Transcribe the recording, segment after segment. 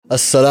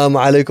Assalamu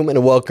alaikum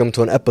and welcome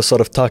to an episode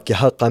of Talk Ya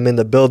Haq. I'm in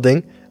the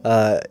building.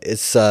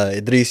 It's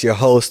Idris, your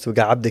host. We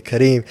got Abdi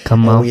Kareem.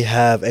 And we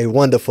have a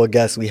wonderful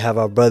guest. We have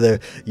our brother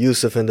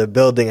Yusuf in the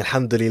building.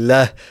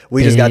 Alhamdulillah.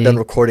 We just got done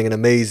recording an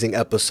amazing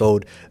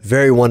episode.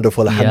 Very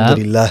wonderful.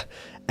 Alhamdulillah.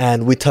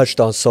 And we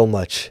touched on so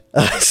much.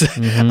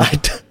 I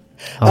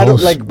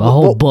don't like a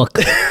whole book.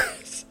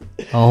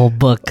 A whole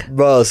book.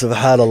 Bro,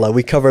 subhanAllah.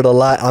 We covered a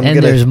lot.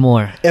 There's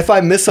more. If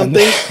I miss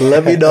something,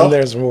 let me know. And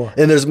there's more.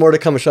 And there's more to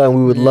come, inshallah.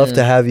 We would love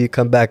to have you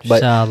come back. But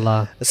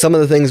Inshallah. some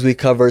of the things we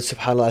covered,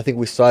 subhanAllah, I think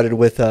we started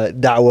with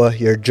da'wah,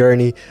 your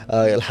journey,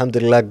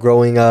 alhamdulillah,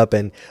 growing up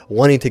and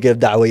wanting to give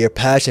da'wah, your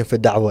passion for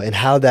da'wah and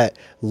how that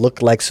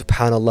looked like,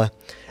 subhanAllah.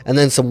 And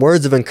then some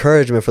words of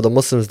encouragement for the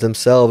Muslims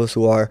themselves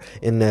who are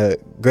in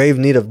grave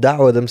need of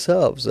da'wah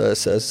themselves, a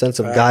sense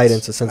of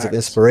guidance, a sense of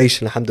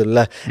inspiration,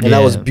 alhamdulillah. And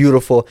that was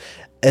beautiful.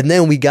 And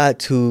then we got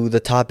to the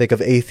topic of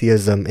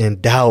atheism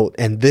and doubt.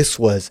 And this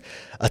was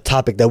a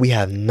topic that we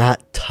have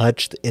not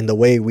touched in the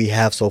way we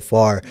have so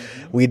far.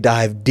 We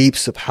dive deep,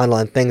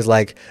 subhanAllah, in things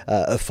like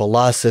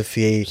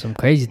philosophy, some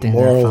crazy things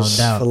morals,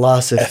 I found out.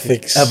 philosophy,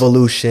 ethics,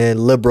 evolution,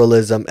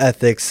 liberalism,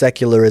 ethics,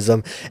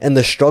 secularism, and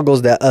the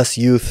struggles that us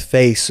youth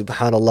face,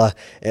 subhanAllah.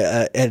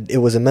 And it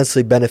was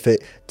immensely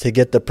benefit to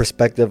get the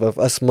perspective of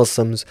us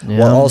Muslims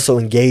while also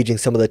engaging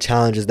some of the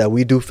challenges that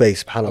we do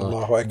face,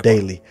 subhanAllah,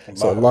 daily.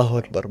 So Allahu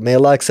Akbar. May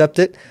Allah accept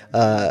it.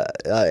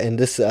 And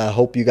this, I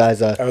hope you guys...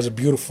 that was a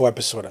beautiful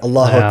episode.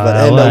 Allahu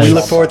Akbar. And we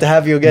look forward to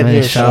having you again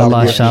here.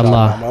 Inshallah,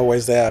 inshallah. I'm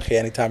always there,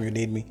 anytime you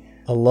need me.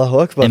 Allahu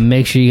Akbar. And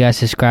make sure you guys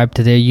subscribe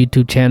to their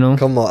YouTube channel.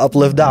 Come on,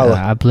 Uplift Da'wah.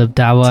 Uplift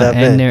Da'wah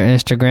and their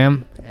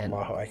Instagram. And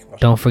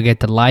don't forget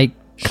to like,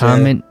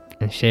 comment,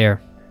 and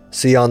share.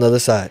 See you on the other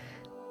side.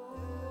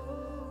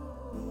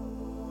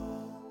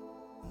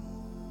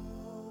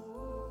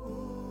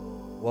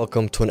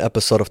 Welcome to an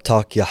episode of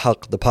Talk Ya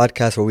Haq, the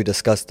podcast where we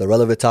discuss the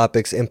relevant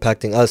topics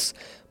impacting us,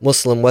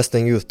 Muslim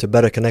Western youth, to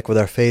better connect with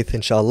our faith,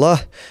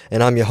 inshallah.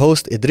 And I'm your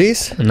host,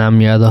 Idris. And I'm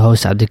your other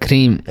host, Abdi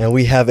Kareem. And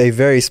we have a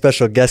very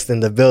special guest in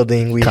the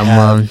building. We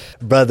have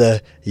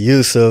brother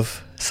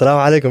Yusuf.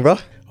 Assalamu alaikum, bro.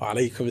 Wa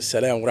alaikum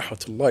assalam wa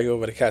rahmatullahi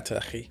wa barakatuh,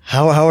 akhi.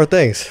 How are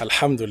things?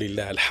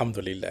 Alhamdulillah,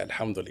 alhamdulillah,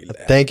 alhamdulillah.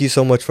 Thank you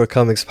so much for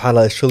coming.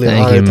 SubhanAllah, it's truly an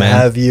honor to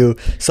have you,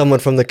 someone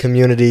from the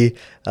community.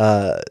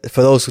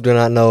 For those who do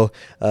not know,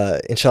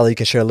 inshallah, you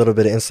can share a little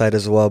bit of insight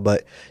as well.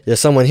 But you're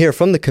someone here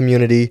from the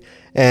community,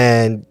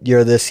 and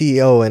you're the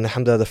CEO and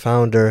alhamdulillah, the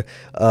founder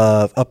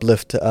of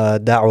Uplift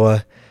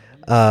Da'wah.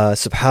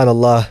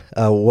 SubhanAllah,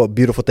 what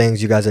beautiful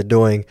things you guys are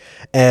doing.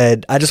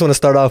 And I just want to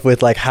start off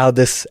with like how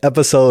this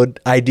episode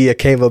idea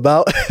came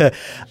about.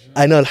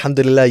 I know,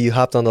 alhamdulillah, you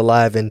hopped on the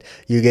live and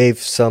you gave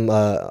some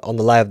on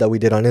the live that we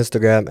did on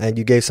Instagram, and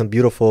you gave some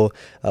beautiful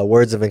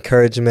words of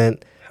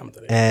encouragement.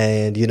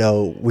 And you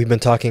know, we've been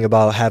talking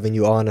about having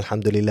you on,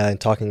 alhamdulillah, and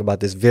talking about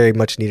this very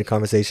much needed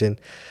conversation.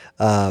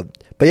 But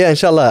yeah,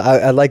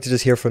 inshallah, I'd like to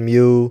just hear from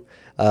you,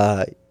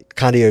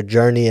 kind of your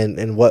journey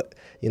and what,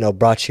 you know,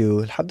 brought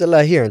you,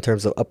 alhamdulillah, here in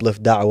terms of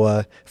Uplift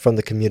Da'wah from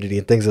the community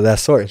and things of that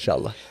sort,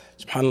 inshallah.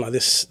 SubhanAllah,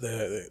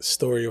 the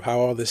story of how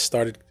all this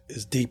started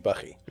is deep,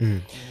 akhi.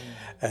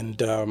 And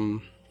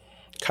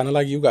kind of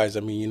like you guys,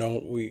 I mean, you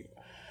know,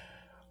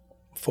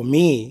 for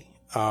me,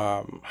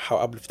 how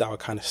Uplift Da'wah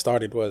kind of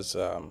started was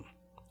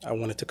I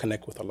wanted to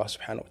connect with Allah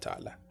subhanahu wa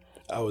ta'ala.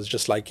 I was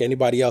just like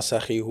anybody else,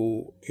 akhi,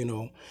 who, you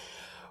know,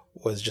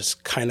 was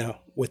just kind of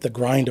with the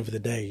grind of the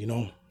day, you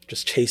know,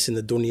 just chasing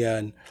the dunya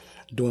and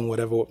doing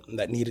whatever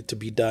that needed to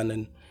be done,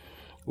 and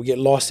we get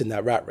lost in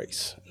that rat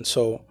race. And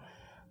so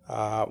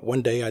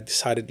one day I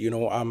decided, you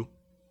know,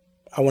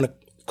 I want to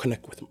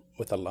connect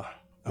with Allah.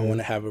 I want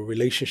to have a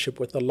relationship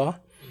with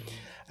Allah,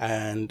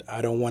 and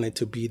I don't want it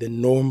to be the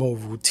normal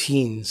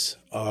routines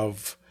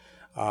of,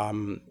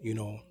 you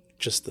know,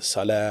 just the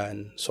salah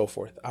and so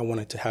forth. I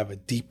wanted to have a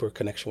deeper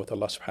connection with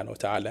Allah subhanahu wa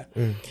ta'ala.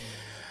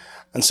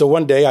 And so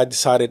one day I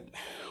decided,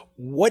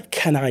 what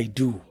can I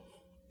do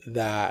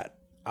that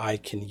I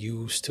can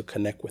use to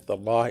connect with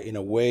Allah in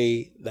a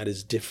way that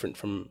is different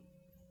from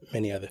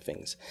many other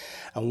things?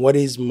 And what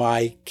is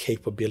my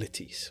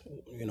capabilities?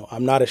 You know,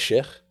 I'm not a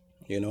sheikh,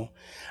 you know,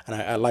 and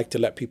I like to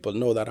let people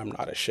know that I'm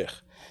not a sheikh.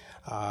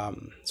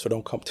 So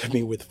don't come to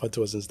me with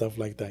fatwas and stuff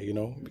like that, you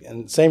know.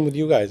 And same with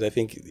you guys. I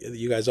think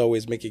you guys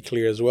always make it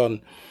clear as well.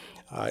 And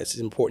it's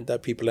important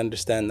that people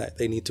understand that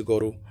they need to go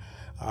to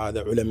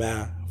the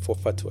ulama for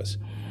fatwas.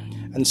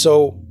 And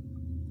so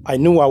I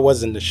knew I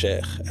wasn't the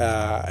sheikh,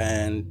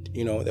 and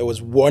you know, there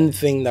was one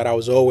thing that I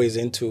was always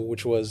into,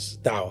 which was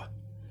da'wah.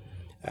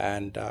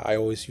 And I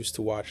always used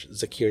to watch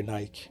Zakir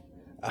Naik,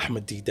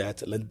 Ahmed Deedat,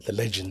 the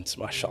legends,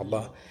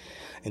 mashallah,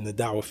 in the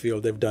da'wah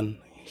field. They've done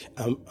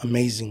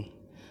amazing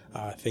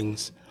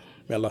things.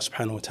 May Allah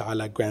subhanahu wa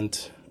ta'ala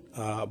grant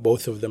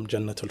both of them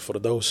Jannatul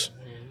Firdaus.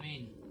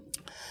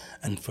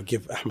 And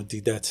forgive Ahmed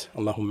Deedat,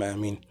 Allahumma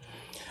ameen.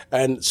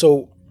 And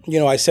so, you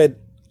know, I said,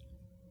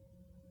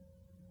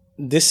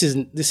 this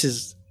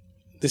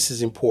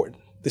is important.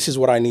 This is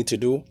what I need to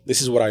do.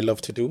 This is what I love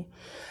to do.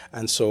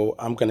 And so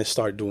I'm going to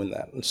start doing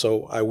that. And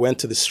so I went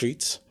to the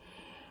streets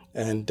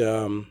and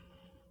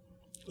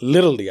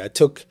literally, I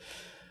took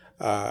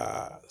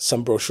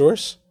some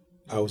brochures.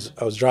 I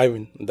was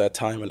driving at that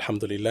time,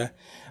 alhamdulillah,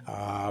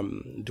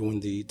 doing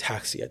the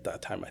taxi at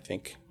that time, I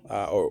think,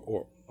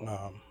 or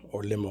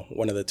limo,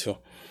 one of the two.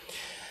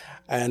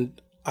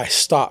 And I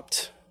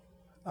stopped.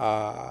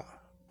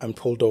 I'm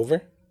pulled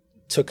over,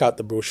 took out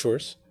the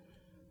brochures,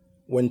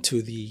 went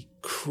to the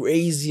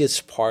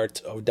craziest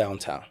part of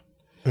downtown.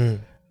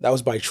 That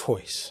was by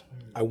choice.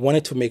 I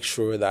wanted to make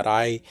sure that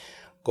I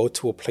go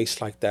to a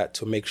place like that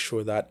to make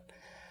sure that,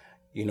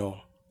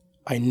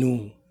 I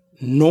knew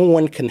no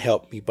one can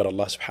help me but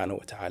Allah subhanahu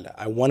wa ta'ala.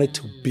 I wanted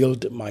to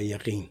build my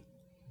yaqeen.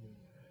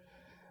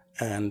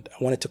 And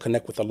I wanted to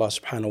connect with Allah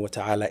subhanahu wa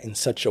ta'ala in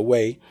such a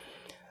way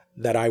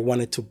that I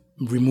wanted to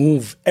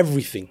remove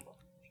everything,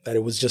 that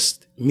it was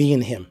just me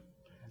and him.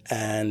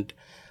 And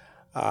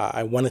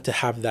I wanted to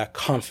have that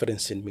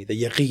confidence in me,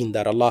 the yaqeen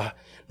that Allah,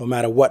 no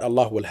matter what,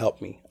 Allah will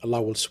help me,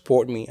 Allah will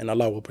support me, and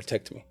Allah will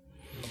protect me.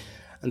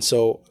 And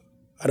so,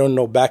 I don't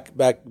know, back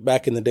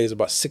in the days,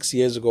 about 6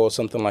 years ago or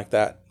something like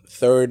that,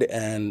 3rd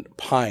and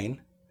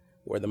Pine,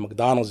 where the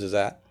McDonald's is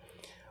at,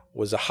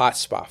 was a hot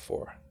spot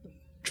for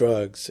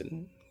drugs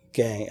and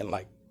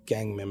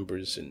gang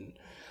members and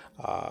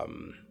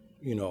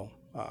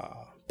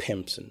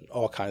pimps and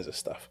all kinds of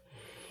stuff.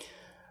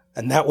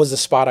 And that was the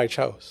spot I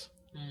chose.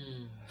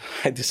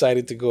 I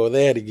decided to go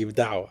there to give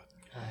da'wah.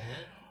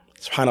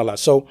 Subhanallah.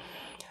 So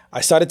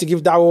I started to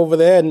give da'wah over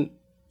there, and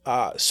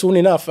soon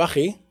enough,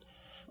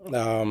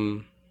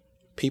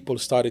 people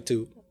started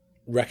to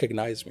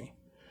recognize me.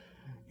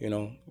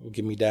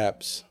 Give me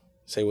dabs,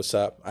 say what's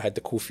up. I had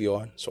the kufi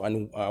on, so I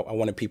knew I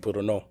wanted people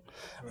to know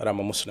that I'm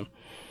a Muslim.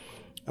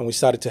 And we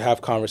started to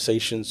have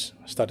conversations.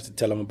 I started to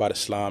tell them about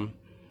Islam.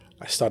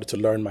 I started to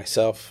learn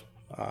myself.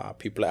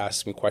 People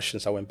asked me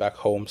questions. I went back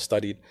home,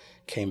 studied,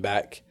 came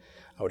back.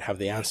 I would have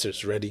the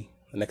answers ready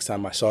the next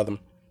time I saw them.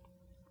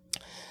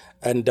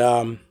 And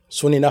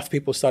soon enough,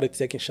 people started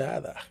taking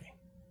shahada.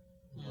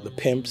 The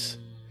pimps,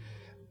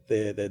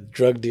 the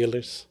drug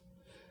dealers,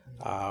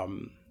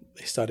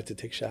 they started to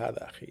take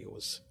shahada. It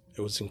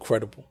was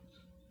incredible.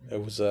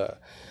 It was a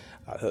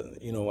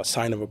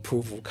sign of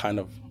approval kind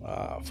of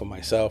for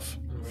myself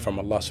from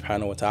Allah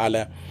subhanahu wa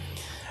ta'ala.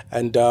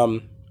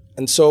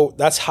 And so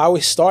that's how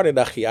it started,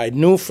 akhi. I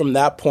knew from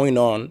that point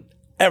on,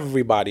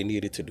 everybody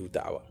needed to do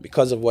da'wah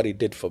because of what it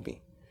did for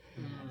me.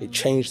 It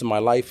changed my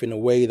life in a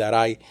way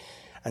that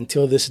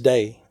until this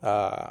day,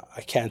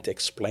 I can't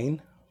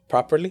explain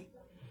properly.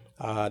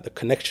 The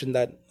connection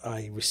that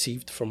I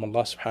received from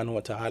Allah subhanahu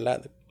wa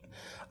ta'ala,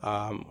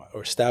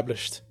 or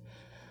established,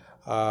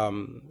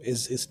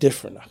 is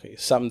different.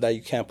 It's something that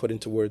you can't put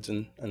into words.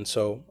 And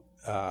so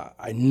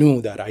I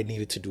knew that I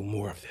needed to do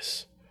more of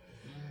this.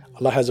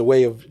 Allah has a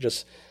way of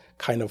just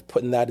kind of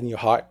putting that in your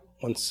heart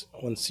once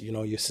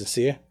you're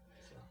sincere.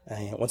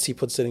 And once He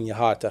puts it in your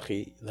heart,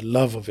 the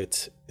love of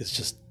it is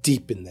just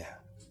deep in there.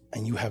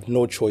 And you have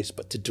no choice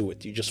but to do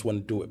it. You just want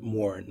to do it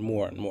more and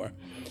more and more.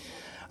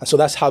 And so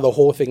that's how the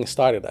whole thing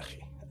started,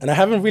 akhi. And I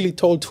haven't really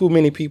told too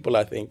many people,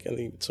 I think.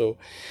 So,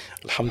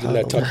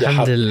 alhamdulillah.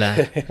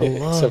 Alhamdulillah.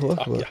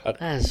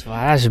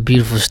 That's a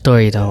beautiful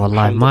story, though.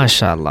 Allah,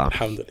 mashallah.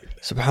 Alhamdulillah.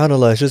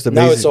 Subhanallah, it's just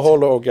amazing. Now it's a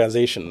whole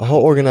organization. A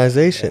whole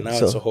organization. Yeah,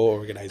 now it's a whole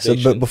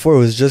organization. So, but before it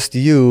was just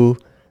you,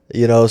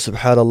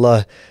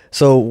 subhanallah.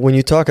 So when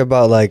you talk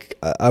about,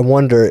 I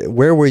wonder,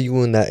 where were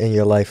you in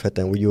your life at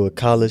then? Were you a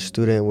college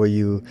student? Were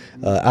you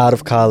out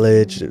of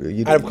college?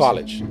 Out of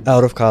college.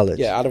 Out of college.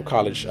 Yeah, out of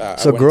college.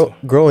 So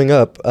growing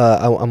up,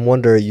 I'm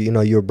wondering,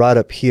 you were brought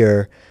up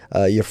here.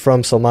 You're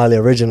from Somalia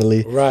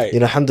originally. Right.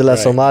 Alhamdulillah,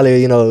 right.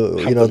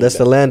 Somalia, that's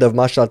the land of,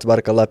 mashallah,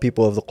 tabarakallah,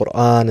 people of the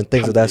Quran and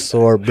things of that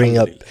sort, bring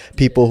up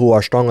people who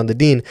are strong on the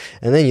deen.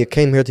 And then you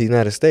came here to the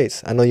United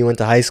States. I know you went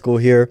to high school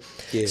here.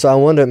 Yeah. So I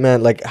wonder,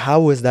 man, how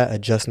was that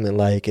adjustment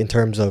like in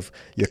terms of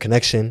your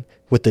connection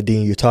with the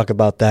deen? You talk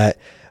about that.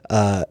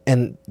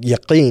 And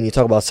yaqeen, you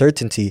talk about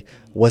certainty.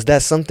 Was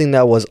that something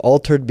that was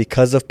altered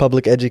because of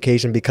public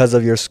education, because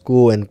of your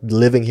school and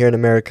living here in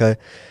America?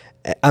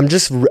 I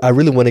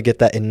really want to get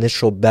that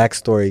initial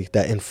backstory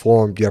that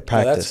informed your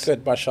practice. That's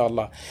good,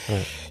 mashallah.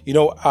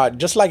 Right.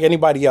 Just like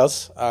anybody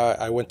else,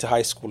 I went to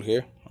high school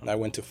here. I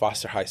went to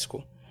Foster High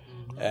School.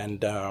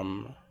 And I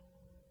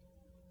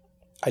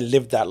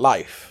lived that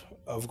life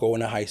of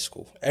going to high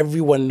school.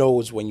 Everyone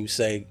knows when you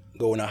say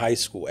going to high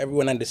school.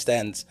 Everyone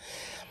understands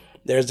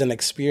there's an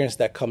experience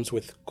that comes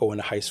with going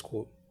to high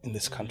school in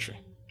this country,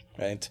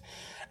 right?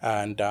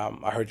 And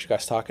I heard you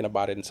guys talking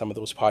about it in some of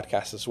those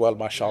podcasts as well,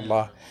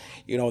 mashallah.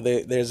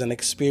 There's an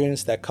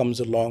experience that comes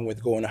along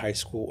with going to high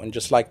school. And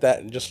just like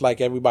that, just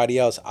like everybody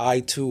else, I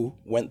too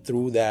went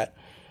through that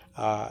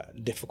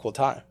difficult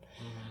time.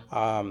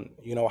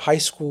 High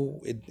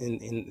school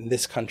in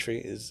this country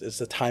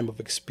is a time of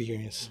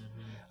experience.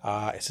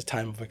 It's a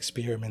time of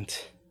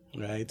experiment,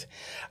 right?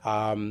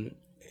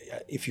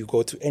 If you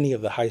go to any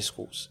of the high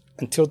schools,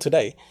 until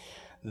today,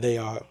 they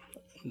are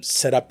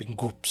set up in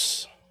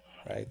groups,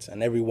 right?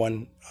 And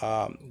everyone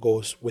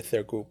goes with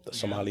their group. The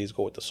Somalis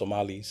go with the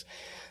Somalis.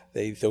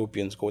 The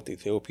Ethiopians go with the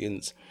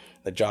Ethiopians.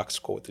 The jocks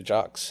go with the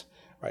jocks,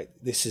 right?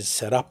 This is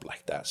set up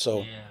like that.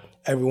 So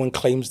everyone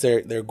claims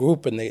their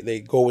group, and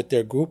they go with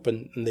their group,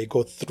 and they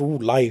go through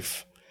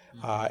life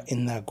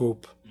in that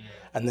group.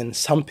 And then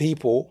some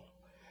people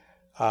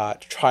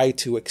try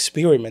to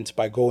experiment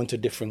by going to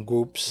different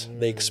groups.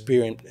 They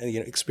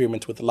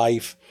experiment with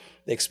life.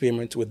 They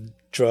experiment with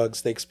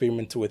drugs. They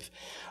experiment with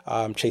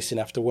chasing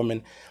after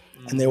women.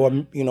 And they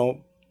were,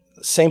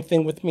 same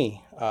thing with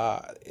me.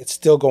 It's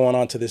still going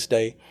on to this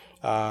day.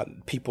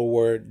 People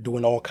were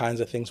doing all kinds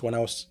of things when I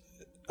was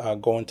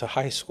going to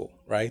high school,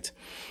 right?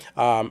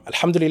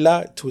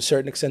 Alhamdulillah, to a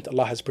certain extent,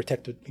 Allah has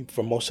protected me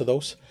from most of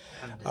those.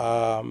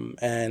 But,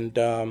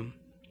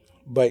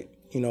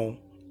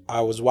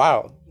 I was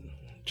wild,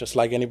 just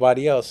like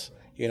anybody else.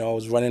 I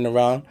was running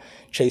around,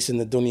 chasing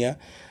the dunya,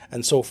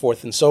 and so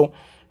forth. And so,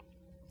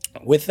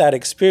 with that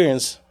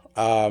experience,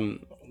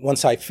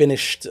 once I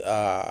finished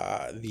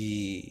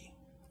the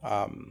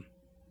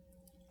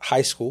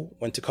high school,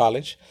 went to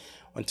college,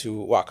 went to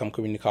Whatcom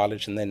Community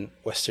College, and then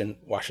Western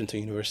Washington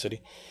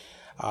University,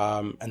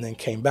 and then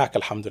came back,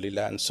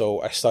 alhamdulillah. And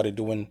so I started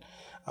doing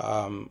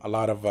I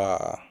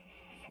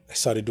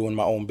started doing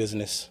my own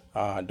business,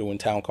 doing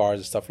town cars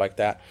and stuff like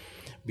that.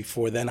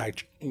 Before then, I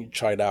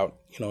tried out,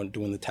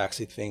 doing the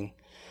taxi thing.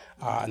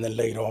 And then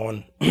later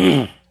on,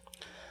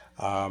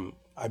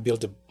 I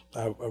built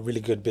a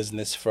really good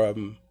business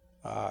from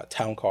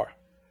town car.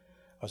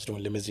 I was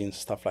doing limousines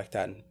and stuff like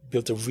that, and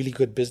built a really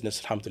good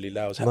business,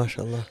 alhamdulillah.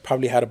 MashaAllah.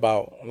 Probably had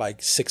about like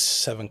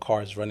 6-7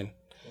 cars running.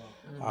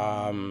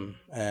 I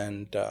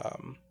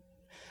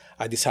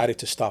decided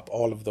to stop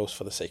all of those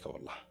for the sake of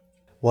Allah.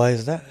 Why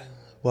is that?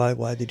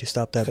 Why did you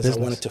stop that business?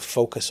 Because I wanted to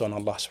focus on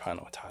Allah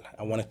subhanahu wa ta'ala.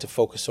 I wanted to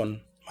focus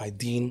on my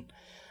deen,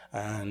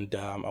 and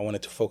I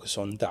wanted to focus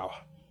on da'wah.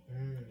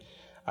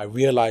 I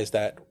realized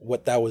that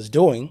what that was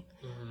doing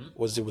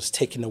was it was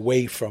taking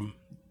away from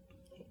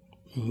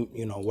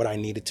what I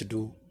needed to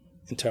do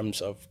in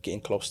terms of getting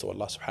close to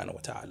Allah subhanahu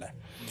wa ta'ala.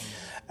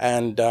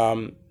 And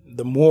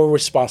the more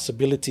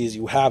responsibilities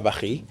you have,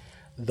 akhi,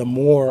 the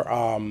more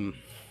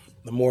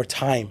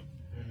time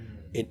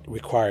it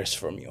requires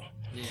from you.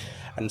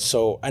 And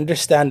so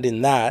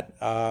understanding that,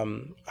 I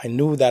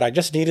knew that I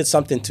just needed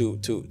something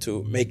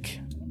to make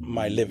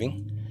my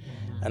living,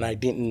 and I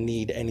didn't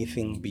need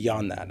anything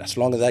beyond that. As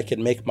long as I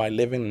can make my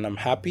living and I'm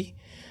happy,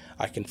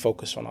 I can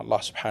focus on Allah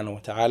subhanahu wa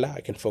ta'ala.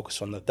 I can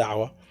focus on the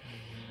da'wah.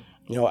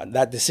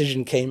 That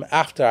decision came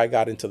after I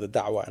got into the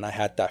da'wah, and I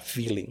had that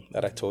feeling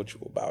that I told you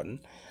about. And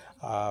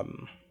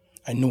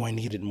I knew I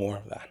needed more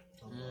of that.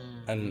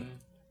 And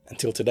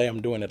until today,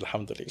 I'm doing it,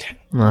 alhamdulillah.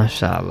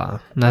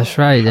 MashaAllah. That's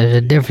right. There's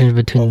a difference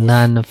between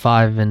 9 to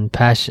 5 and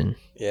passion.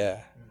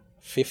 Yeah.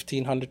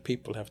 1,500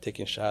 people have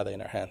taken shahada in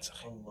their hands.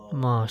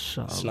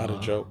 MashaAllah. It's not a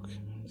joke.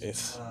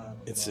 It's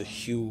a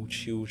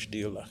huge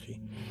deal, akhi.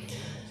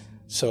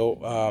 So,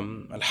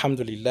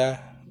 alhamdulillah,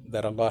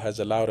 that Allah has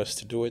allowed us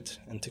to do it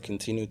and to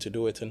continue to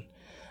do it. And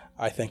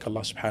I thank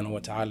Allah subhanahu wa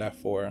ta'ala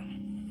for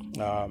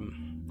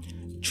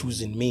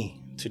choosing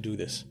me to do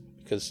this,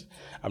 because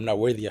I'm not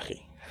worthy,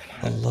 akhi.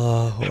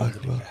 Allahu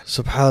Akbar.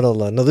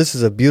 Subhanallah. No, this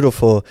is a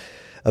beautiful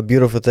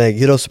thing.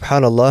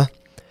 Subhanallah,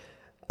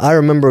 I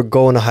remember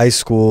going to high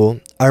school.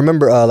 I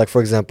remember, like,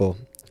 for example,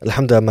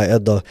 alhamdulillah, my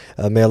Edda,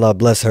 may Allah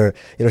bless her,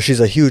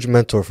 she's a huge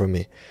mentor for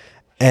me.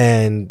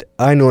 And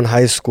I knew in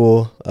high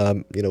school,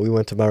 we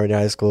went to Mount Rainier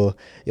High School,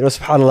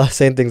 subhanAllah,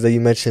 same things that you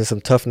mentioned, some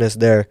toughness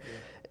there.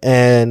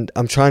 And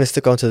I'm trying to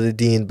stick onto the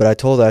deen, but I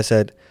told her, I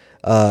said,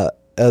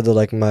 Edda,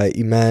 like, my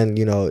iman,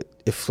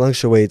 it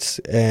fluctuates.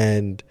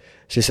 And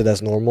she said,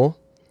 that's normal.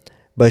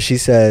 But she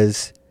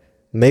says,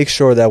 make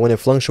sure that when it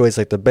fluctuates,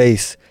 like, the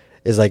base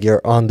is like you're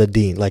on the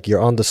deen, like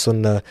you're on the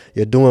sunnah,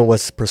 you're doing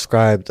what's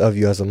prescribed of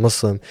you as a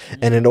Muslim.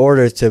 And in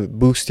order to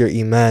boost your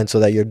iman so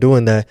that you're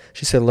doing that,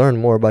 she said, learn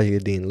more about your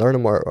deen,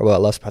 learn more about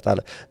Allah subhanahu wa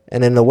ta'ala.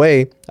 And in a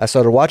way, I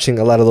started watching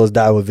a lot of those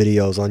da'wah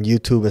videos on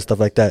YouTube and stuff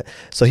like that.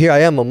 So here I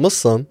am, a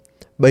Muslim,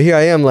 but here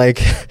I am,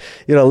 like,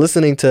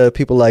 listening to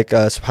people like,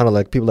 subhanAllah,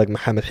 like people like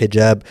Muhammad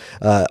Hijab,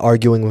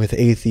 arguing with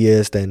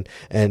atheists and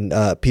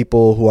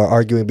people who are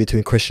arguing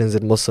between Christians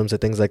and Muslims and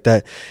things like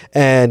that.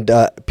 And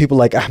people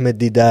like Ahmed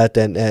Didat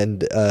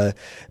and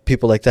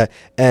people like that.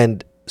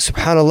 And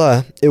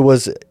subhanAllah, it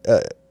was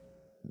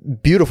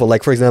beautiful.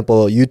 Like, for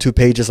example, YouTube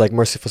pages like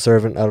Merciful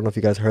Servant. I don't know if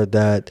you guys heard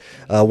that.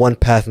 One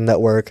Path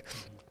Network.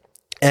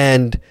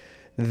 And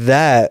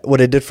that,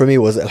 what it did for me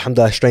was,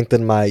 alhamdulillah,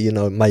 strengthened my,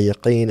 my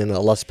yaqeen in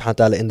Allah subhanahu wa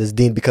ta'ala in this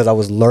deen, because I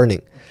was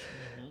learning.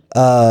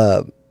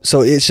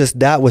 So it's just,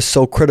 that was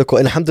so critical.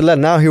 And alhamdulillah,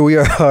 now here we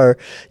are,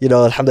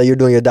 alhamdulillah, you're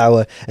doing your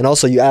da'wah. And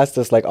also you asked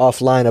us, like,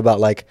 offline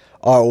about, like,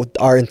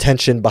 our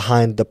intention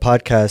behind the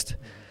podcast.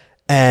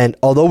 And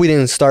although we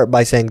didn't start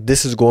by saying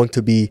this is going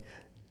to be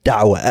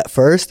da'wah at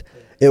first,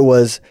 it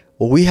was,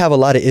 well, we have a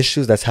lot of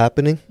issues that's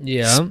happening,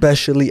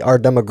 especially our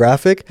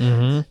demographic.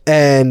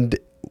 And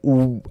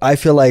I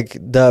feel like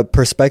the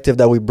perspective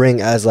that we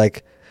bring as,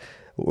 like,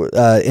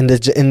 in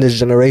this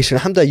generation,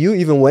 alhamdulillah, you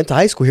even went to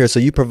high school here, so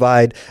you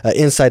provide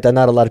insight that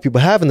not a lot of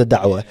people have in the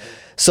da'wah.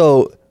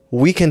 So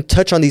we can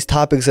touch on these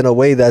topics in a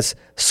way that's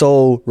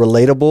so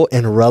relatable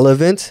and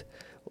relevant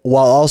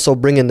while also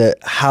bringing the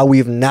how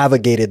we've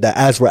navigated that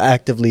as we're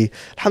actively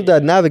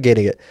alhamdulillah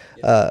navigating it.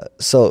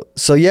 So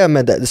yeah,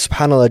 man, that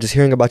subhanAllah, just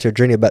hearing about your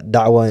journey about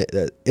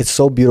da'wah, it's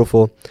so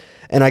beautiful.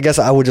 And I guess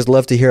I would just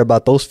love to hear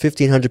about those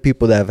 1,500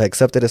 people that have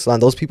accepted Islam.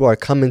 Those people are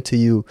coming to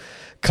you,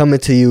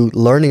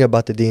 learning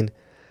about the deen.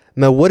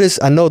 Man,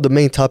 I know the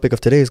main topic of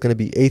today is going to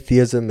be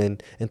atheism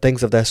and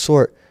things of that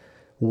sort.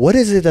 What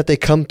is it that they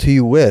come to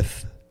you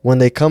with when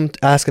they come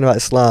asking about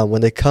Islam,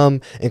 when they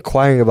come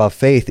inquiring about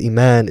faith,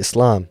 Iman,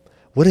 Islam?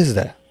 What is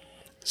that?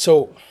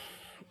 So,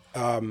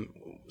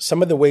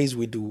 some of the ways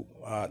we do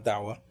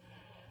da'wah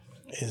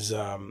is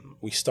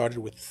we started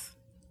with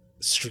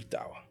street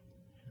da'wah.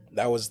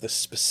 That was the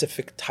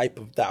specific type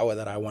of da'wah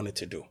that I wanted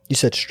to do. You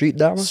said street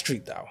da'wah?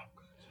 Street da'wah.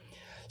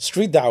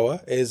 Street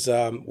da'wah is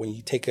when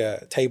you take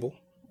a table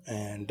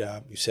and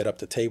you set up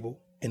the table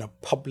in a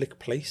public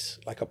place,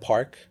 like a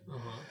park.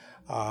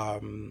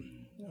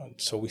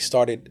 So we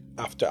started,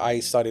 after I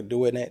started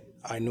doing it,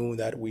 I knew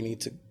that we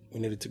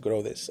needed to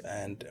grow this.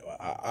 And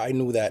I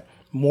knew that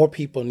more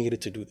people needed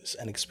to do this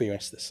and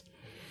experience this.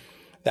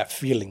 That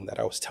feeling that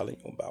I was telling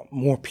you about.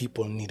 More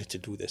people needed to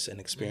do this and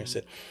experience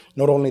it.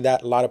 Not only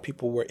that, a lot of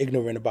people were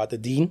ignorant about the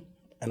deen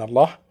and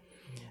Allah.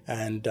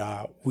 And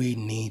we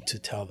need to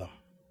tell them,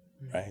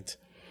 right?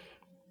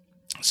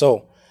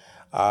 So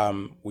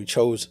we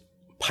chose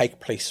Pike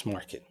Place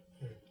Market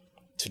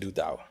to do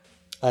da'wah.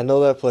 I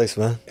know that place,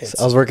 man.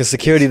 I was working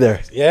security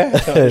there. Yeah,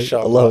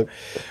 inshallah.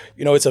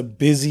 You know, it's a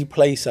busy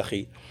place,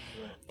 akhi.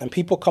 And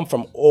people come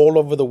from all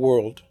over the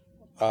world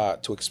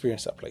to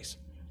experience that place.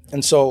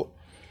 And so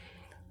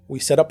we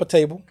set up a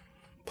table,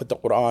 put the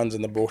Qur'ans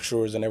and the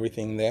brochures and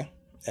everything there.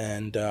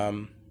 And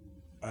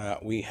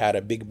we had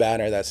a big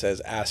banner that says,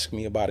 "Ask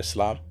me about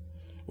Islam."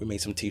 We made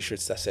some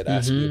t-shirts that said,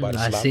 "Ask me about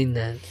Islam." I've seen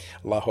that.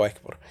 Allahu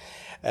Akbar.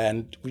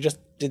 And we just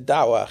did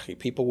da'wah.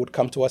 People would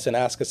come to us and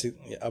ask us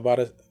about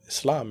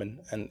Islam,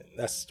 and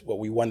that's what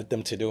we wanted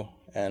them to do.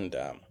 And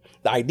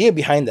the idea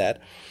behind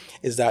that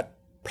is that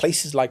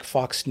places like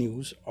Fox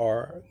News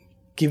are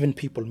giving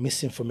people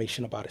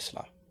misinformation about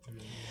Islam.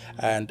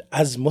 And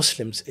as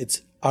Muslims,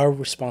 it's our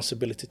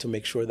responsibility to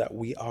make sure that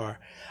we are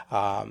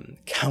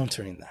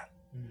countering that.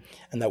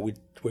 And that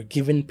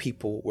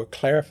we're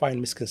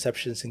clarifying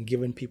misconceptions and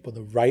giving people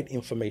the right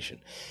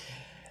information.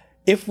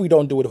 If we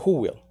don't do it, who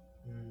will?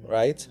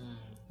 Right?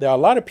 There are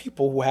a lot of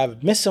people who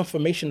have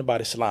misinformation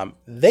about Islam.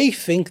 They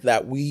think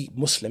that we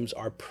Muslims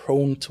are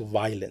prone to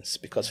violence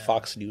because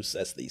Fox News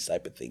says these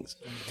type of things.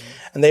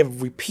 And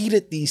they've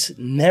repeated these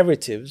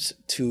narratives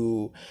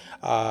to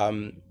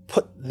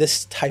put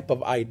this type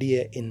of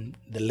idea in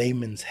the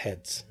layman's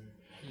heads.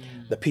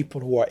 The people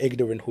who are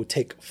ignorant, who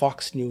take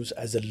Fox News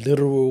as a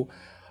literal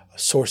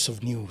source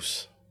of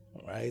news,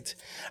 right?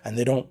 And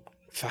they don't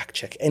fact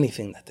check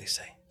anything that they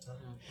say.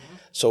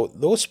 So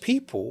those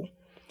people,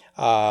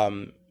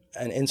 and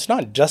it's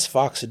not just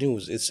Fox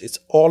News, it's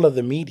all of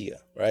the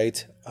media,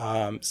 right?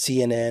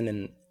 CNN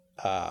and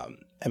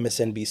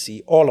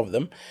MSNBC, all of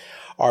them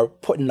are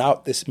putting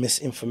out this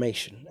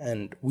misinformation.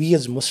 And we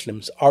as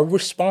Muslims are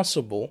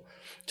responsible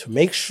to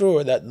make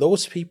sure that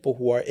those people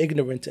who are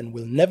ignorant and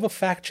will never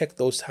fact check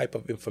those type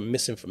of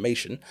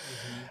misinformation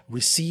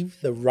receive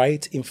the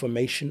right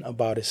information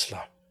about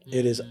Islam.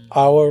 It is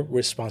our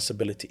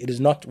responsibility. It is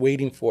not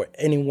waiting for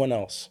anyone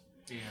else.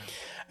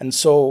 And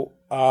so,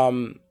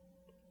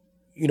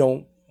 you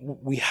know,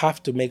 we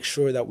have to make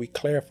sure that we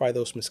clarify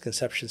those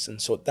misconceptions.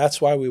 And so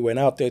that's why we went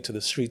out there to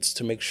the streets,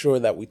 to make sure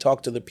that we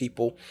talk to the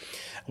people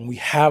and we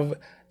have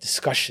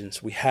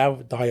discussions, we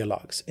have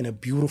dialogues in a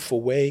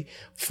beautiful way,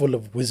 full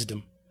of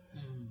wisdom.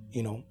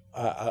 You know,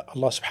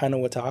 Allah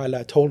subhanahu wa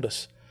ta'ala told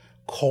us,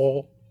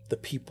 call the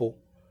people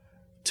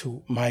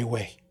to my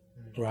way,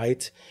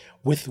 right?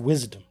 With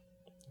wisdom,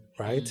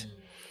 right?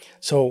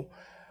 So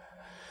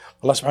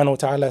Allah subhanahu wa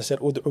ta'ala said,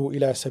 Ud'u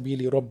ila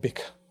sabili rabbik.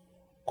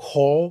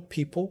 Call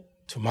people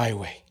to my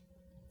way.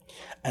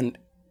 And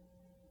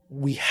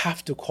we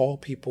have to call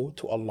people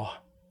to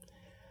Allah.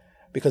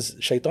 Because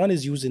shaitan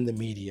is using the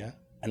media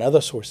and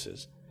other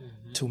sources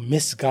to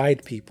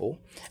misguide people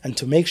and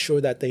to make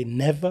sure that they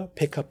never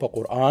pick up a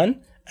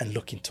Quran and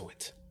look into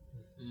it.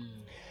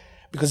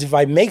 Because if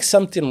I make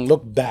something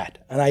look bad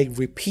and I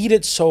repeat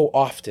it so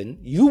often,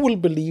 you will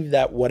believe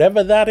that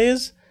whatever that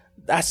is,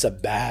 that's a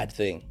bad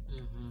thing.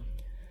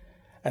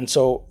 And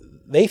so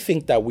they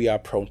think that we are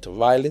prone to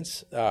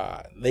violence.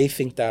 They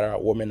think that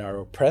our women are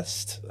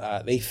oppressed.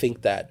 They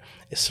think that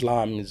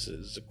Islam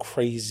is a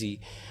crazy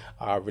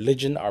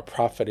religion. Our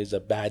prophet is a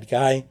bad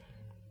guy.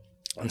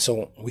 And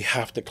so we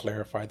have to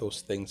clarify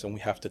those things, and we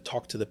have to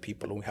talk to the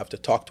people, and we have to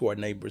talk to our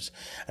neighbors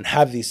and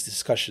have these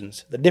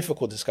discussions, the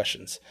difficult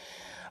discussions.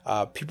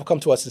 People come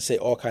to us and say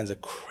all kinds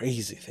of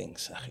crazy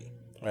things,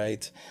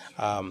 right?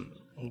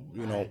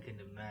 You know,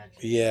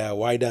 yeah.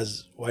 Why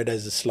does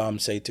Islam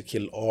say to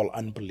kill all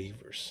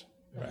unbelievers,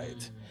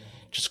 right?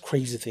 Just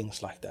crazy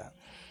things like that.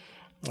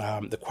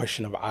 The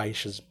question of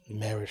Aisha's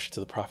marriage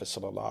to the Prophet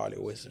sallallahu alaihi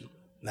wasallam.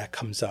 that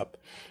comes up,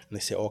 and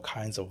they say all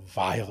kinds of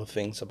vile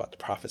things about the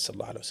Prophet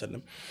sallallahu alaihi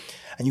wasallam.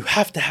 And you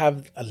have to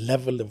have a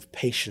level of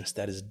patience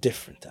that is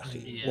different,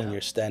 akhi, when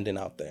you're standing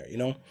out there, you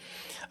know,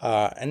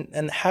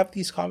 and have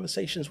these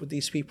conversations with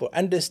these people,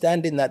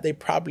 understanding that they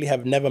probably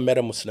have never met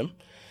a Muslim.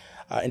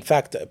 In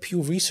fact,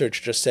 Pew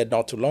Research just said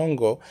not too long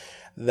ago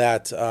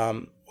that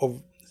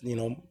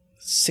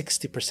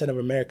 60% of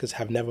Americans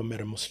have never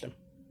met a Muslim.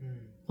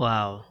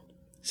 Wow.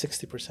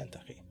 60%,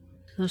 akhi.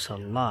 That's a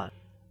lot.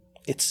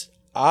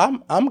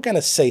 I'm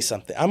gonna say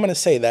something. I'm gonna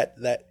say that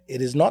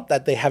it is not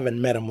that they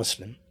haven't met a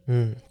Muslim.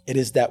 It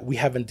is that we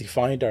haven't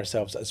defined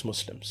ourselves as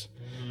Muslims.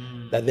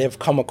 That they've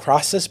come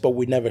across us, but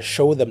we never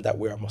show them that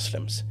we are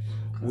Muslims.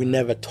 We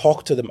never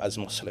talk to them as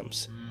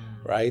Muslims,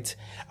 right?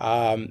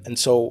 And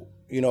so,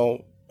 you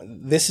know,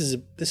 this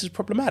is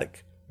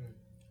problematic.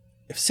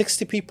 If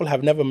 60 people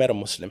have never met a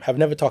Muslim, have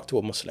never talked to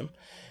a Muslim,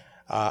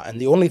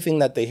 and the only thing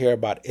that they hear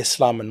about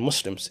Islam and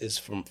Muslims is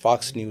from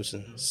Fox News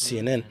and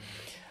CNN,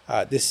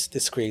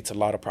 this creates a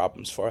lot of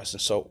problems for us.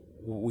 And so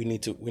we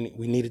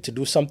needed to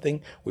do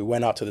something. We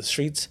went out to the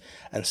streets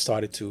and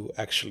started to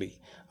actually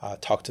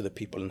talk to the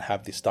people and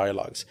have these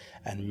dialogues.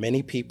 And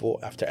many people,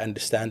 after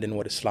understanding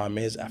what Islam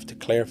is, after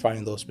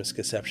clarifying those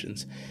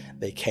misconceptions,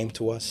 they came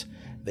to us.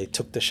 They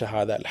took the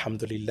Shahada,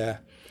 alhamdulillah.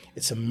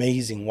 It's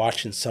amazing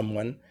watching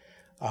someone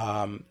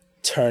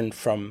turn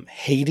from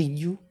hating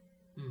you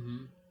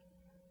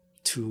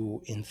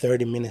to, in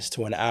 30 minutes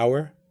to an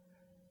hour,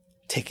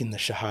 taking the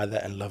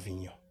Shahada and loving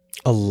you.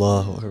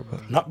 Allahu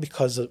Akbar. Not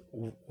because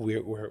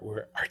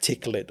we're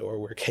articulate or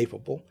we're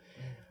capable,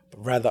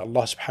 but rather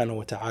Allah subhanahu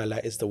wa ta'ala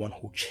is the one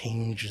who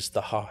changes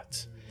the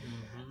heart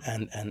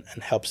and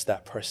helps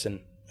that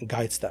person,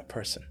 guides that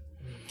person.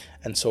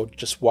 And so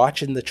just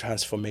watching the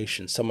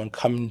transformation, someone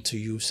coming to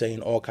you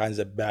saying all kinds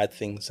of bad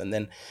things, and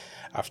then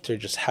after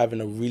just having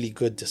a really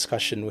good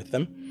discussion with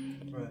them,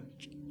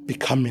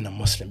 becoming a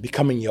Muslim,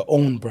 becoming your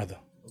own brother.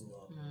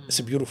 It's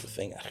a beautiful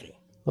thing, akhi.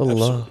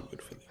 Allah.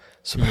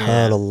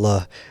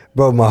 Subhanallah.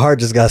 Bro, my heart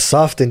just got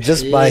softened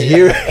just by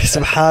hearing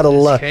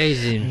Subhanallah.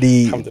 Crazy.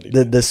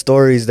 The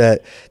stories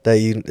that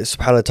you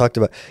Subhanallah talked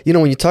about. You know,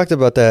 when you talked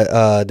about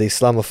that the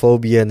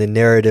Islamophobia and the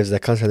narratives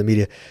that comes from the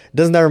media,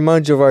 doesn't that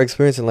remind you of our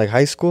experience in like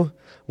high school?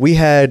 We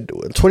had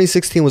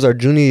 2016 was our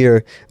junior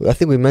year. I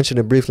think we mentioned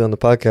it briefly on the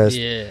podcast.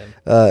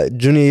 Yeah.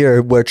 Junior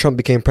year where Trump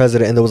became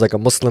president and there was like a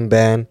Muslim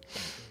ban.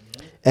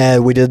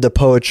 And we did the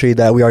poetry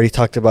that we already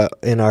talked about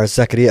in our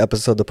Zakaria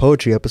episode, the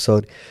poetry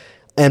episode.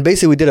 And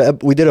basically,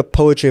 we did a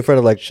poetry in front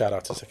of like. Shout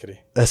out to Zakaria.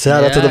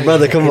 Shout out to the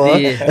brother. Come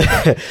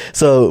on.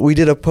 So we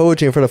did a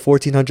poetry in front of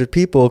 1,400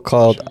 people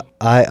called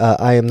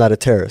 "I Am Not a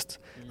Terrorist,"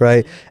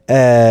 right?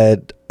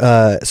 And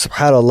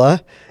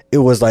Subhanallah, it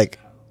was like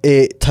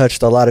it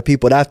touched a lot of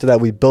people. And after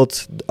that, we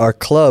built our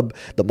club,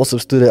 the Muslim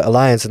Student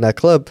Alliance, in that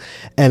club,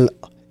 and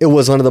it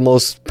was one of the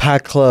most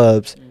packed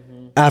clubs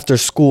after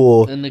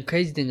school. And the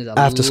crazy thing is, a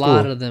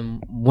lot of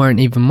them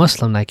weren't even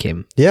Muslim that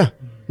came. Yeah.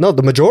 No,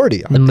 the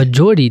majority. The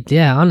majority,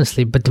 yeah,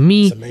 honestly. But to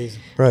me, It's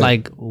amazing. Right.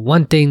 like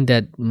one thing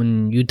that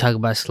when you talk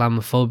about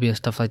Islamophobia and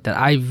stuff like that,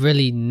 I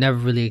really never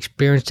really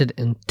experienced it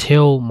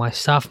until my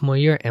sophomore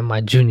year and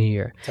my junior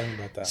year. Tell me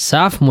about that.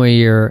 Sophomore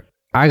year,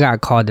 I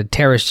got called a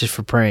terrorist just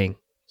for praying.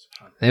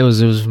 It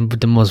was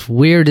the most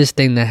weirdest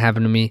thing that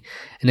happened to me.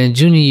 And then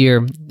junior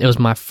year, it was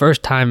my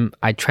first time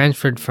I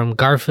transferred from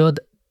Garfield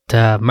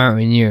to Mount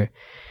Rainier.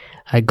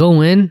 I go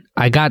in,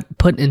 I got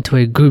put into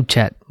a group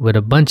chat with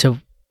a bunch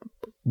of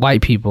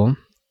white people,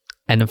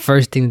 and the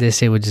first thing they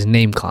say was just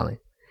name calling.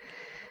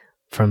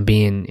 From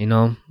being, you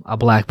know, a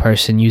black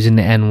person using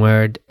the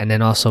N-word, and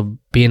then also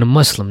being a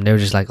Muslim. They were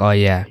just like, oh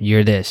yeah,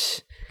 you're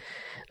this.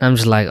 And I'm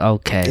just like,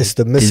 okay, It's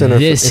the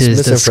this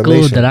is the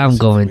school that I'm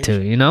going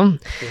to, you know?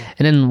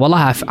 And then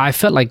voila, I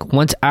felt like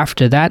once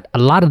after that, a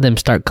lot of them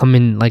start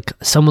coming, like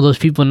some of those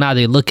people now,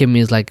 they look at me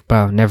as like,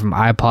 bro, never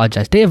mind, I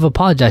apologize. They have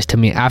apologized to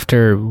me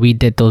after we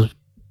did those,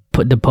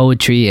 put the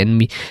poetry,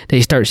 and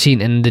they start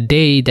seeing. And the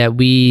day that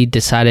we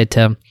decided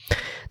to,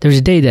 there's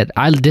a day that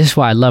this is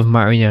why I love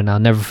Mount Rainier, and I'll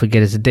never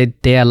forget, is the day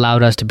they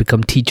allowed us to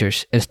become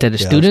teachers instead of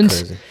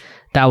students.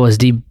 That was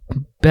the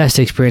best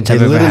experience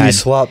I've ever had. They literally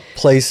swapped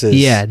places.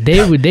 Yeah,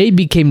 they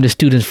became the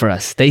students for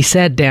us. They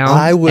sat down.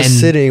 I was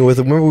sitting with.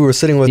 Remember, we were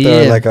sitting with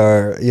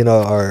our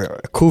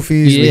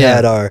kufis. We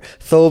had our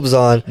thobes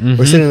on.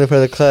 We're sitting in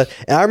front of the class,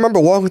 and I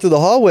remember walking through the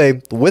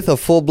hallway with a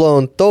full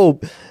blown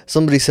thobe.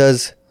 Somebody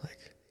says, like,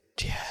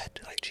 jihad.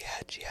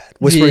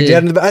 Whispering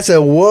jihad in the back. I said,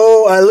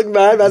 whoa. I looked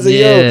back. I said,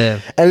 yo.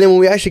 And then when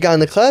we actually got in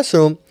the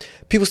classroom,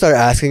 people started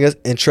asking us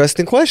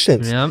interesting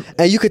questions. Yep.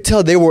 And you could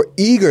tell they were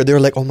eager. They were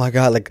like, oh my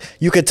God. Like,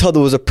 you could tell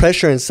there was a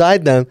pressure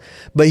inside them.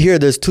 But here,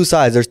 there's two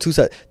sides.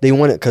 They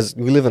want it because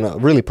we live in a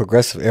really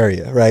progressive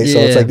area, right? So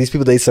it's like these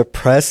people, they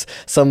suppress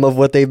some of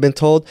what they've been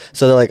told.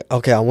 So they're like,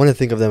 okay, I want to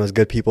think of them as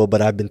good people,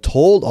 but I've been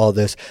told all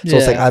this. So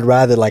it's like, I'd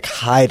rather like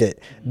hide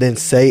it than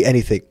say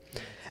anything.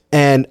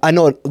 And I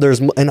know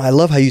and I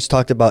love how you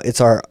talked about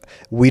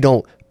we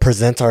don't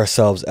present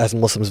ourselves as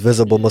Muslims,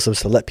 visible Muslims,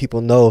 to let people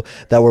know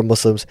that we're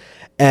Muslims.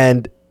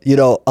 And, you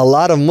know, a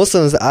lot of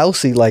Muslims I'll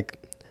see, like,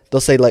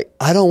 they'll say like,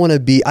 I just want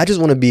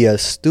to be a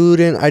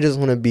student. I just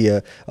want to be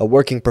a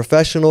working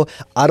professional.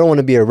 I don't want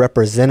to be a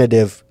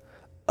representative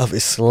of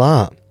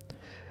Islam.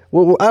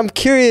 Well, I'm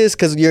curious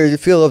because your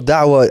field of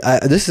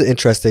da'wah, this is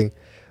interesting.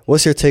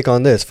 What's your take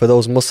on this for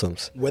those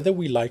Muslims? Whether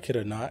we like it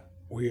or not,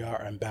 we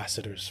are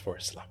ambassadors for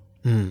Islam.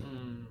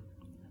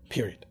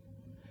 Period.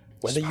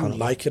 Whether you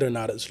like it or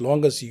not, as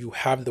long as you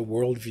have the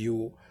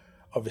worldview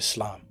of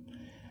Islam,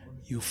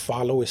 you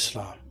follow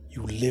Islam,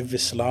 you live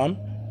Islam,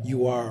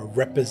 you are a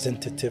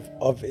representative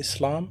of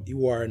Islam,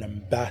 you are an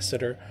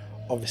ambassador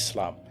of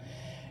Islam.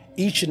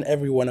 Each and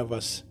every one of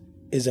us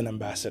is an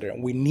ambassador,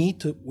 and we need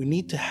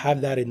to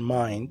have that in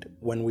mind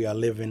when we are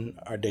living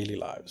our daily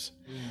lives.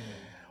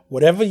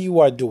 Whatever you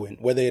are doing,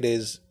 whether it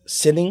is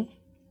sinning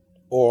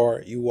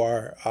or you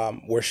are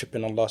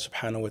worshiping Allah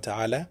subhanahu wa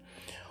ta'ala,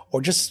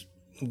 or just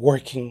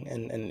working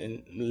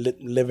and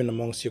living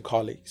amongst your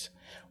colleagues,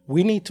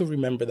 we need to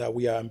remember that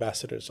we are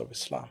ambassadors of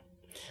Islam.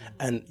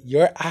 And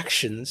your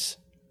actions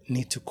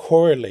need to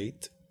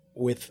correlate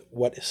with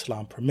what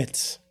Islam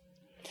permits.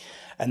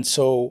 And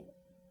so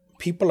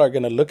people are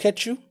going to look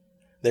at you,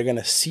 they're going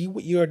to see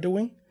what you are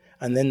doing,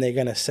 and then they're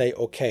going to say,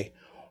 okay,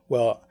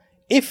 well,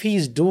 if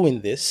he's doing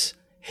this,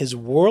 his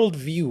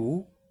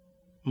worldview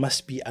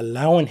must be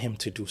allowing him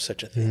to do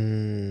such a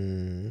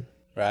thing,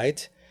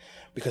 right?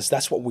 Because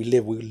that's what we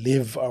live. We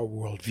live our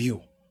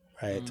worldview,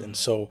 right? And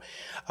so,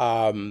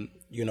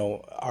 you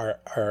know,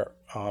 our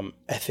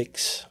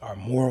ethics, our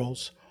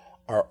morals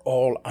are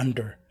all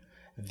under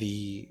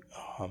the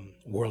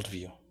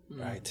worldview,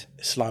 right?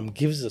 Islam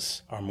gives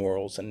us our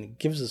morals and it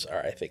gives us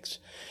our ethics.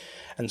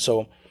 And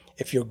so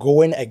if you're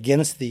going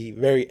against the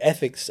very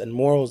ethics and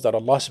morals that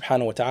Allah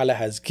subhanahu wa ta'ala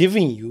has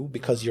given you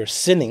because you're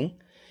sinning,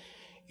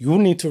 you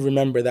need to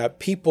remember that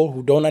people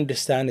who don't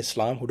understand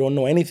Islam, who don't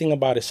know anything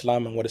about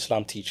Islam and what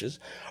Islam teaches,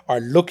 are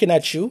looking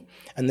at you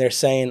and they're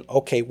saying,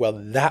 okay, well,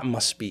 that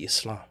must be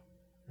Islam.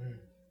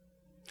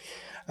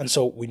 And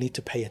so we need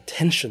to pay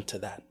attention to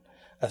that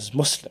as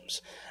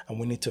Muslims. And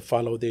we need to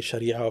follow the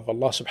Sharia of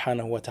Allah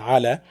subhanahu wa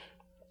ta'ala.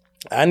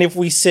 And if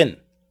we sin,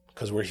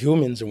 because we're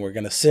humans and we're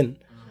going to sin,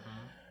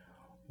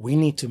 we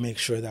need to make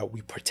sure that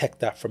we protect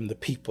that from the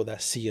people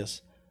that see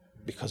us,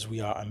 because we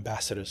are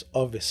ambassadors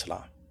of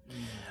Islam.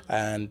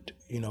 And,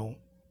 you know,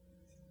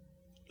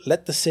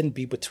 let the sin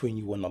be between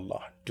you and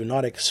Allah. Do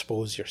not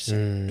expose your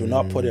sin. Do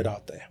not put it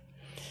out there.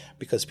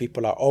 Because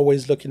people are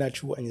always looking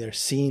at you and they're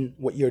seeing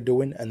what you're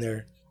doing and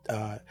they're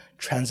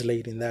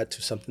translating that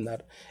to something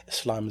that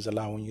Islam is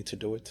allowing you to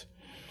do it.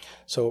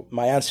 So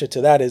my answer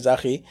to that is,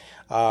 Akhi,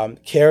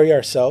 carry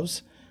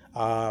ourselves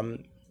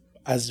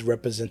as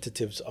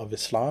representatives of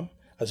Islam.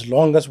 As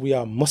long as we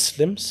are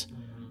Muslims,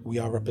 we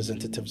are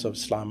representatives of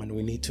Islam, and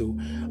we need to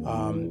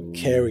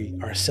carry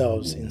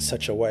ourselves in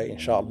such a way,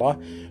 inshallah,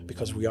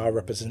 because we are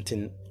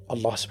representing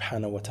Allah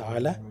subhanahu wa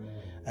ta'ala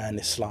and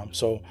Islam.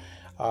 So,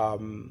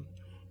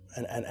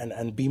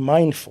 and be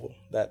mindful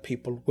that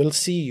people will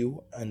see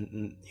you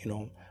and, you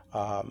know,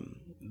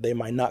 they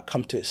might not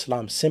come to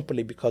Islam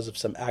simply because of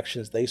some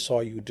actions they saw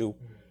you do.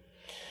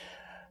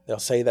 They'll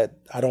say that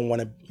I don't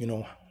want to, you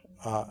know,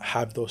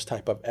 have those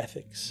type of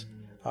ethics.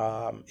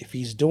 If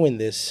he's doing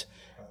this,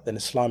 then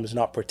Islam is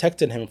not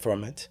protecting him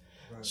from it.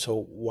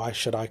 So why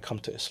should I come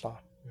to Islam?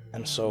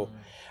 And so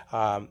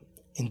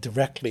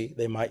indirectly,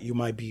 you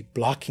might be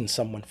blocking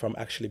someone from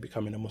actually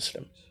becoming a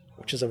Muslim,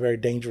 which is a very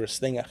dangerous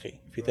thing, Akhi,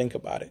 if you think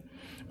about it.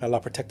 May Allah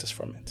protect us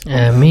from it.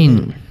 I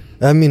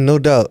mean, no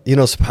doubt. You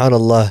know,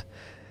 subhanAllah,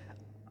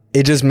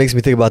 it just makes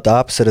me think about the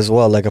opposite as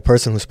well. Like a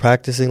person who's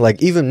practicing,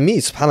 like even me,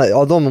 subhanAllah,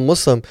 although I'm a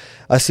Muslim,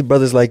 I see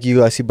brothers like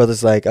you, I see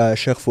brothers like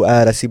Sheikh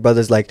Fuad, I see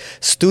brothers like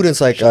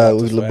students like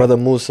Brother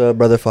Musa,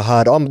 Brother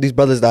Fahad, all these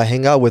brothers that I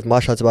hang out with,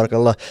 mashallah,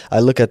 tabarakallah. I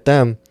look at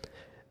them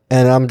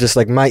and I'm just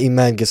like, my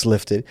iman gets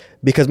lifted.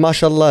 Because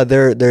mashallah,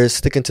 they're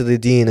sticking to the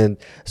deen, and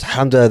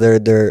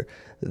alhamdulillah,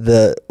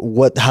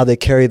 how they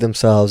carry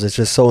themselves is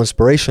just so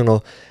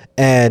inspirational.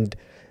 And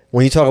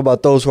when you talk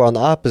about those who are on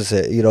the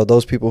opposite, you know,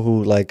 those people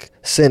who like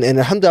sin, and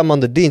alhamdulillah, I'm on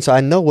the deen, so I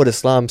know what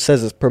Islam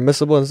says is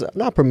permissible and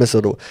not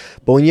permissible.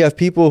 But when you have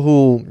people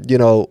who, you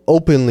know,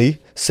 openly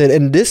sin,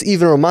 and this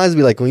even reminds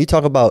me, like when you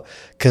talk about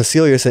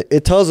conceal your sin,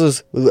 it tells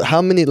us how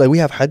many, like we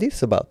have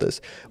hadiths about this.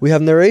 We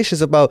have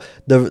narrations about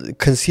the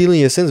concealing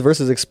your sins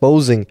versus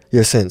exposing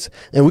your sins.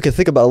 And we can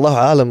think about,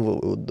 Allah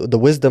alam, the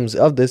wisdoms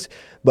of this,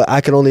 but I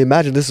can only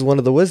imagine this is one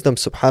of the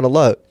wisdoms,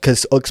 subhanAllah,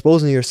 because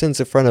exposing your sins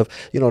in front of,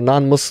 you know,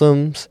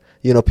 non-Muslims,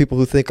 you know, people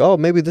who think, oh,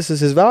 maybe this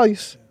is his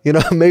values. You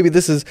know, maybe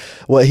this is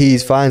what he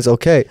finds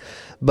okay.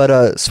 But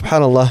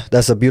subhanAllah,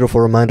 that's a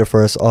beautiful reminder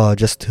for us all,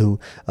 just to,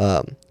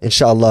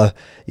 inshallah,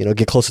 you know,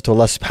 get closer to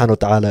Allah subhanahu wa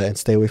ta'ala and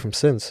stay away from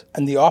sins.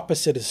 And the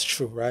opposite is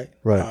true, right?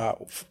 Right.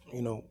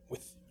 You know,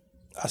 with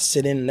us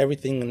sinning and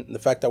everything, and the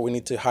fact that we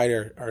need to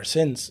hide our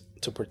sins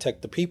to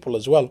protect the people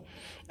as well,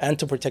 and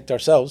to protect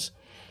ourselves.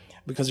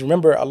 Because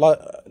remember,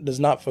 Allah does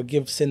not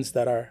forgive sins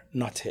that are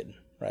not hidden,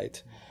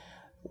 right?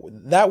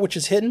 That which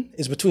is hidden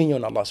is between you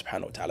and Allah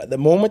subhanahu wa ta'ala. The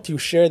moment you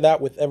share that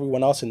with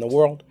everyone else in the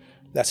world,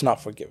 that's not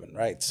forgiven,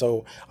 right?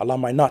 So Allah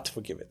might not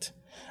forgive it.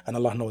 and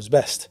Allah knows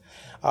best.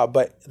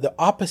 But the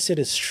opposite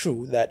is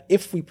true, that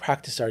if we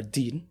practice our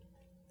deen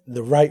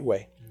the right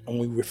way, and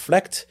we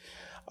reflect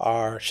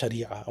our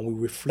sharia, and we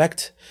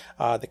reflect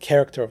the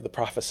character of the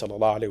Prophet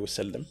sallallahu alaihi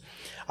wasallam,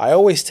 I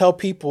always tell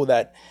people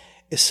that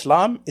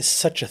Islam is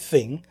such a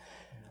thing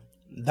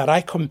that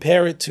I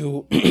compare it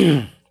to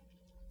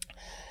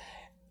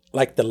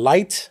like the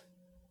light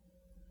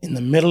in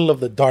the middle of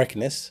the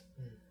darkness,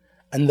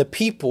 and the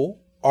people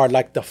are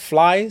like the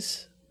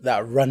flies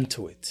that run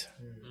to it.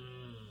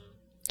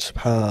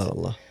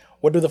 SubhanAllah.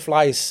 What do the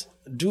flies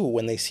do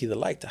when they see the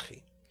light,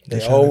 akhi?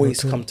 They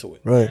always come to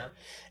it. Right.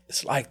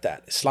 It's like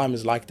that. Islam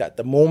is like that.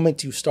 The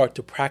moment you start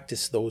to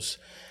practice those,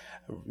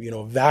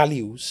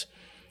 values,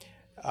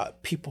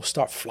 people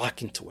start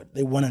flocking to it.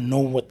 They want to know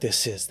what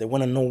this is. They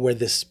want to know where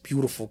this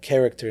beautiful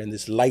character and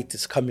this light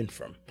is coming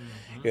from.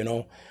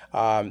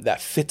 That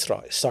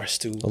fitrah starts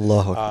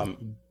to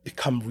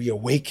become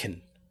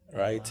reawakened,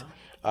 right?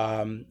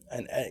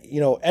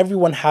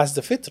 Everyone has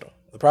the fitrah.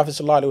 The Prophet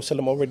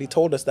ﷺ already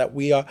told us that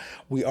we are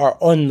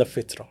on the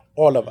fitrah,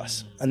 all of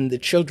us. And the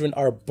children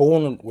are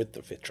born with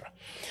the fitrah.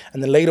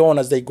 And then later on,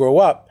 as they grow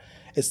up,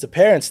 it's the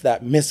parents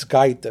that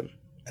misguide them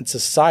and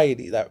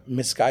society that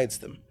misguides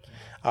them.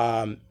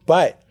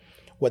 But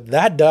what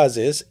that does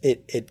is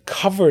it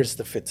covers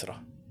the fitrah.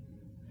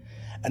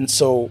 And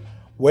so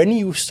when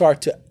you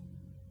start to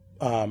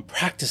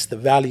practice the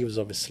values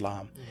of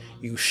Islam,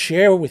 you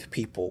share with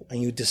people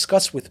and you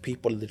discuss with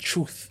people the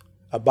truth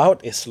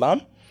about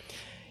Islam,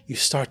 you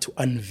start to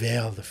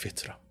unveil the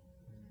fitrah.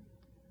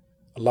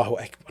 Allahu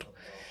Akbar.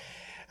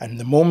 And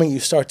the moment you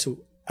start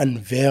to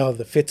unveil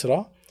the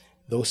fitrah,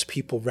 those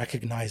people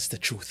recognize the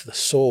truth. The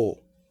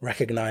soul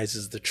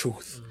recognizes the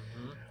truth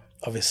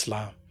of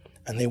Islam.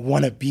 And they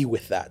want to be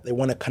with that. They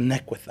want to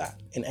connect with that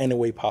in any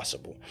way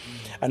possible.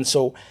 And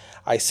so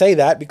I say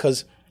that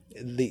because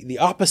the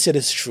opposite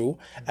is true.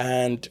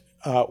 And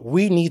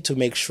we need to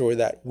make sure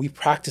that we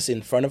practice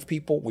in front of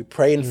people, we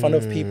pray in front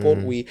of people,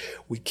 we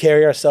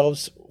carry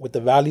ourselves with the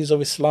values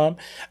of Islam,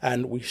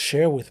 and we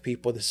share with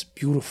people this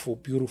beautiful,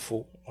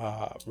 beautiful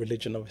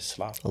religion of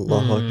Islam.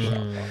 Allahu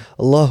Akbar.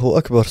 Allahu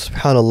Akbar.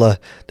 SubhanAllah.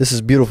 This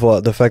is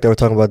beautiful. The fact that we're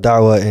talking about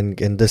da'wah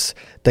and this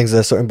things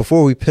that sort. And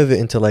before we pivot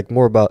into like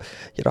more about,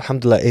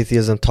 alhamdulillah,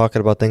 atheism, talking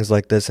about things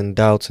like this and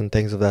doubts and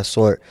things of that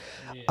sort,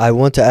 I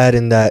want to add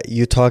in that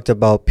you talked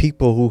about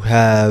people who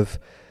have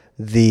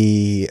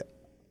the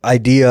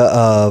idea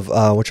of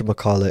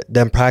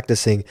them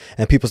practicing,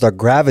 and people start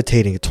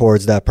gravitating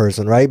towards that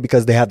person, right?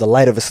 Because they have the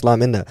light of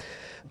Islam in that.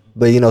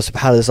 But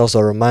subhanAllah, it's also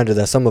a reminder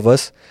that some of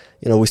us,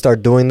 we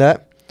start doing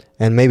that,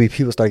 and maybe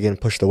people start getting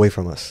pushed away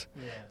from us.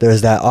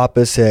 There's that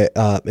opposite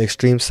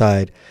extreme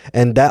side,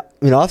 and that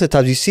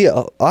oftentimes you see it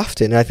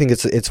often, and I think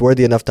it's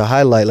worthy enough to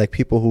highlight, like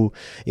people who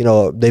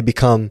they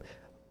become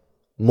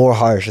more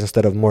harsh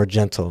instead of more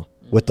gentle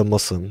with the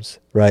Muslims,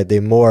 right?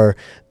 They're more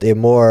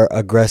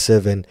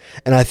aggressive, and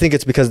I think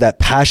it's because that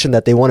passion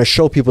that they want to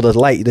show people the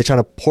light. They're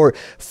trying to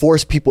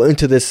force people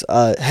into this.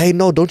 Hey,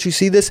 no, don't you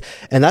see this?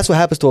 And that's what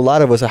happens to a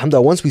lot of us.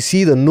 Alhamdulillah, once we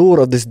see the nur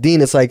of this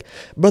deen, it's like,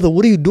 brother,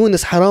 what are you doing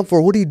this haram for?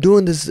 What are you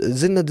doing this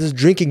zina, this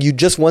drinking? You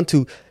just want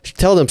to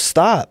tell them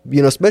stop.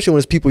 Especially when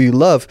it's people you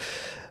love.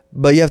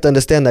 But you have to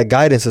understand that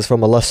guidance is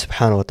from Allah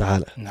subhanahu wa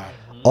ta'ala. No.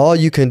 All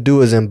you can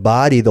do is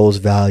embody those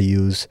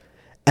values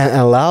and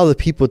allow the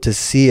people to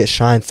see it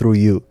shine through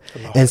you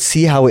and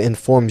see how it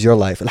informs your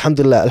life.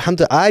 Alhamdulillah,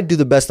 I do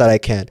the best that I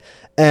can.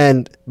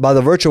 And by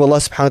the virtue of Allah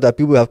subhanahu wa ta'ala,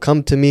 people have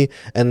come to me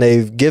and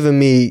they've given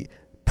me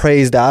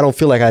praise that I don't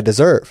feel like I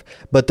deserve.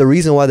 But the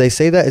reason why they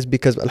say that is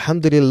because,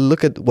 alhamdulillah,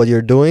 look at what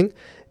you're doing,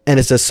 and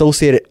it's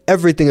associated,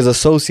 everything is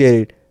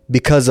associated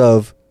because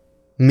of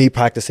me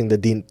practicing the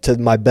deen to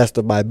my best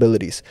of my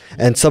abilities.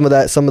 And some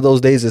of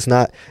those days it's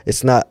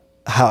not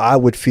how I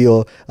would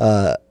feel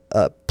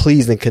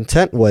pleased and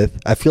content with.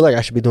 I feel like I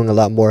should be doing a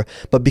lot more,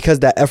 but because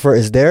that effort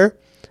is there,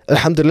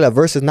 alhamdulillah,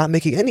 versus not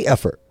making any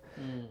effort,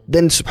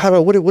 then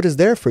subhanAllah, what is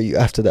there for you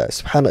after that?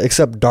 SubhanAllah,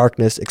 except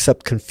darkness,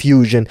 except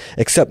confusion,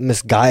 except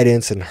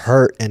misguidance and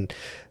hurt and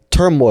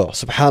turmoil,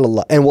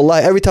 subhanAllah. And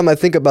wallah, every time I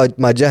think about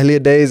my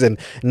Jahiliyyah days and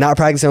not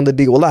practicing on the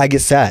deen, wallah, I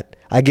get sad,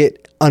 I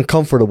get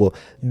uncomfortable,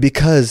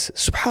 because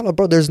subhanAllah,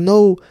 bro, there's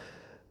no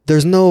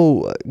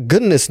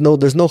goodness,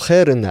 there's no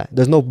khair in that,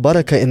 there's no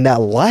barakah in that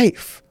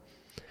life.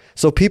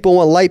 So people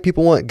want light,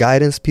 people want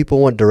guidance, people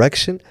want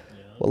direction.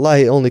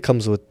 Wallahi, it only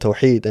comes with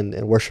tawheed and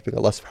worshiping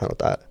Allah subhanahu wa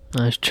ta'ala.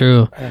 That's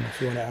true. And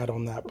if you want to add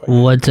on that.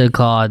 What's it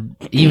called?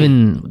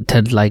 Even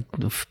to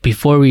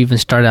before we even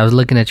started, I was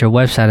looking at your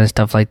website and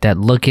stuff like that,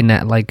 looking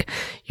at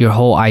your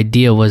whole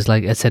idea was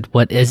I said,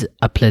 what is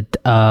uplift,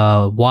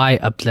 why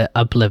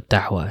uplift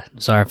da'wah?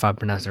 Sorry if I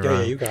pronounced it wrong.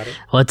 Yeah, you got it.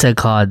 What's it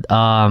called?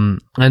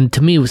 And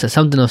to me, was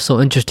something that was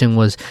so interesting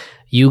was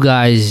you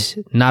guys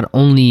not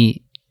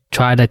only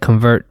try to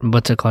convert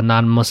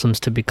non-Muslims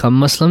to become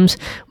Muslims,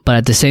 but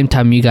at the same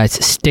time you guys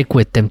stick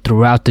with them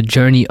throughout the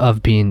journey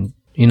of being,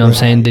 what I'm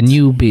saying, the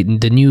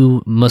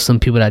new Muslim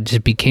people that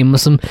just became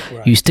Muslim.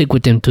 You stick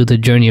with them through the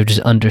journey of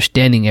just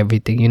understanding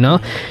everything,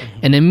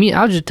 And then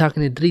I was just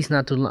talking to Idris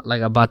not too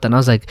long about that, and I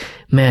was like,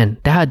 man,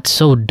 that's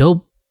so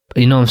dope,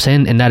 You know what I'm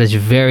saying? And that is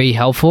very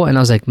helpful. And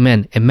I was like,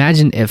 man,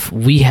 imagine if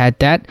we had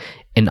that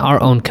in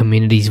our own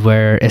communities,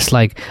 where it's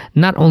like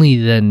not only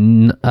the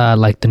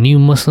new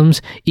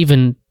Muslims,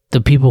 even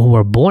the people who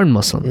are born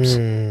Muslims.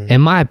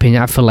 In my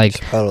opinion, I feel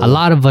like a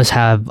lot of us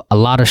have a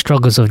lot of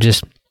struggles of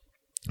just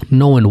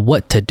knowing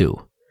what to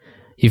do.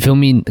 You feel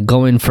me?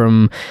 Going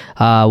from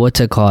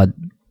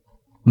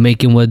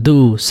making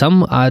wudu.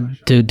 Some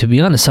to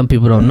be honest, some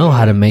people don't know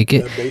how to make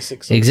it.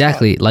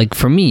 Exactly. Like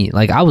for me,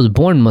 like I was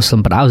born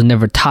Muslim, but I was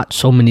never taught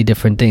so many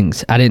different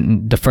things.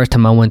 The first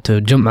time I went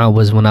to Jum'ah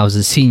was when I was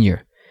a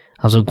senior.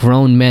 I was a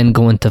grown man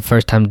going to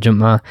first time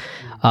Jum'ah,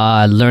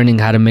 learning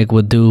how to make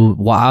wudu.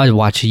 I would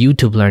watch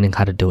YouTube learning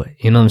how to do it.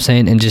 You know what I'm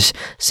saying? And just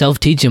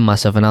self-teaching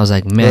myself. And I was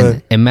like,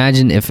 man,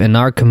 imagine if in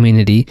our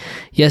community,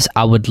 yes,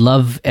 I would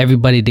love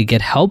everybody to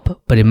get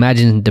help, but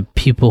imagine the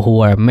people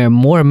who are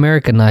more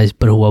Americanized,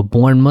 but who are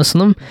born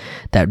Muslim,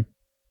 that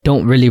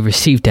don't really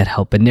receive that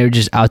help. And they're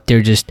just out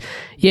there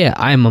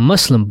I am a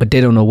Muslim, but they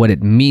don't know what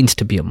it means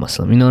to be a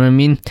Muslim. You know what I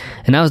mean?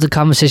 And that was the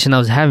conversation I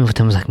was having with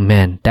them. I was like,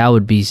 man, that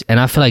would be... And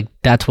I feel like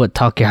that's what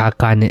Talk Your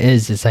Haqqani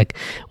is. It's like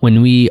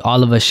when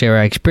all of us share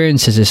our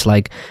experiences, it's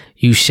like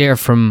you share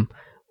from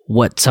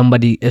what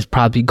somebody is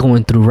probably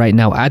going through right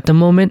now at the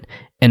moment.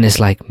 And it's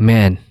like,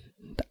 man,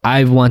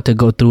 I want to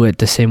go through it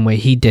the same way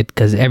he did,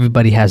 because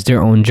everybody has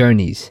their own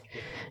journeys.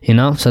 You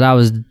know, so that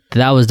was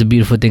the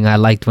beautiful thing I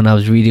liked when I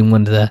was reading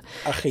one of the.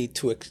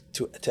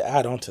 To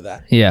add on to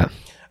that, yeah,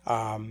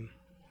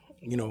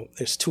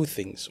 there's two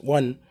things.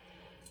 One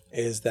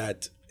is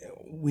that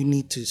we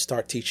need to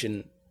start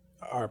teaching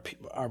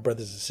our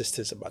brothers and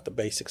sisters about the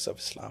basics of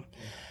Islam,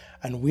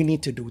 and we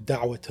need to do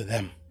da'wah to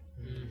them.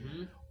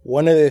 Mm-hmm.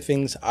 One of the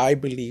things I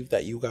believe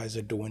that you guys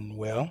are doing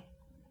well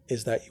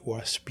is that you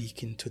are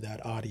speaking to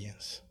that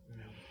audience,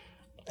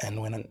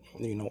 and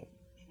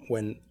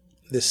when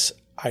this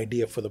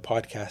idea for the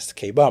podcast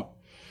came up,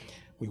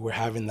 we were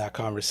having that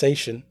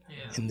conversation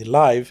in the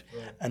live,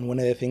 and one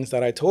of the things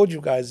that I told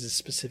you guys is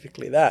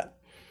specifically that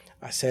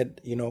I said,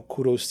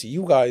 kudos to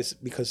you guys,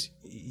 because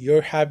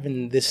you're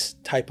having this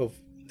type of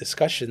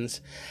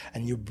discussions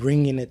and you're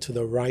bringing it to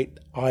the right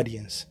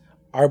audience.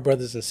 Our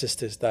brothers and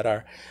sisters that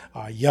are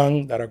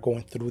young, that are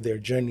going through their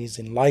journeys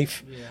in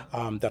life,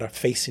 that are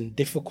facing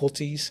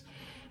difficulties,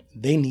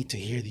 they need to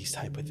hear these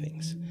type of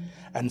things.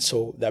 And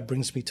so that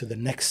brings me to the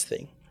next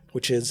thing,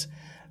 which is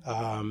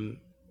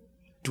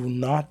do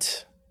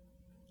not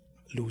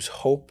lose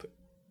hope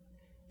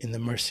in the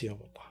mercy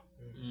of Allah.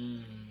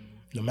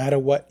 No matter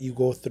what you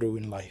go through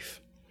in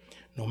life,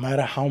 no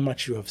matter how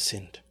much you have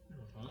sinned,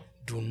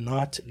 do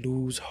not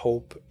lose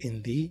hope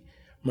in the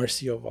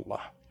mercy of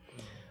Allah.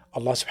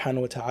 Allah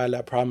subhanahu wa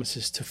ta'ala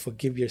promises to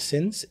forgive your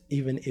sins,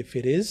 even if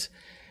it is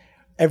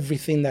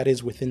everything that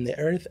is within the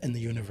earth and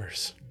the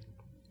universe.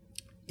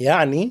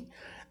 Yani,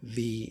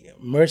 the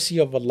mercy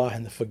of Allah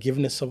and the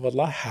forgiveness of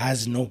Allah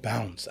has no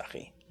bounds,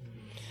 akhi.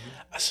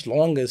 As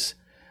long as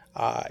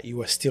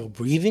you are still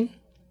breathing,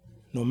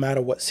 no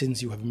matter what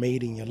sins you have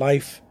made in your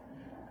life,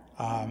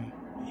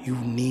 you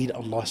need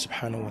Allah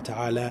subhanahu wa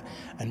ta'ala,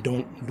 and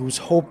don't lose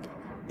hope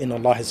in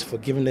Allah's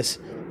forgiveness.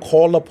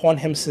 Call upon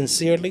Him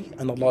sincerely,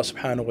 and Allah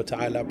subhanahu wa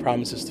ta'ala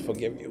promises to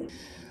forgive you.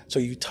 So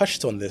you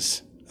touched on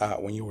this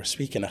when you were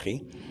speaking,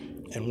 akhi,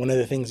 and one of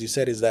the things you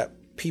said is that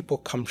people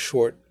come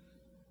short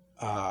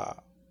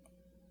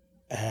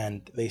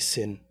and they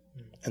sin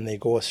and they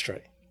go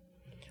astray.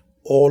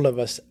 All of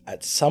us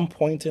at some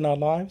point in our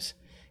lives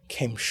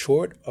came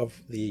short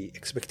of the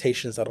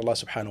expectations that Allah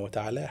subhanahu wa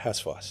ta'ala has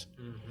for us.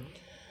 Mm-hmm.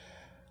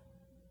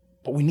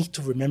 But we need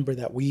to remember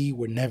that we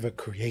were never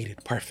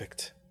created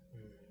perfect.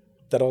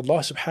 That Allah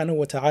subhanahu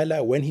wa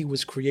ta'ala, when He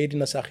was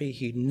creating us, akhi,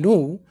 He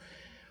knew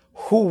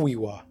who we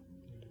were.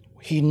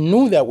 He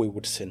knew that we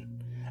would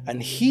sin.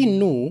 And He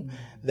knew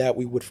that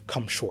we would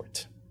come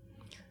short.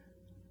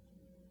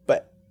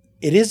 But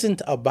it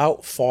isn't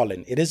about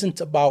falling. It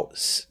isn't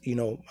about,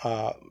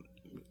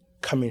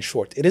 coming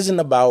short. It isn't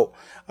about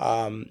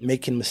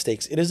making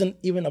mistakes. It isn't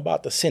even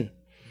about the sin.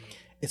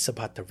 It's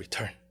about the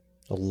return.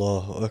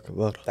 Allahu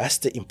Akbar. That's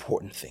the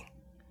important thing.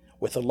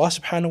 With Allah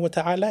subhanahu wa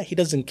ta'ala, He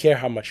doesn't care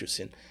how much you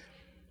sin.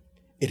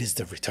 It is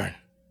the return.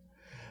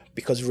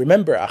 Because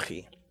remember,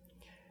 akhi,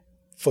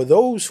 for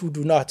those who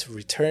do not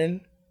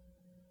return,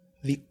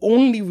 the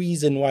only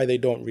reason why they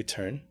don't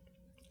return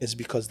is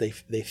because they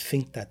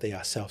think that they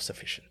are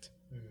self-sufficient.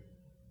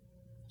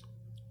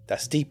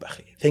 That's deep,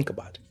 akhi. Think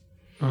about it.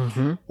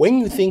 Mm-hmm. When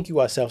you think you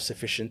are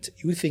self-sufficient,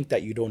 you think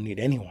that you don't need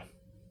anyone.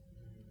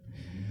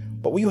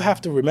 But what you have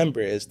to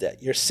remember is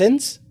that your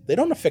sins, they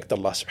don't affect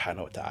Allah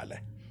subhanahu wa ta'ala.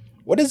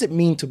 What does it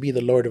mean to be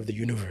the Lord of the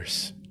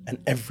universe and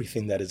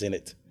everything that is in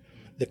it?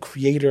 The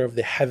creator of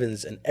the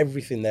heavens and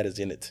everything that is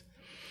in it.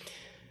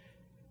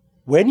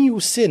 When you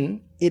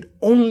sin, it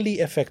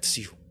only affects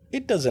you.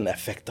 It doesn't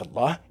affect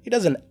Allah.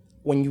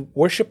 When you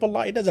worship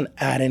Allah, it doesn't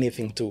add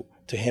anything to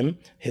Him,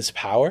 His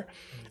power.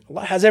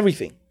 Allah has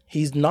everything.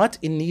 He's not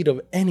in need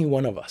of any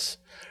one of us.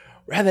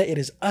 Rather, it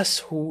is us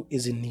who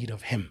is in need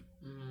of Him.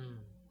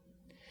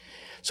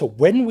 So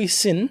when we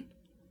sin,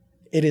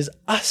 it is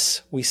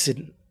us we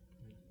sin.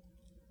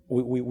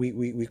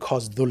 we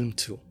cause dhulm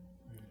to.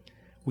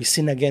 We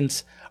sin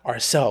against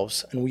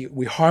ourselves and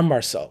we harm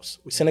ourselves.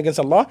 We sin against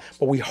Allah,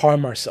 but we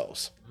harm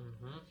ourselves.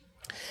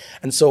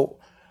 And so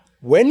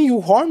when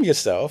you harm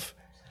yourself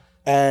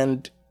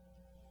and,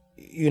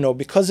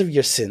 because of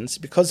your sins,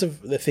 because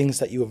of the things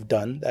that you have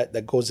done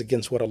that goes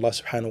against what Allah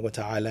subhanahu wa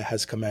ta'ala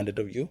has commanded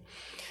of you,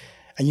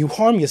 and you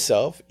harm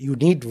yourself, you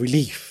need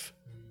relief.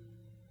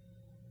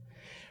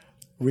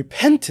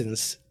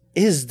 Repentance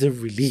is the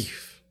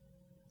relief.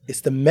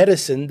 It's the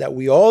medicine that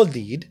we all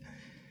need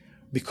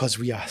because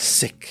we are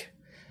sick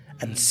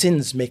and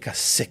sins make us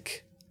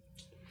sick.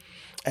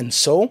 And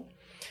so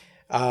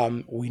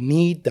we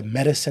need the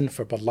medicine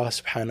from Allah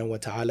subhanahu wa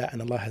ta'ala,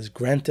 and Allah has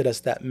granted us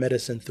that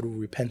medicine through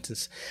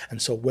repentance.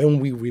 And so when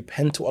we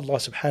repent to Allah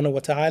subhanahu wa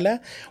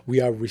ta'ala, we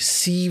are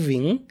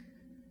receiving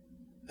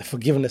the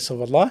forgiveness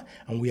of Allah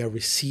and we are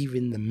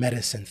receiving the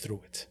medicine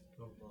through it.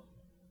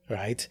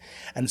 Right?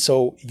 And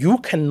so you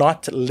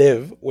cannot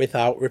live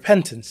without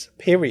repentance,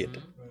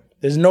 period.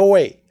 There's no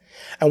way.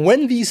 And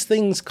when these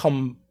things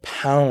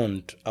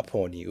compound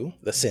upon you,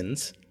 the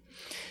sins,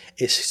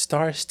 it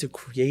starts to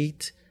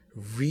create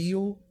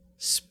real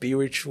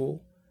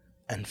spiritual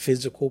and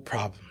physical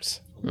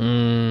problems.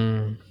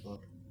 And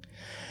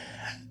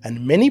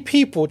many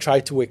people try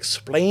to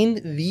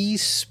explain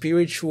these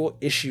spiritual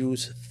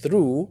issues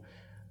through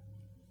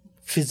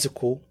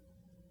physical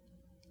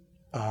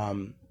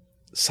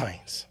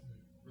science.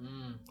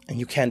 And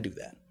you can't do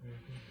that.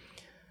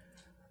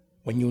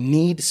 When you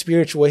need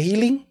spiritual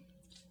healing,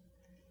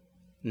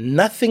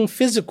 nothing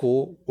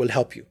physical will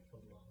help you.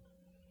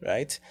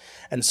 Right?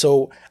 And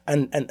so,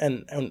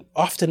 and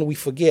often we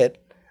forget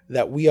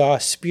that we are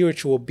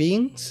spiritual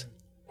beings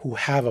who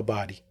have a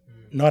body,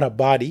 not a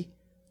body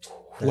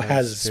who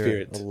has a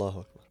spirit.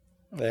 Allah.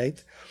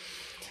 Right?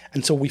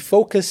 And so we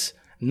focus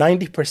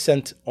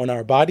 90% on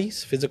our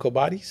bodies, physical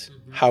bodies,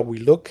 how we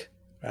look,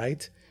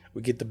 right?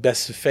 We get the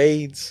best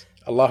fades,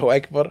 Allahu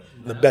Akbar,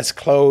 the best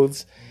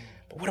clothes.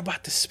 But what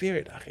about the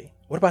spirit, akhi?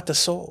 What about the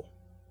soul?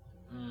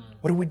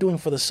 What are we doing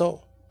for the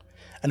soul?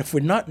 And if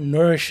we're not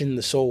nourishing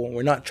the soul, and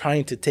we're not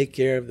trying to take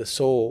care of the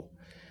soul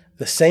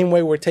the same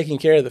way we're taking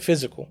care of the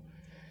physical,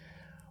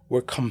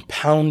 we're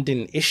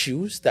compounding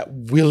issues that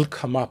will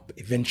come up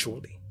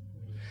eventually.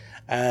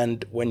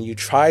 And when you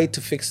try to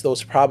fix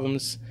those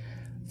problems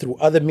through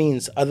other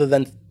means other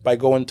than by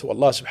going to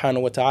Allah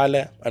subhanahu wa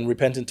ta'ala and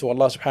repenting to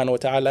Allah subhanahu wa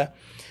ta'ala,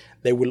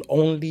 they will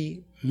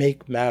only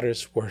make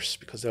matters worse,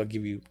 because they'll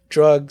give you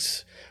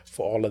drugs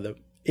for all of the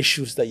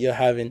issues that you're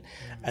having,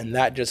 and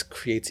that just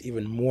creates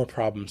even more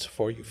problems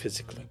for you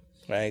physically,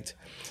 right?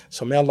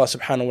 So may Allah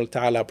subhanahu wa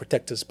ta'ala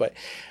protect us. But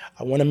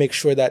I want to make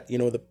sure that,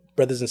 the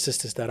brothers and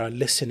sisters that are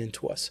listening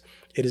to us,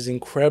 it is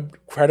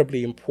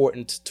incredibly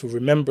important to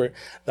remember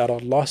that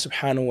Allah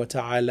subhanahu wa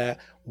ta'ala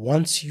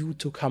wants you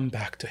to come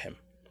back to Him.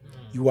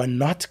 You are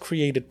not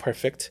created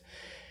perfect.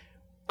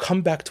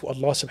 Come back to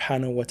Allah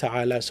subhanahu wa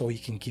ta'ala so He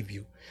can give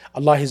you.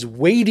 Allah is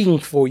waiting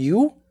for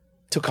you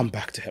to come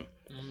back to Him.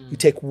 You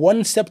take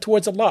one step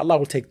towards Allah, Allah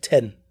will take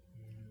 10.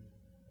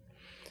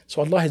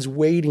 So Allah is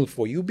waiting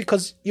for you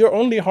because you're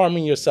only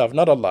harming yourself,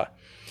 not Allah.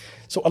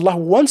 So Allah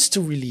wants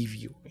to relieve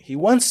you. He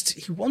wants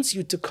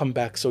you to come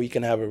back so He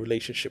can have a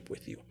relationship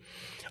with you.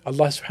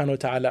 Allah subhanahu wa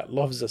ta'ala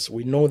loves us.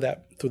 We know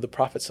that through the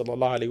Prophet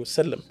sallallahu alaihi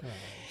wasallam.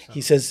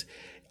 He says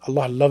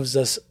Allah loves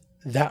us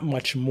that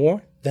much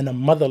more than a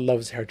mother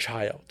loves her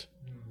child.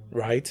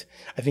 Right?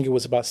 I think it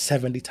was about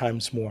 70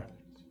 times more.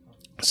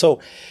 So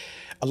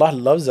Allah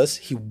loves us.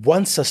 He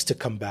wants us to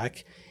come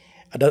back.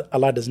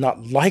 Allah does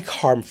not like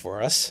harm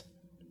for us.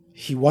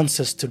 He wants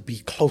us to be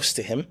close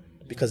to Him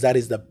because that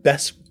is the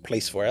best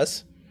place for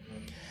us.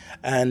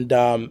 And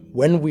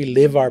when we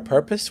live our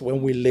purpose,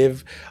 when we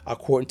live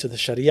according to the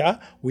Sharia,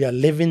 we are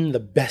living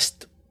the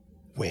best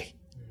way.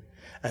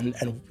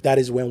 And that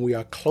is when we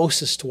are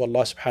closest to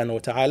Allah subhanahu wa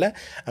ta'ala,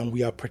 and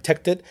we are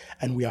protected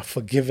and we are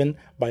forgiven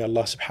by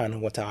Allah subhanahu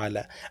wa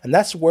ta'ala. And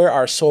that's where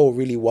our soul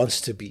really wants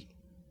to be.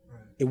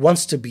 It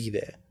wants to be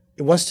there.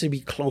 It wants to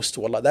be close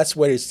to Allah. That's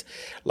where it's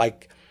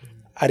like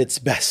at its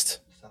best.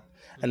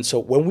 And so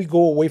when we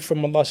go away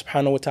from Allah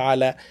subhanahu wa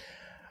ta'ala,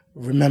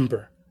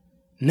 remember,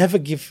 never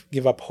give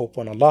up hope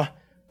on Allah.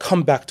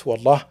 Come back to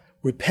Allah.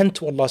 Repent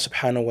to Allah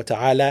subhanahu wa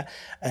ta'ala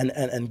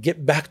and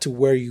get back to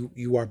where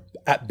you are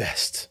at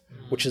best,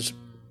 which is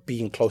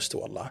being close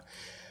to Allah.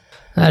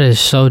 That is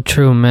so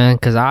true, man,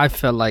 because I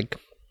felt like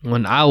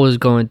when I was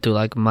going through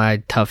like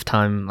my tough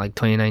time, like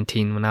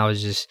 2019, when I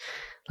was just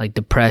like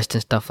depressed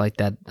and stuff like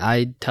that,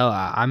 I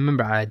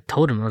remember I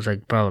told him, I was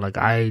like, bro, like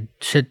I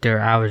sit there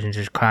hours and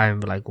just cry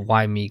and be like,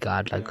 why me,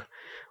 God? Like,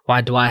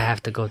 why do I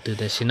have to go through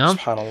this,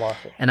 SubhanAllah.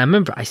 And I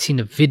remember I seen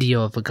a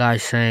video of a guy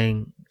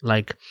saying,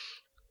 like,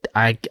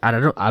 I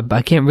don't know,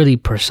 I can't really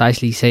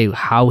precisely say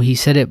how he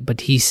said it, but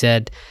he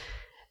said,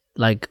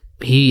 like,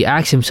 he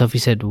asked himself, he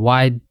said,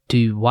 why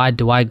do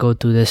I go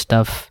through this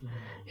stuff?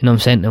 You know what I'm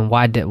saying? And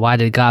why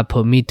did God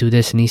put me through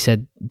this? And he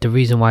said the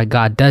reason why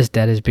God does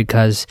that is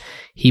because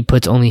He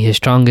puts only His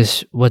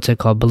strongest,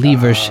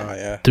 believers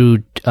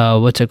through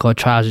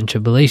trials and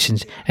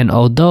tribulations. And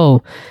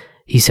although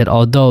he said,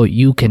 although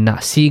you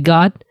cannot see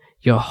God,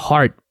 your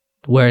heart,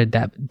 where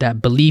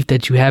that belief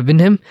that you have in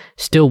him,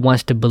 still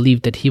wants to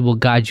believe that he will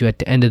guide you at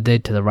the end of the day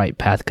to the right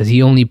path, because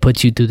he only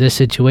puts you through this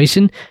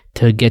situation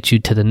to get you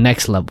to the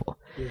next level.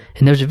 Yeah.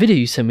 And there's a video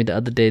you sent me the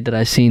other day that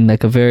I seen,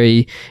 like a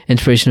very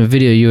inspirational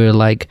video. You were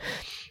like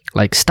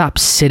stop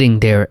sitting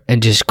there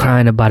and just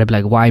crying about it,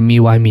 like, why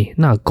me?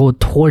 No, go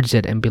towards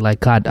it and be like,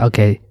 God,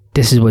 okay,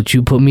 this is what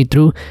you put me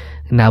through.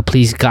 Now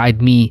please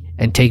guide me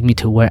and take me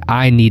to where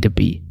I need to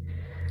be.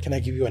 Can I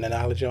give you an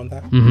analogy on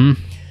that? Mm-hmm.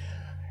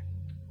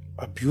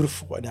 A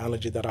beautiful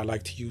analogy that I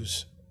like to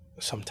use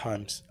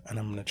sometimes, and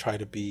I'm going to try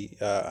to be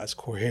as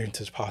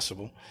coherent as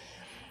possible,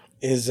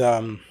 is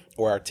or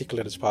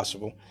articulate as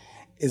possible,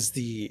 is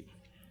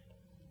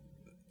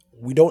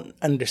we don't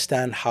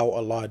understand how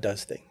Allah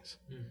does things,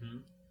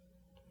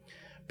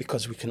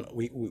 because we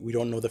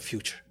don't know the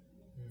future.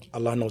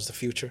 Allah knows the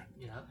future.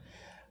 Yeah.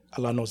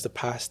 Allah knows the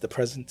past, the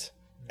present,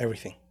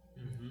 everything,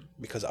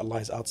 because Allah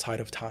is outside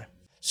of time.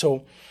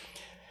 So,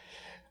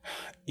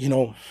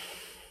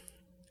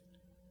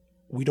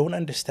 we don't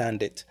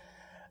understand it,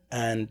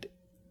 and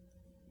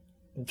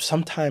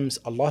sometimes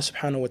Allah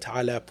subhanahu wa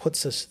ta'ala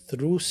puts us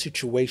through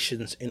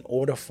situations in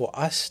order for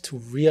us to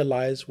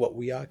realize what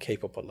we are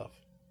capable of.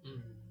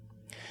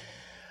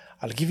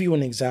 I'll give you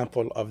an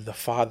example of the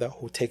father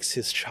who takes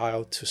his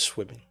child to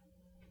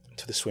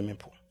the swimming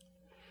pool.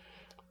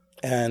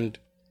 And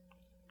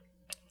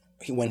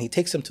when he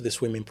takes him to the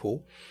swimming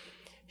pool,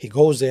 he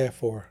goes there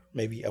for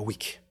maybe a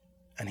week,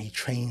 and he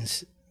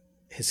trains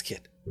his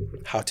kid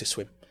how to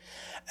swim.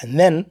 And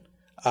then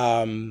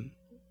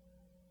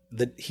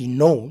he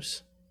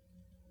knows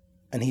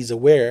and he's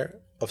aware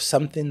of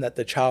something that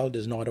the child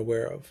is not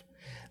aware of,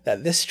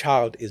 that this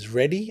child is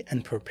ready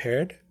and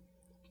prepared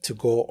to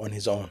go on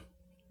his own,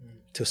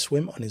 to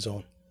swim on his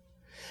own.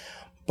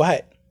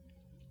 But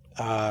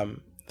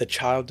the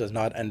child does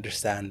not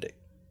understand it.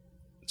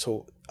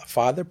 So a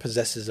father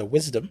possesses a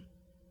wisdom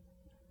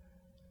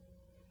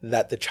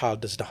that the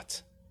child does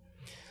not.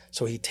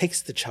 So he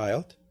takes the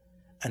child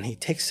and he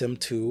takes him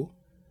to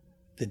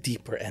the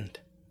deeper end.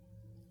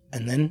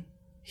 And then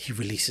he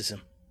releases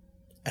him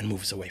and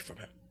moves away from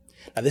him.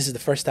 Now, this is the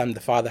first time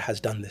the father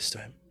has done this to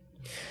him.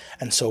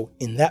 And so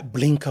in that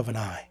blink of an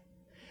eye,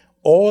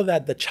 all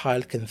that the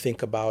child can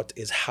think about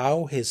is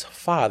how his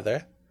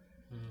father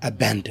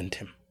abandoned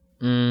him.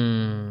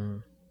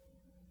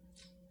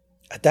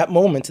 At that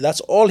moment,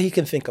 that's all he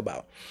can think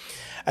about.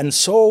 And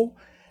so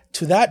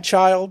to that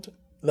child,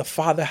 the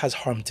father has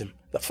harmed him.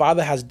 The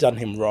father has done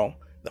him wrong.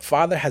 The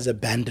father has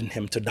abandoned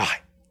him to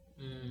die.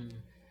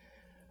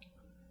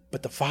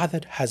 But the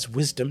father has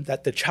wisdom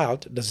that the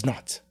child does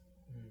not.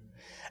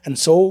 And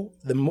so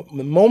the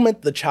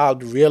moment the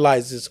child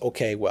realizes,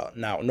 okay, well,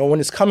 now no one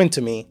is coming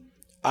to me,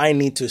 I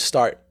need to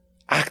start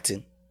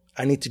acting.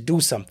 I need to do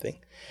something.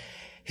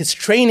 His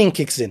training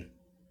kicks in.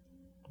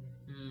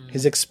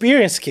 His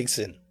experience kicks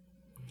in.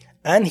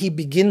 And he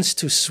begins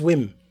to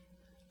swim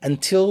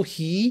until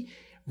he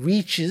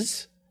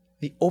reaches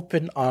the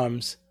open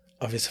arms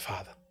of his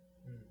father,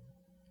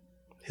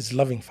 his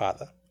loving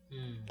father.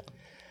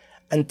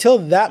 Until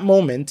that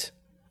moment,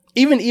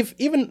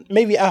 even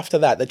maybe after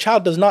that, the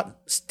child does not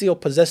still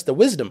possess the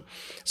wisdom.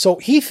 So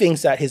he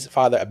thinks that his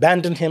father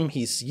abandoned him.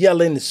 He's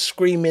yelling,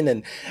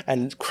 screaming,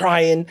 and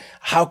crying.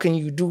 How can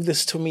you do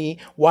this to me?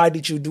 Why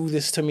did you do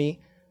this to me?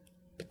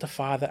 But the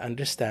father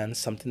understands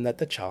something that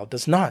the child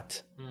does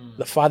not.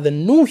 The father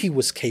knew he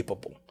was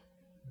capable,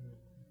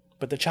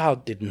 but the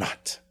child did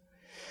not.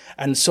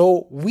 And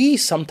so we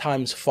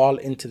sometimes fall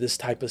into this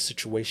type of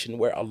situation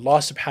where Allah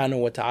subhanahu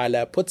wa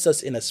ta'ala puts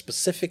us in a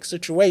specific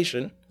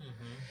situation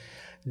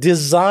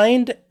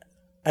designed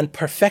and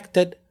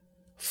perfected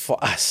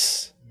for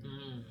us.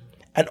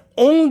 And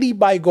only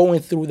by going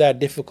through that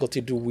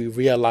difficulty do we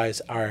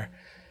realize our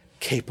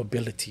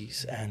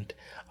capabilities and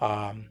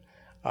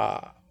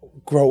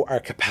grow our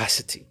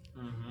capacity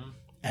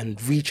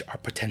and reach our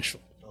potential.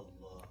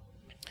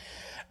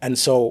 And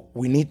so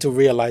we need to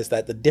realize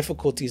that the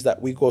difficulties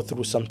that we go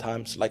through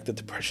sometimes, like the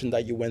depression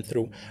that you went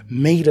through,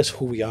 made us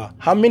who we are.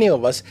 How many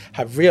of us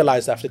have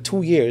realized after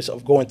 2 years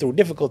of going through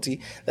difficulty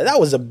that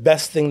was the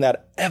best thing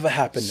that ever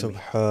happened to me?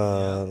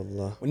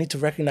 Subhanallah. We need to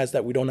recognize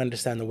that we don't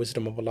understand the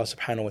wisdom of Allah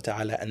subhanahu wa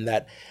ta'ala, and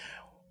that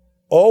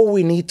all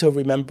we need to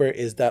remember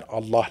is that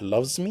Allah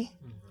loves me,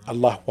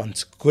 Allah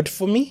wants good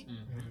for me,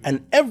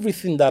 and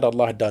everything that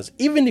Allah does,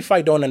 even if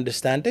I don't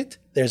understand it,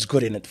 there's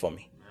good in it for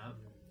me.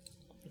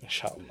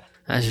 Inshallah.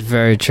 That's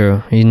very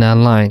true. You're not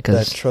lying.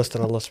 That trust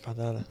in Allah subhanahu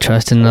wa ta'ala.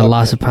 Trust in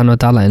Allah subhanahu wa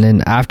ta'ala. And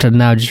then after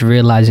now, just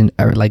realizing,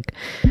 like,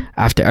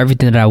 after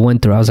everything that I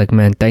went through, I was like,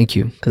 man, thank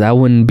you. Because I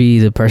wouldn't be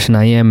the person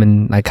I am,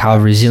 and like how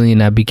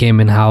resilient I became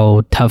and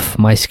how tough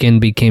my skin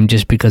became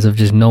just because of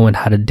just knowing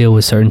how to deal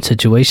with certain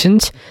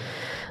situations.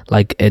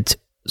 Like, it's,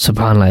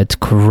 subhanAllah, it's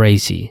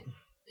crazy.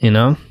 You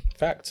know?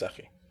 Facts,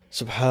 Akhi.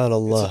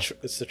 Subhanallah.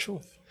 It's the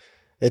truth.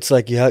 It's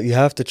like you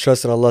have to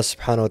trust in Allah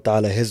subhanahu wa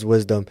ta'ala, His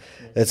wisdom.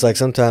 It's like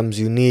sometimes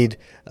you need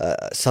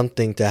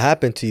something to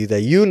happen to you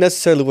that you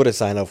necessarily wouldn't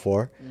sign up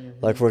for.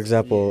 Like, for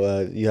example,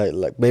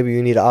 like maybe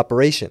you need an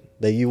operation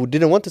that you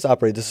didn't want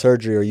this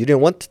surgery, or you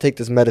didn't want to take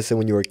this medicine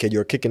when you were a kid. You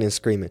were kicking and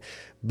screaming.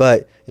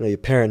 But, your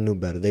parent knew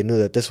better. They knew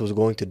that this was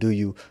going to do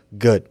you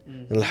good.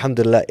 And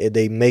alhamdulillah,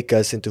 they make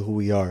us into who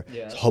we are.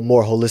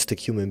 More holistic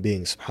human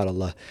beings,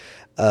 subhanAllah.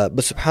 But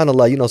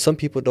subhanAllah, some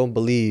people don't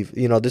believe,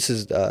 this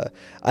is,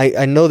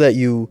 I know that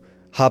you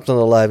hopped on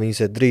the live and you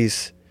said,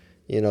 Dries,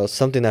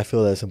 something I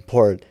feel that's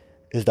important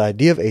is the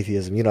idea of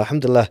atheism.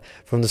 Alhamdulillah,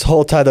 from this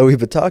whole time that we've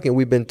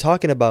been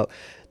talking about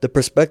the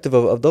perspective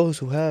of those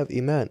who have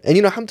iman. And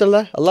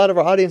alhamdulillah, a lot of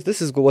our audience,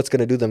 this is what's going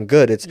to do them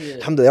good. It's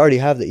alhamdulillah, they already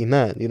have the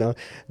iman,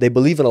 they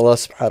believe in Allah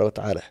subhanahu wa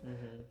ta'ala.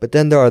 But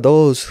then there are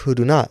those who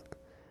do not.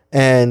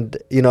 And,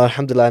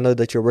 alhamdulillah, I know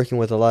that you're working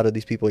with a lot of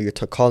these people. You're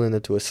calling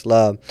them to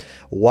Islam.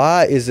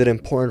 Why is it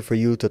important for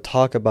you to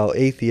talk about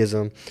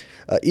atheism,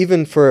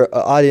 even for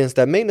an audience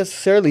that may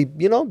necessarily,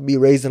 be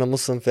raised in a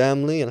Muslim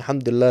family, and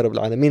alhamdulillah,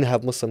 Rabbil Alameen,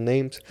 have Muslim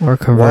names? Or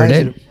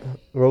converted.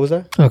 What was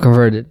that? Or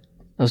converted.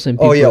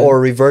 Or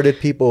reverted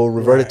people,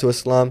 reverted to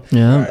Islam.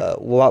 Yeah.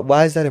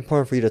 Why is that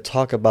important for you to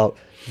talk about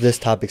this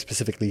topic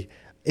specifically,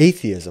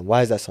 atheism?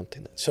 Why is that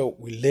something? So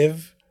we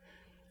live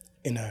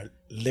in a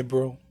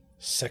liberal,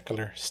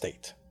 secular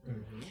state,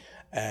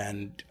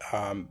 and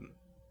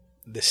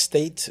the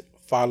state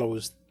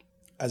follows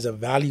as a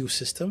value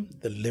system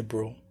the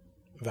liberal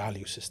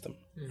value system,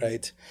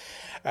 right?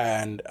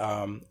 And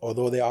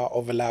although there are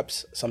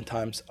overlaps,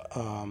 sometimes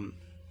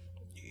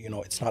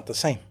it's not the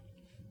same,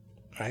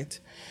 right?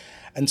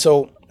 And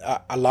so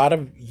a lot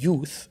of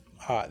youth,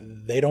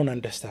 they don't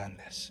understand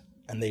this,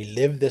 and they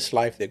live this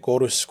life. They go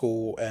to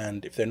school,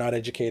 and if they're not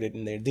educated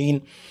in their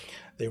deen,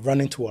 they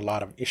run into a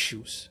lot of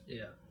issues.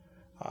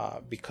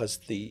 Because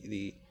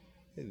the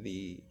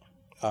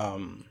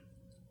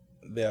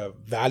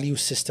value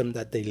system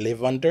that they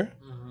live under,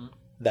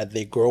 that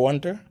they grow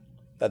under,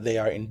 that they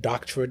are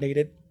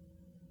indoctrinated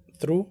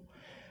through,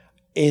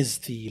 is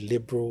the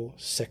liberal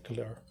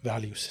secular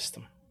value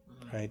system,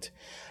 right?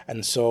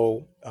 And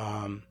so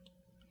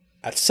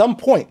at some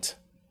point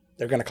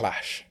they're going to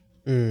clash,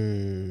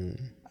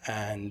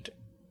 and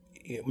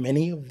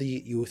many of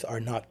the youth are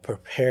not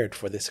prepared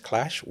for this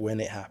clash when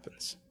it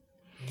happens.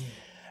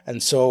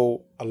 And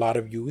so a lot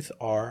of youth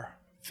are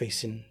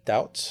facing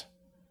doubts.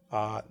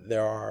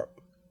 There are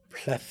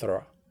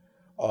plethora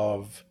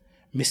of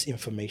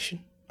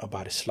misinformation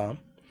about Islam,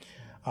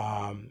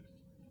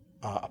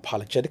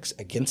 apologetics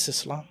against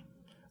Islam,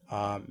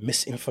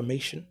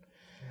 misinformation.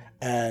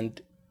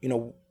 And,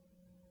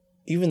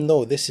 even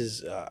though this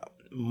is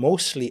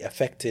mostly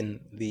affecting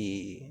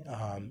the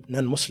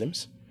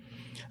non-Muslims,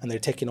 and they're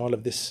taking all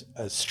of this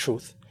as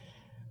truth,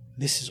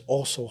 this is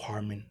also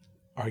harming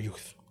our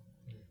youth.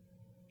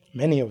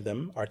 Many of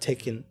them are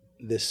taking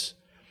this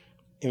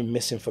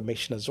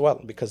misinformation as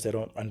well because they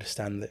don't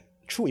understand the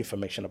true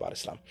information about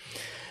Islam.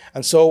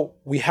 And so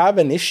we have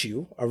an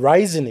issue, a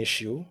rising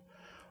issue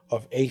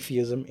of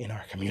atheism in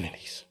our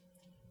communities.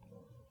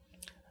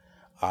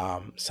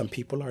 Some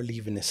people are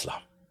leaving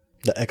Islam.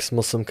 The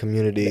ex-Muslim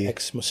community. The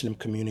ex-Muslim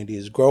community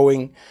is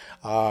growing,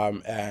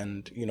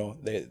 and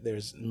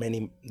there's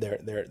many.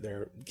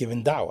 They're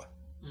giving da'wah.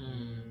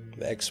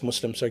 The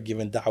ex-Muslims are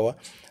giving da'wah.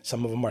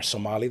 Some of them are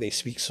Somali. They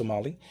speak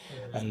Somali,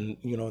 and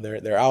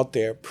they're out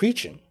there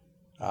preaching,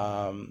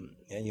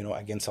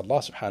 against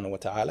Allah subhanahu wa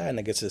ta'ala and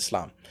against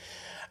Islam,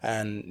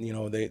 and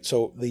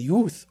so the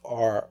youth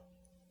are,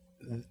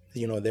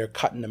 they're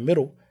cut in the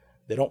middle.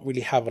 They don't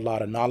really have a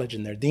lot of knowledge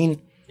in their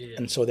deen.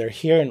 And so they're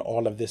hearing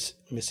all of this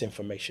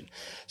misinformation.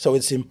 So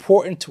it's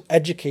important to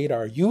educate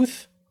our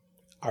youth,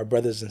 our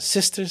brothers and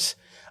sisters,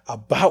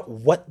 about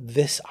what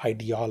this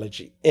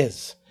ideology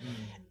is.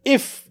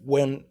 If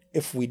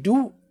we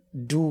do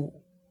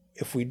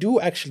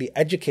actually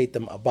educate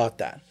them about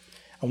that,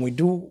 and we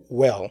do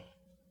well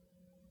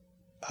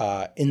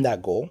in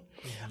that goal,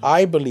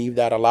 I believe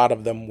that a lot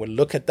of them will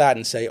look at that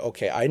and say,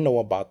 okay, I know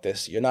about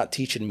this. You're not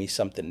teaching me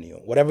something new.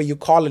 Whatever you're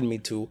calling me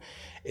to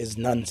is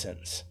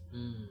nonsense.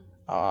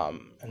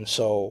 And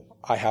so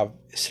I have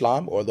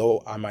Islam,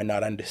 although I might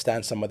not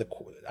understand some of the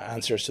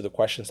answers to the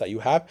questions that you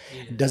have,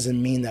 it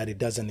doesn't mean that it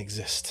doesn't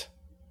exist,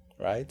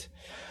 right?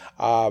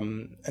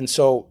 And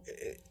so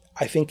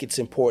I think it's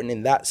important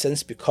in that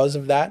sense because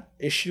of that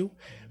issue,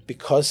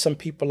 because some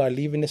people are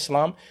leaving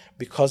Islam,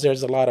 because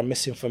there's a lot of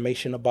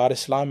misinformation about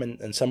Islam,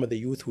 and some of the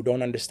youth who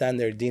don't understand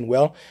their deen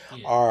well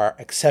are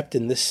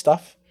accepting this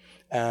stuff,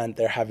 and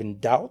they're having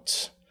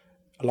doubts,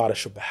 a lot of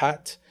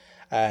shubahat.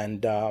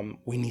 And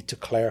we need to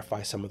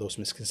clarify some of those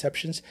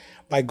misconceptions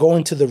by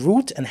going to the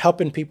root and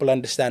helping people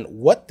understand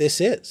what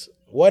this is.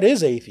 What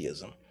is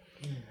atheism?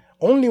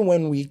 Only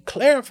when we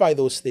clarify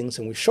those things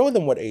and we show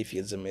them what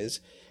atheism is,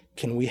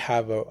 can we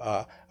have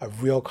a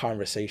real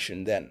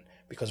conversation then,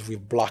 because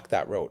we've blocked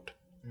that road.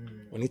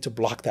 We need to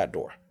block that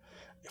door.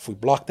 If we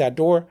block that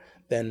door,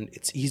 then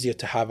it's easier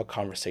to have a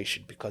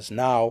conversation, because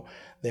now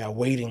they are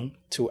waiting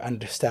to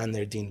understand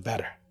their deen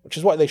better. which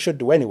is what they should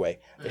do anyway.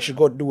 They should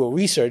go do a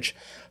research,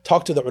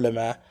 talk to the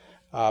ulama,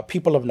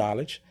 people of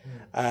knowledge,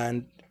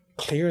 and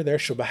clear their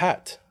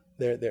shubahat,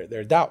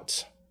 their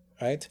doubts,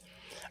 right?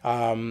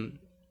 And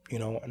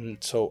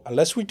so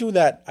unless we do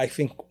that, I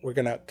think we're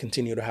going to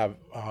continue to have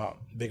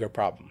bigger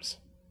problems.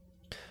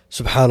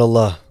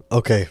 Subhanallah.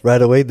 Okay,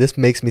 right away, this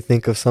makes me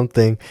think of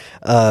something.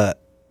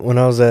 When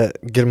I was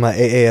getting my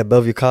AA at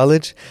Bellevue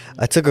College,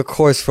 I took a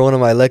course for one of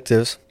my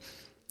electives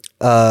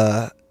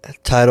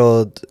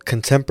titled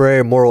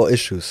Contemporary Moral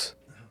Issues.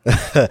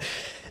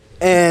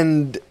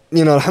 And,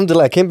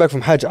 alhamdulillah, I came back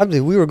from Hajj.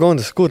 We were going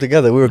to school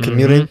together. We were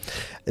commuting.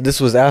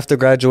 This was after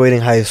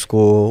graduating high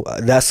school.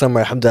 That summer,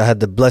 alhamdulillah, I had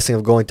the blessing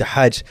of going to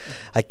Hajj.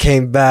 I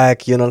came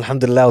back,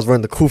 alhamdulillah, I was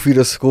wearing the kufi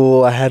to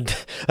school. I had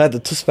the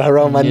tusbah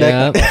around my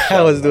neck.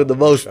 I was doing the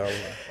most.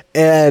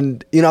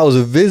 And, I was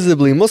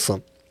visibly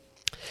Muslim.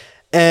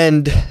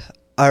 And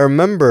I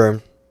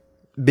remember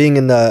being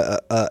in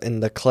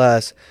the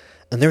class,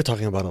 and they were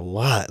talking about a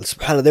lot.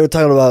 They were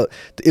talking about,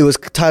 it was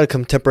titled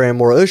Contemporary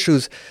Moral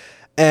Issues,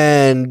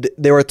 and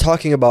they were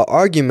talking about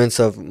arguments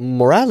of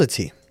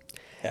morality.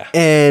 Yeah.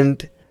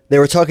 And they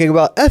were talking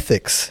about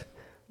ethics.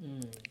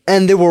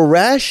 And they were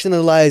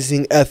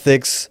rationalizing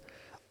ethics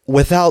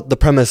without the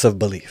premise of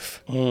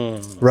belief.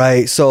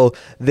 Right? So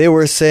they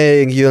were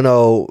saying,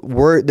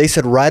 they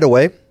said right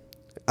away,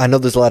 I know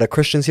there's a lot of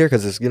Christians here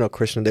because there's,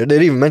 Christian there. They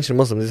didn't even mention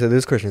Muslims. They said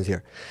there's Christians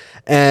here.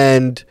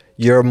 And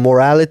your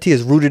morality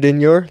is rooted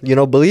in your,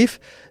 belief.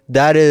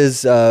 That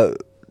is, I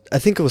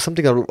think it was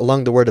something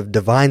along the word of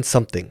divine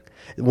something.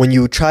 When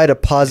you try to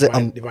posit...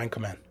 divine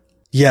command.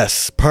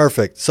 Yes,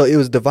 perfect. So it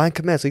was divine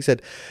command. So he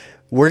said,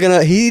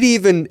 he'd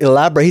even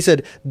elaborate. He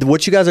said,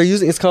 what you guys are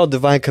using is called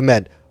divine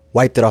command.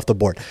 Wiped it off the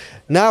board.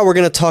 Now we're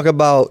going to talk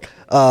about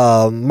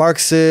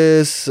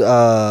Marxists,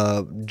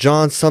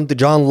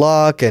 John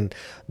Locke, and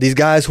these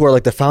guys who are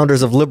like the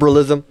founders of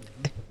liberalism.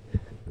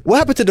 What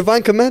happened to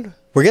divine command?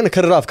 We're going to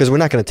cut it off because we're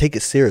not going to take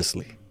it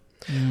seriously.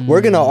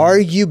 We're going to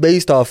argue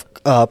based off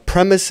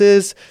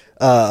premises,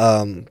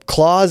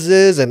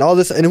 clauses, and all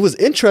this. And it was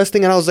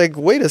interesting. And I was like,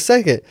 wait a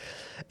second.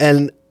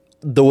 And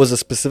there was a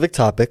specific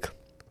topic.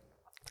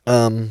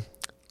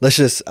 Let's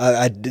just,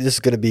 this is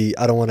going to be,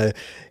 I don't want to,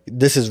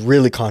 this is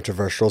really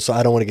controversial, so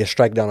I don't want to get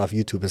struck down off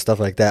YouTube and stuff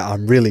like that.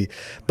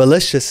 But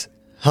let's just,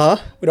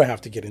 We don't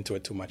have to get into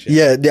it too much.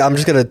 Yeah, I'm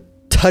just going to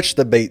touch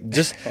the bait,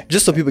 just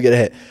so people get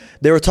ahead.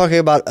 They were talking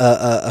about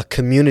a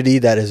community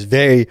that is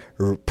very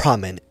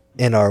prominent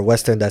in our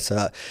Western,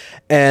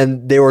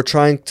 and they were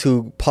trying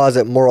to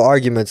posit moral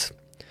arguments.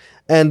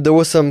 And there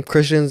were some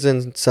Christians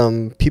and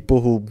some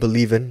people who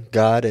believe in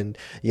God, and,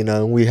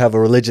 we have a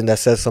religion that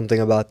says something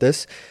about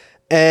this.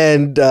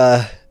 And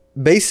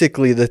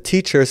basically the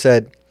teacher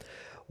said,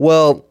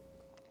 well,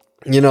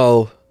 instead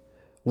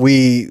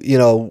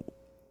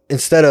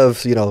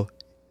of,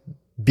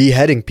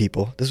 beheading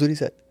people, this is what he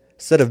said.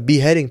 Instead of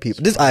beheading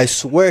people, I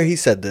swear he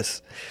said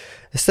this.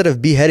 Instead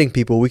of beheading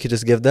people, we could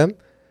just give them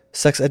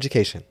sex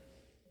education.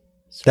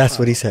 That's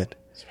what he said.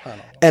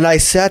 And I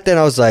sat there and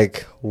I was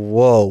like,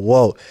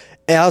 whoa.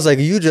 And I was like,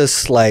 you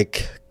just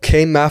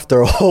came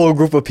after a whole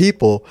group of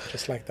people.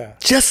 Just like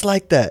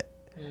that.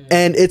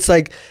 And it's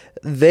like,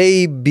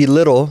 they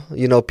belittle,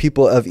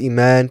 people of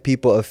Iman,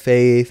 people of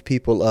faith,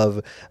 people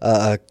of,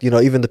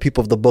 even the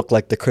people of the book,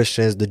 like the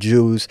Christians, the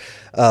Jews,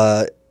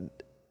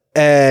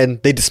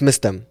 and they dismiss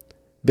them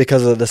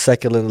because of the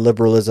secular and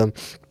liberalism.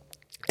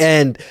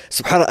 And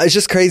subhanAllah, it's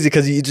just crazy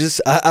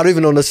because I don't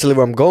even know necessarily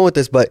where I'm going with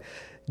this, but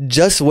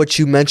just what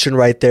you mentioned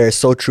right there is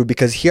so true,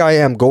 because here I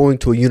am going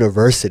to a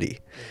university,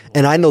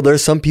 and I know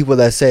there's some people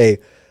that say,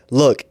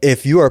 look,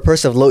 if you are a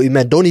person of low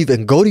iman, don't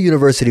even go to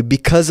university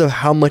because of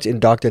how much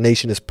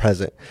indoctrination is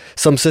present.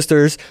 Some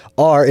sisters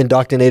are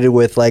indoctrinated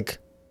with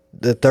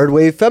the third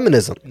wave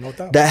feminism. No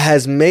doubt. That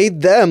has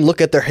made them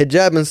look at their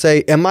hijab and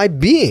say, am I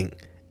being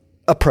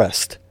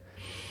oppressed?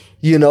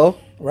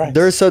 Right.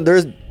 There's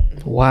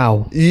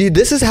wow.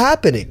 This is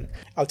happening.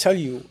 I'll tell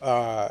you,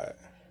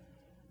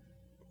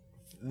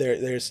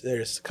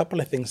 there's a couple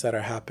of things that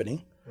are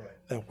happening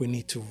that we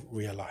need to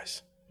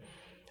realize.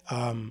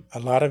 A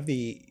lot of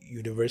the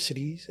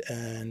universities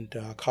and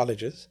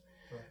colleges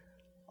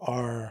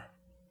are,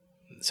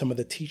 some of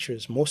the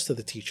teachers, most of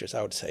the teachers,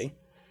 I would say,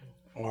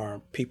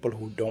 are people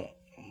who don't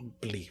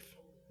believe.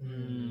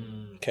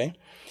 Okay?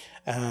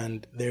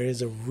 And there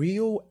is a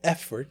real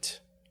effort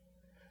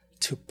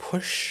to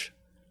push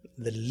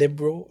the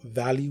liberal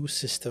value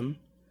system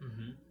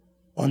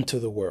onto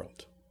the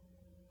world.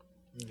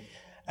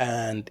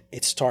 And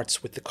it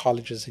starts with the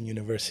colleges and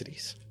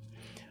universities.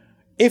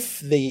 If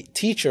the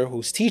teacher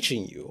who's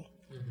teaching you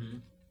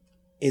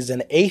is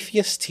an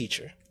atheist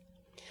teacher,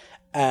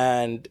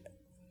 and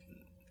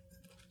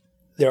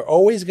they're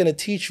always going to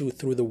teach you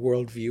through the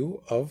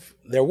worldview of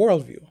their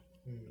worldview.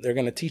 They're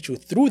going to teach you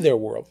through their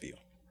worldview.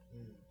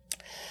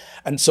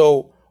 And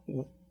so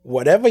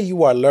whatever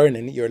you are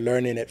learning, you're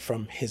learning it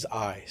from his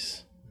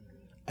eyes.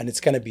 And it's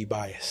going to be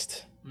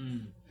biased.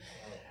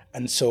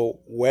 And so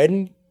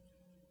when,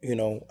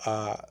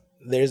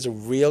 there's a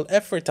real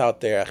effort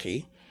out there,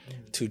 Akhi,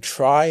 to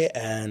try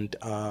and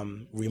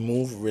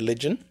remove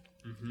religion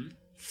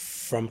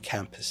from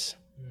campus,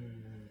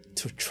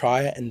 to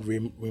try and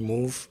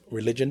remove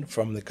religion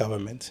from the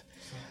government,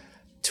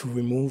 to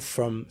remove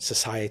from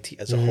society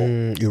as a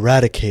whole.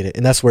 Eradicate it.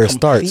 And that's where it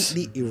starts.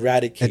 Completely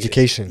eradicate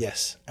education.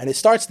 Yes. And it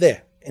starts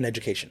there in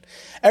education.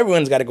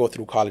 Everyone's got to go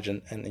through college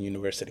and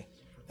university.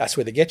 That's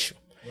where they get you.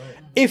 Right.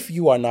 If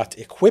you are not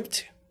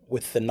equipped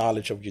with the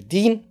knowledge of your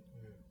deen,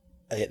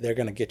 they're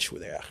going to get you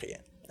there.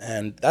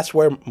 And that's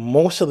where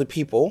most of the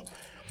people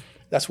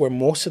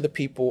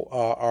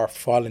are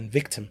falling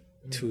victim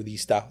to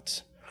these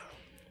doubts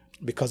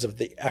because of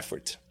the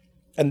effort.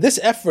 And this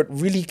effort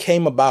really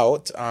came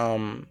about,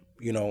 I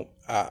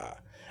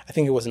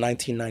think it was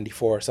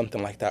 1994 or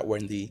something like that,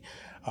 when the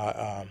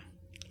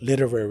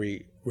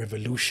literary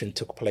revolution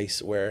took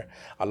place, where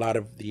a lot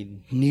of the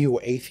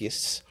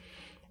neo-atheists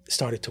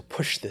started to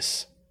push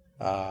this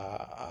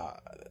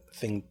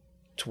thing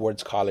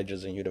towards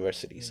colleges and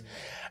universities.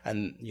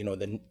 And,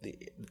 the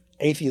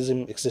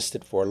atheism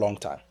existed for a long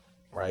time,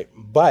 right?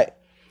 But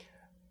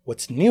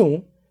what's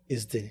new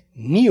is the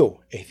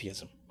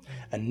neo-atheism.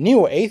 And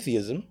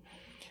neo-atheism,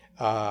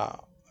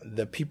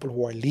 the people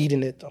who are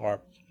leading it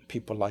are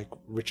people like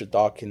Richard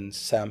Dawkins,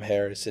 Sam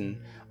Harris,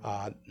 and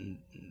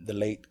the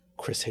late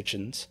Chris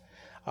Hitchens.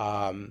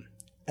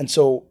 And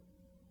so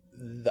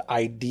the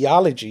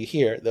ideology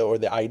here, or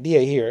the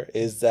idea here,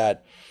 is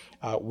that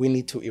we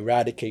need to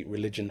eradicate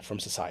religion from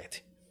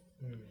society.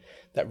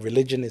 That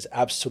religion is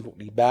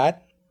absolutely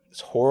bad,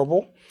 it's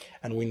horrible,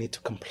 and we need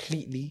to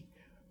completely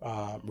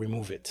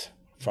remove it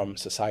from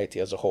society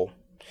as a whole.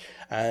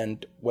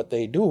 And what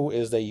they do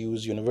is they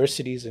use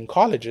universities and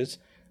colleges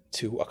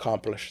to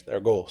accomplish their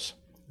goals.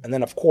 And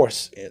then, of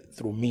course,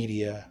 through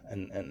media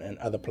and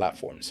other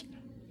platforms.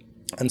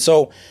 And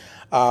so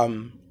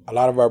a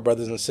lot of our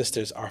brothers and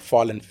sisters are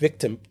falling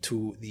victim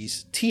to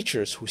these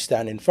teachers who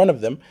stand in front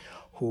of them,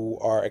 who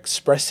are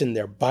expressing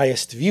their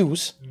biased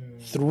views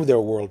through their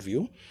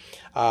worldview,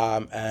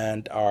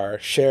 and are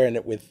sharing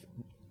it with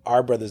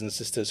our brothers and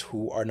sisters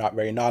who are not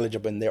very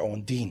knowledgeable in their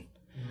own deen.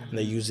 And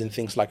they're using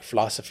things like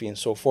philosophy and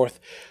so forth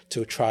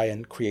to try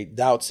and create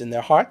doubts in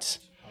their hearts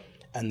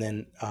and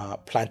then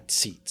plant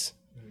seeds.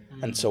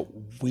 And so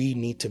we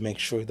need to make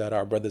sure that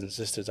our brothers and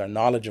sisters are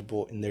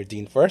knowledgeable in their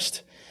deen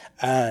first,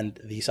 and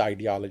these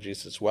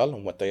ideologies as well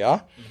and what they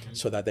are,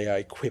 so that they are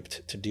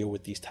equipped to deal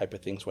with these type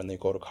of things when they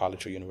go to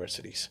college or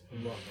universities.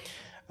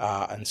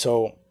 And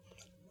so,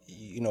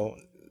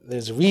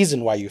 there's a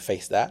reason why you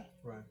face that,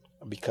 right?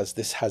 Because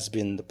this has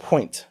been the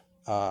point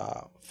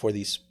for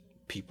these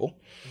people.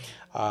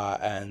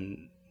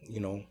 And,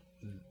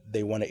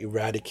 they want to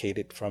eradicate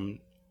it from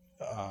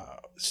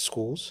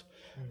schools.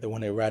 They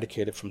want to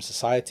eradicate it from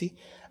society.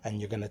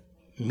 And you're going to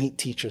meet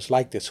teachers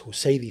like this who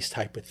say these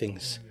type of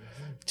things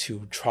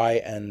to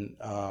try and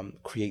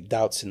create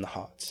doubts in the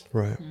hearts.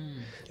 Right.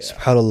 Yeah.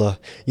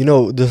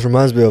 SubhanAllah. This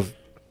reminds me of,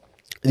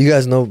 you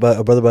guys know about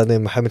a brother by the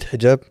name Muhammad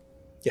Hijab?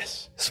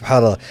 Yes.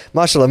 SubhanAllah.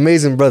 MashaAllah,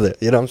 amazing brother.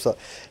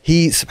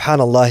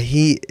 SubhanAllah,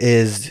 he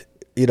is,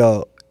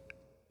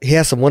 he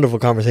has some wonderful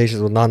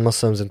conversations with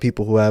non-Muslims and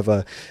people who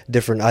have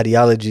different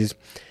ideologies.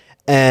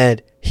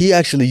 And he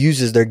actually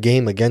uses their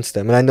game against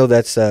them. And I know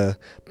that's a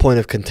point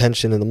of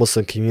contention in the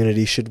Muslim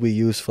community. Should we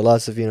use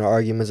philosophy in our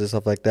arguments and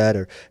stuff like that?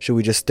 Or should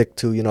we just stick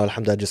to,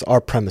 alhamdulillah, just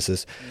our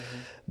premises?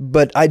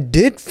 But I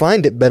did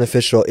find it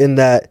beneficial in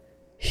that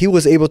he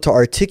was able to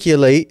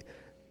articulate,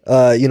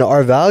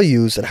 our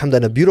values,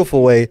 alhamdulillah, in a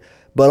beautiful way,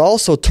 but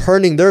also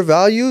turning their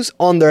values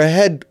on their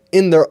head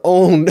in their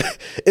own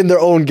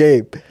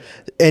game.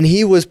 And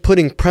he was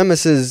putting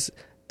premises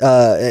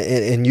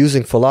and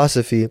using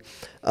philosophy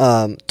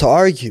to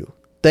argue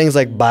things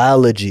like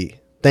biology,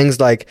 things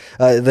like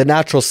the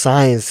natural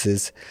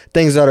sciences,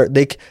 things that are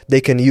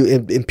they can use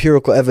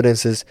empirical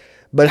evidences.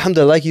 But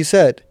alhamdulillah, like you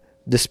said,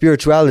 the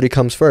spirituality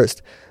comes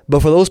first.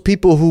 But for those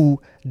people who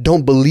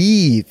don't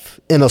believe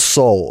in a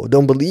soul,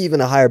 don't believe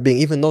in a higher being,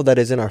 even though that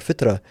is in our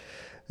fitrah,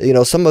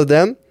 some of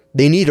them,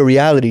 they need a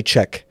reality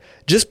check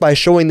just by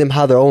showing them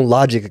how their own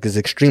logic is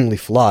extremely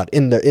flawed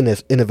in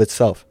of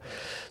itself.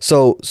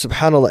 So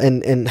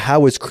subhanAllah, and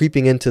how it's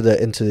creeping into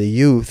the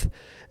youth,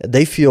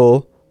 they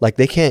feel like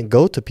they can't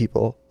go to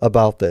people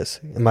about this.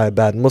 Am I a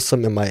bad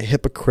Muslim? Am I a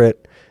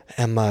hypocrite?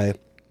 Am I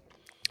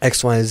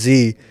X, Y, and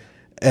Z?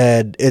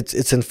 And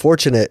it's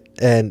unfortunate.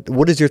 And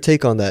what is your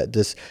take on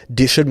that?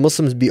 Should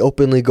Muslims be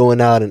openly going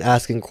out and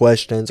asking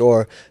questions,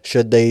 or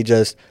should they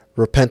just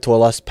repent to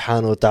Allah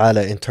subhanahu wa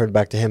ta'ala and turn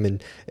back to Him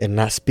and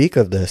not speak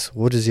of this?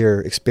 What is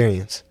your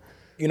experience?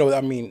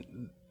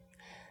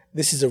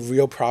 This is a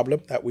real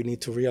problem that we need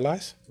to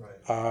realize,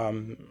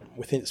 right.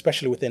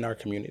 Especially within our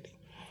community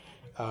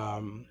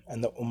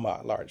and the ummah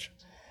at large.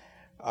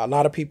 A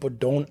lot of people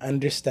don't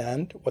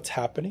understand what's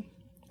happening.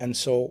 And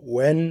so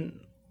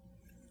when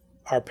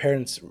our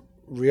parents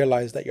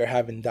realize that you're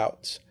having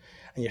doubts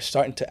and you're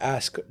starting to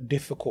ask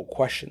difficult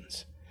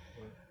questions,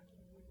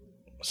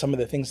 some of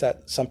the things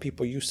that some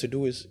people used to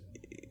do is,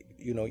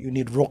 you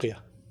need ruqya.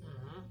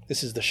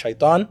 This is the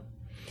shaitan.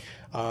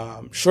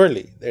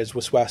 Surely there's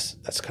waswas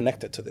that's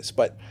connected to this,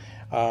 but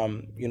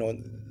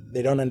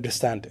they don't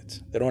understand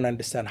it. They don't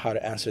understand how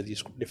to answer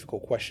these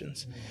difficult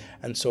questions.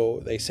 And so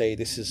they say,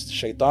 this is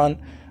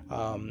shaitan,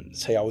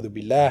 say, A'udhu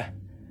Billah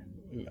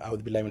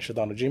min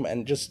shaitan rajim,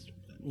 and just,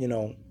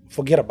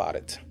 forget about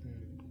it.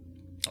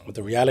 But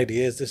the reality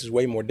is, this is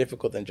way more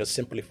difficult than just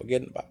simply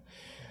forgetting about it.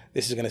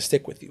 This is going to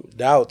stick with you.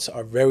 Doubts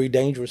are very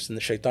dangerous, and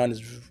the shaitan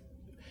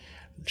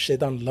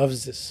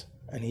loves this,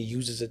 and he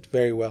uses it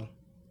very well,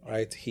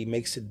 right? He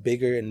makes it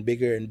bigger and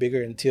bigger and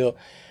bigger until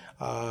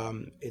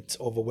it's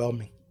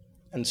overwhelming.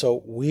 And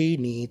so we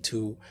need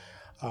to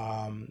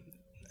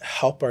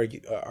help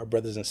our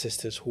brothers and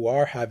sisters who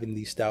are having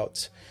these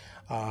doubts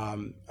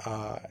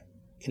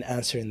in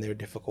answering their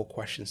difficult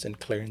questions and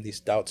clearing these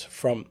doubts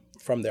from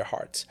their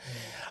hearts.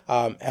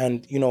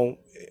 And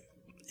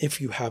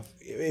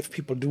if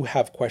people do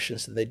have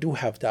questions and they do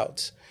have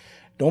doubts,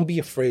 don't be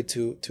afraid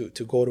to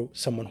go to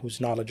someone who's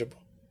knowledgeable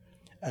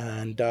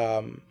and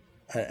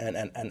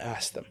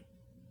ask them.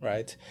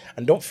 Right?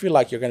 And don't feel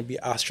like you're going to be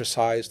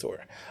ostracized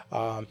or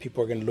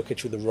people are going to look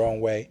at you the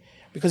wrong way,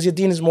 because your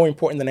deen is more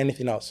important than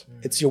anything else.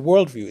 It's your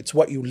worldview. It's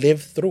what you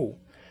live through.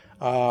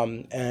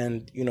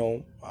 And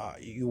you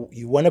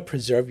want to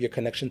preserve your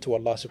connection to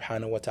Allah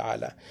subhanahu wa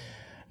ta'ala.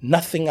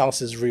 Nothing else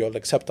is real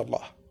except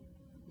Allah.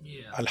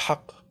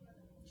 Al-Haq,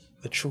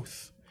 the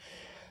truth.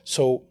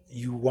 So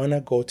you want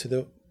to go to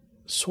the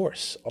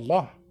source,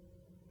 Allah.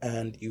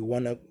 And you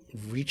want to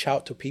reach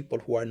out to people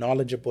who are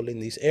knowledgeable in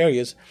these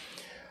areas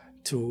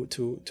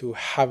to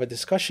have a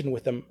discussion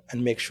with them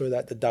and make sure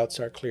that the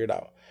doubts are cleared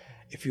out.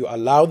 If you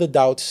allow the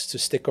doubts to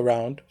stick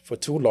around for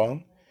too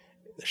long,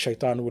 the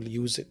shaitan will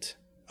use it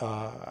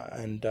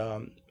and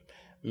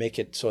make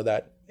it so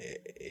that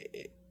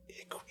it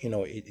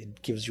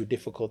gives you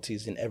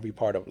difficulties in every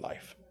part of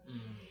life.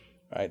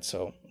 Right?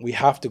 So we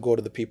have to go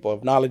to the people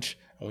of knowledge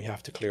and we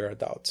have to clear our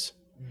doubts.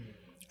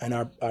 And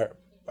our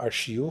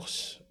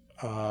shuyukhs,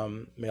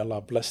 may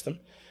Allah bless them,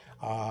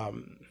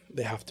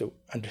 they have to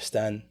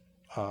understand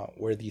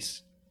where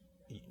these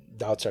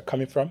doubts are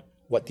coming from,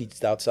 what these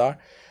doubts are,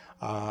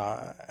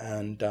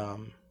 and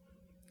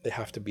they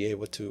have to be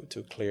able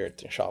to clear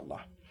it,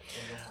 inshallah.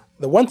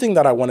 The one thing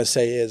that I want to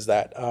say is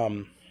that,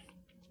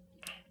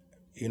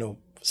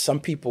 some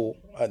people,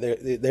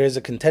 there is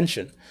a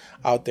contention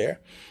out there.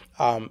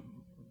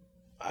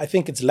 I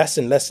think it's less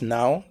and less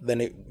now than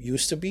it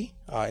used to be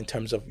in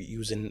terms of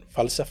using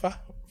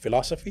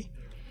philosophy.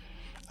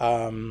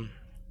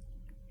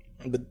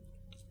 But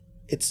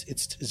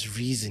it's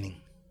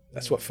reasoning.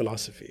 That's what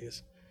philosophy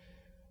is.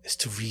 It's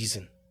to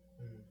reason.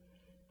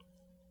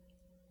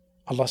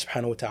 Allah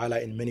subhanahu wa ta'ala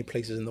in many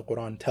places in the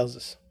Quran tells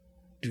us,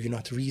 do you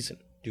not reason?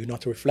 Do you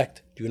not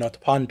reflect? Do you not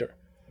ponder?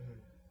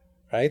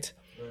 Right?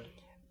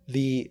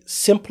 The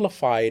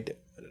simplified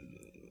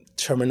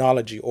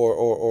terminology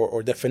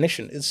or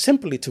definition is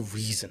simply to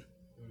reason.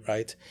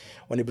 Right?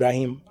 When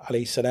Ibrahim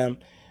alayhi salam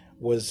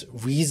was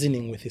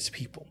reasoning with his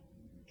people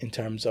in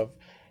terms of,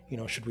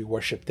 should we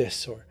worship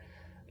this, or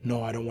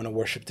no, I don't want to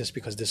worship this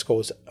because this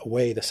goes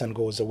away, the sun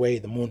goes away,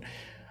 the moon.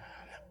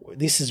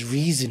 This is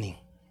reasoning.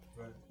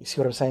 You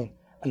see what I'm saying?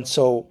 And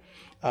so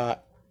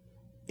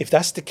if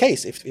that's the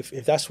case,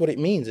 if that's what it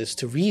means, is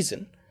to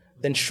reason,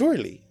 then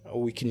surely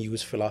we can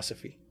use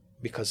philosophy,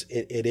 because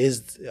it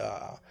is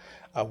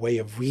a way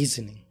of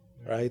reasoning,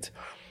 right?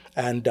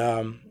 And,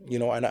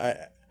 and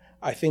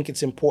I think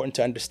it's important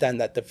to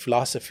understand that the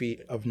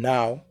philosophy of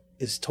now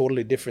is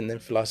totally different than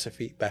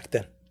philosophy back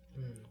then.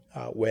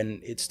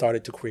 When it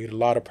started to create a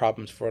lot of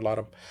problems for a lot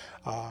of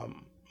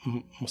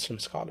Muslim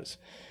scholars.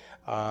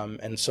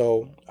 And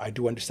so I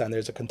do understand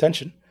there's a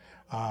contention,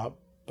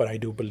 but I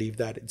do believe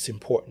that it's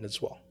important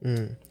as well.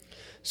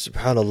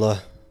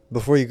 SubhanAllah.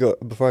 Before I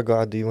go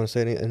out, do you want to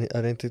say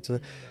anything to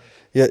that?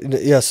 Yeah,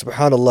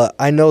 SubhanAllah.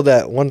 I know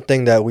that one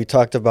thing that we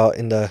talked about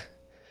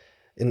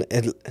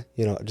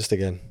just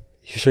again,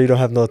 you sure you don't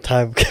have no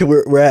time? Okay,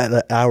 we're at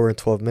an hour and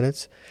 12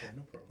 minutes.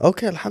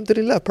 Okay,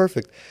 alhamdulillah,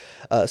 perfect.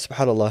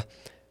 SubhanAllah.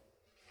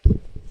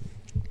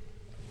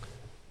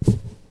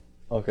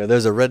 Okay,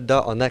 there's a red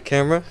dot on that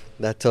camera.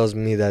 That tells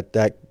me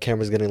that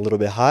camera's getting a little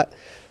bit hot.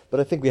 But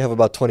I think we have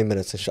about 20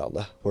 minutes,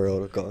 inshallah, where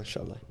it'll go,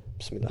 inshallah.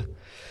 Bismillah.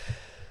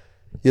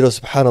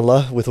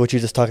 SubhanAllah, with what you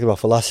just talked about,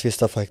 philosophy and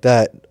stuff like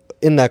that,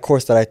 in that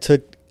course that I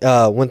took,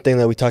 one thing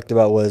that we talked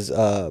about was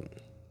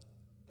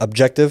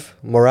objective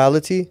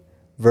morality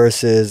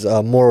versus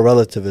moral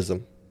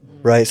relativism,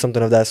 right?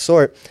 Something of that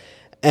sort.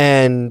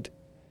 And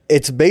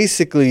it's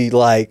basically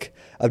like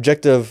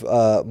objective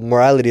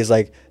morality is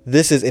like,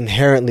 this is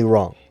inherently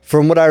wrong.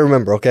 From what I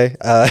remember, okay?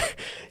 I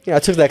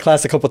took that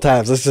class a couple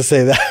times. Let's just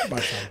say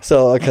that.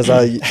 So, because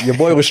your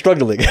boy was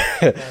struggling.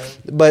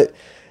 But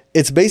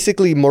it's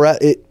basically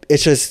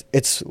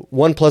it's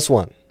 1 +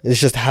 1. It's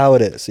just how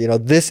it is.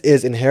 This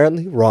is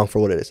inherently wrong for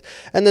what it is.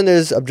 And then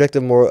there's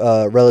objective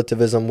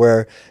relativism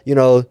where,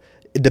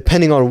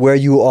 depending on where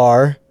you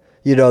are,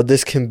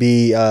 this can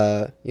be,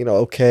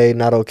 okay,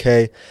 not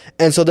okay.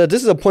 And so that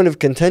this is a point of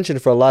contention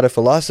for a lot of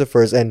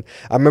philosophers. And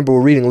I remember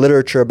we're reading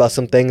literature about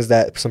some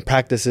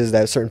practices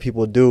that certain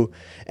people do.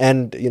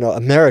 And,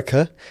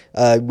 America,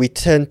 we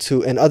tend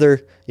to, and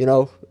other,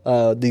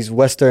 these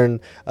Western,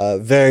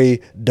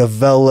 very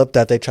developed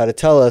that they try to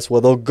tell us,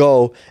 they'll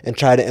go and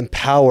try to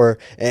empower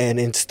and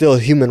instill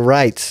human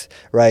rights,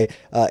 right,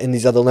 in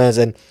these other lands.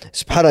 And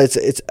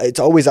it's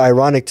always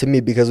ironic to me,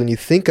 because when you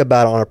think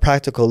about it on a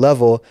practical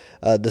level,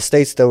 the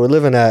states that we're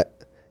living at,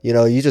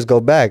 you just go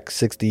back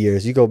 60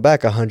 years, you go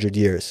back 100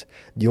 years.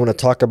 Do you want to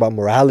talk about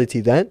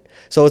morality then?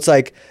 So it's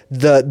like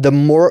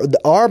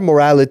our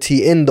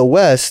morality in the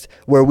West,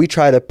 where we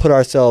try to put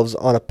ourselves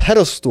on a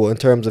pedestal in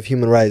terms of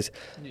human rights,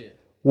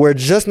 where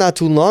just not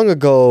too long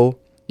ago,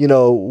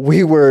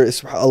 we were,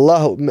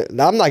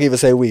 I'm not going to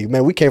say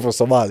we came from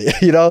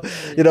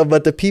Somalia,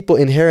 but the people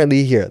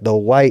inherently here, the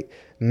white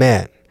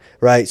man,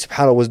 right,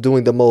 subhanAllah, was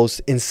doing the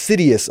most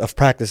insidious of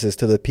practices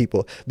to the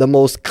people, the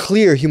most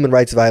clear human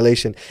rights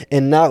violation,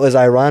 and now is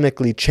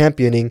ironically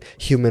championing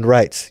human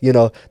rights.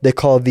 They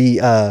call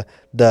the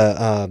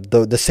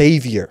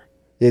savior,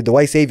 the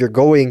white savior,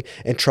 going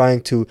and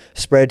trying to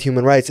spread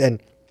human rights.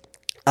 And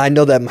I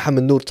know that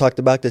Muhammad Noor talked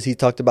about this. He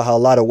talked about how a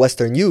lot of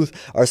Western youth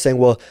are saying,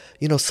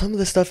 some of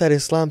the stuff that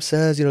Islam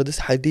says, this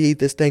hadith,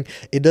 this thing,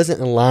 it doesn't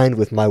align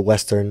with my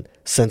Western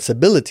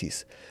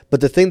sensibilities.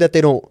 But the thing that they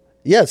don't,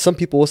 some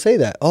people will say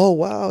that, oh,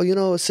 wow,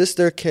 a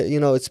sister can,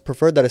 it's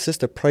preferred that a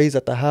sister prays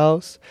at the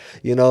house,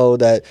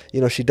 that,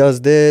 she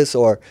does this,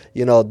 or,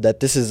 that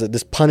this is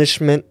this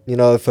punishment,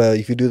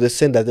 if you do this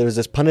sin, that there's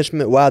this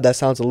punishment. Wow, that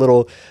sounds a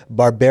little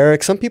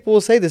barbaric. Some people will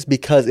say this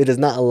because it is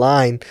not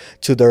aligned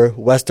to their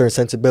Western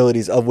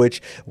sensibilities, of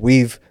which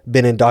we've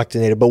been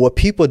indoctrinated. But what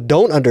people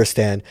don't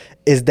understand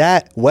is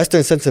that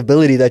Western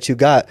sensibility that you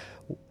got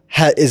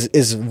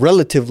is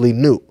relatively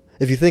new,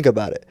 if you think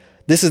about it.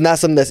 This is not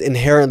something that's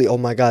inherently, oh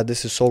my God,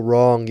 this is so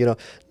wrong.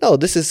 No,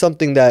 this is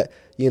something that,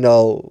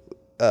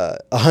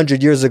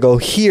 100 years ago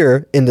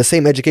here in the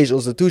same educational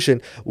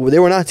institution, they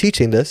were not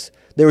teaching this.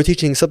 They were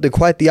teaching something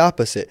quite the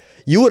opposite.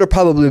 You would have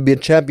probably been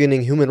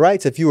championing human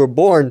rights if you were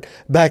born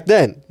back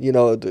then.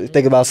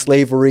 Think about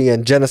slavery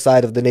and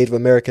genocide of the Native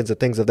Americans and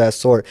things of that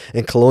sort,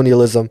 and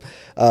colonialism.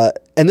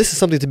 And this is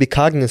something to be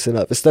cognizant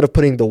of. Instead of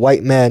putting the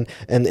white man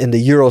and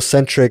the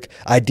Eurocentric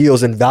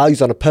ideals and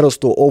values on a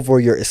pedestal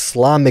over your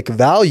Islamic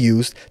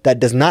values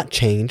that does not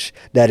change,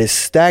 that is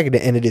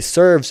stagnant, and it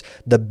serves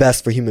the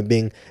best for human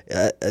being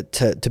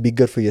to be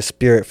good for your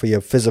spirit, for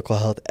your physical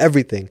health,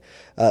 everything.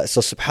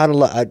 So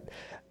subhanAllah,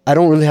 I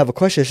don't really have a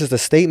question. It's just a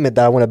statement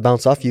that I want to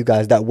bounce off you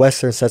guys, that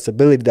Western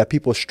sensibility that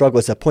people struggle.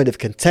 It's a point of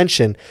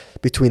contention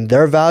between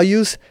their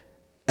values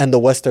and the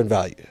Western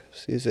values.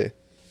 You see?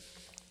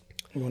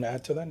 You want to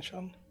add to that,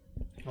 inshallah?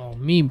 Oh,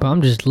 me, bro.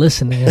 I'm just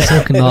listening and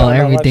soaking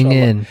everything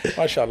in.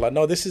 MashaAllah.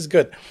 No, this is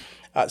good.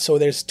 So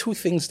there's two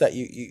things that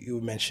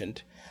you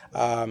mentioned.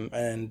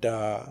 And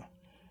I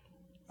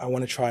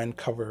want to try and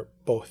cover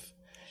both.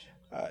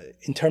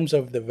 In terms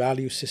of the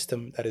value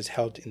system that is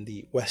held in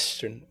the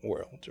Western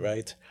world,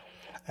 right?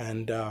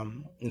 And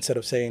instead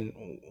of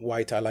saying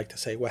white, I like to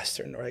say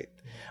Western, right?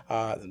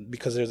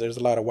 Because there's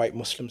a lot of white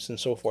Muslims and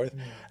so forth.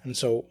 And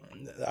so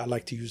I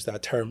like to use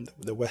that term,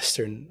 the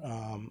Western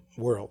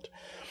world.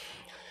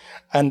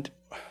 And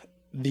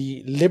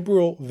the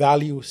liberal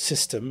value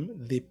system,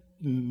 the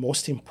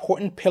most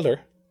important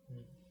pillar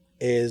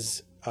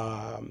is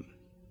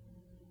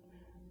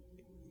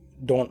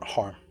don't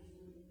harm,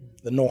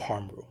 the no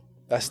harm rule.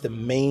 That's the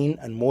main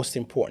and most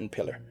important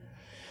pillar.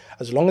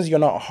 As long as you're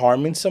not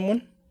harming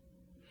someone,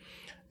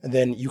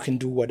 then you can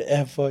do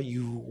whatever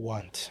you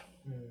want.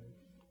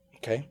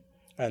 Okay?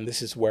 And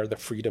this is where the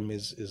freedom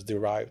is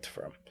derived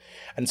from.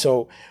 And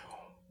so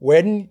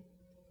when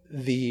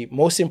the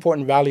most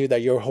important value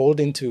that you're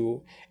holding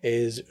to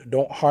is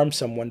don't harm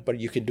someone, but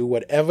you can do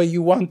whatever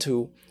you want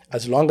to,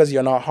 as long as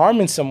you're not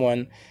harming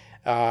someone,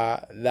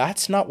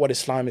 that's not what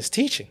Islam is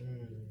teaching.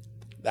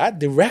 That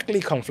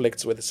directly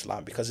conflicts with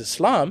Islam, because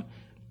Islam,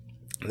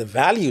 the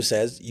value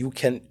says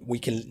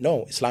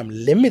Islam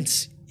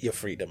limits your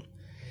freedom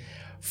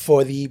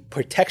for the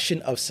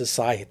protection of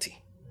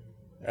society,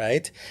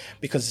 right?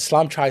 Because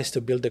Islam tries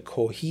to build a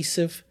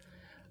cohesive,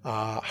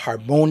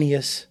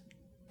 harmonious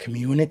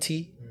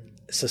community,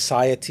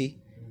 society,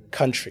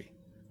 country,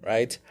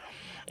 right?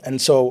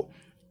 And so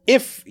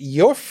if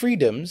your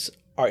freedoms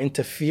are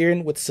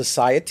interfering with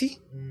society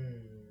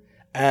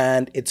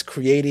and it's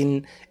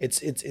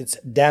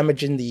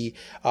damaging the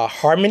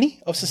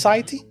harmony of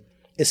society,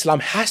 Islam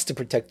has to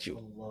protect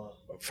you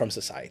from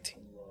society.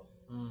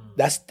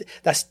 That's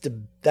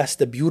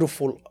the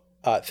beautiful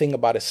thing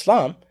about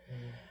Islam,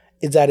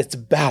 is that it's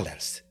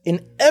balanced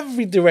in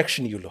every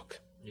direction you look.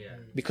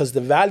 Because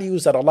the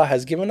values that Allah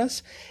has given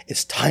us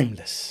is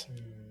timeless.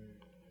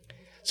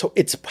 So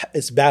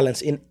it's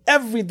balanced in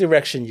every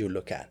direction you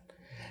look at.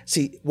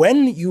 See,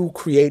 when you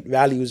create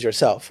values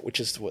yourself, which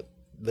is what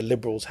the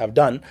liberals have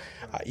done,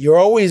 you're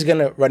always going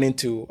to run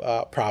into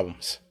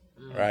problems,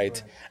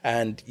 right?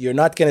 And you're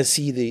not going to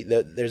see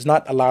there's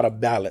not a lot of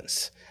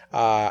balance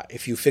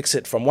If you fix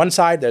it from one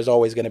side, there's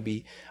always going to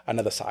be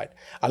another side.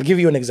 I'll give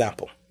you an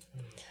example.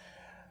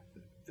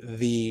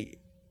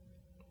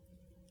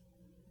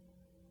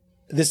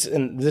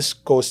 This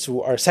goes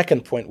to our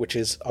second point, which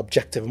is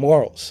objective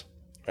morals,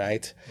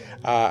 right?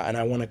 And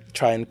I want to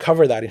try and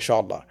cover that,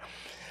 inshallah.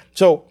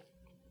 So,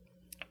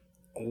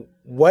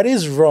 what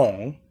is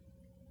wrong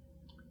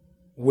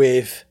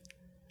with,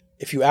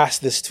 if you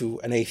ask this to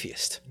an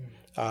atheist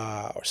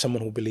or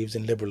someone who believes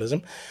in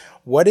liberalism,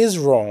 what is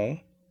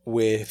wrong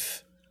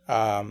with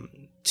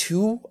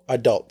two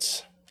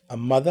adults, a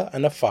mother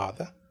and a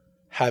father,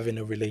 having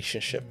a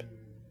relationship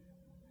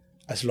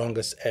as long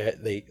as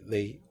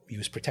they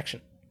use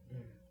protection?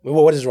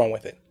 Well, what is wrong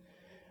with it?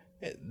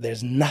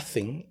 There's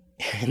nothing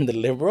in the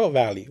liberal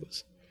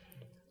values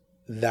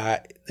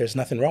that there's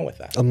nothing wrong with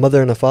that. A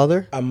mother and a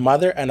father? A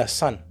mother and a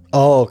son.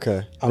 Oh,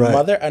 okay. A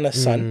mother and a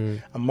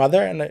son, a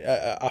mother and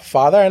a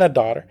father and a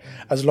daughter,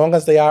 as long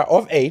as they are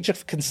of age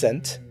of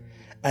consent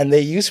and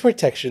they use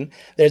protection,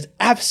 there's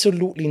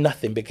absolutely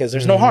nothing, because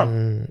there's no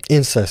harm.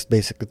 Incest,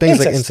 basically. Things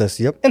like incest,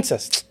 yep.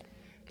 Incest.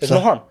 There's no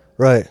harm.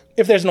 Right.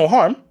 If there's no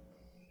harm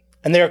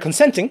and they are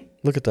consenting,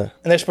 look at that,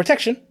 and there's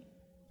protection,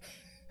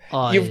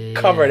 you've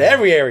covered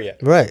every area.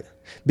 Right.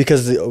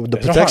 Because the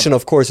protection,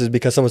 of course, is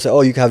because someone said,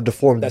 oh, you can have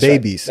deformed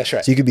babies. Right. That's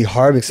right. So you could be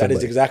harming somebody. That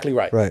is exactly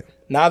right. Right.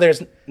 Now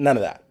there's none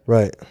of that.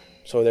 Right.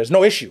 So there's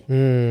no issue.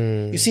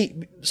 You see,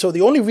 so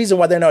the only reason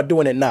why they're not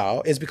doing it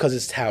now is because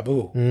it's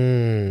taboo.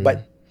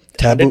 But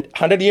taboo.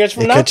 100 years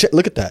from now?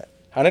 Look at that.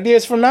 100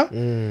 years from now?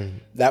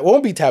 That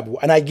won't be taboo.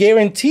 And I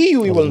guarantee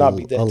you it will not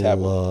be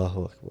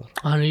taboo.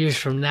 100 years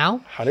from now?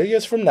 100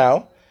 years from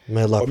now.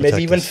 Or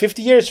maybe even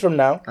 50 years from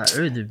now,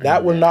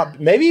 that will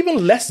not, maybe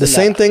even less than that. The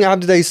same thing,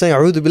 Abdi, that you're saying,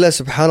 A'udhu Billah,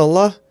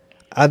 subhanallah,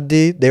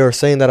 Abdi, they were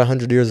saying that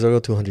 100 years ago,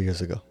 200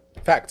 years ago.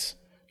 Facts.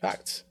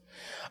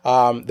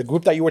 The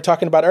group that you were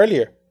talking about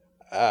earlier,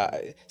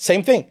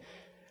 same thing.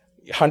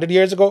 100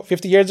 years ago,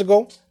 50 years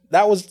ago,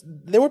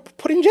 they were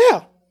put in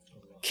jail,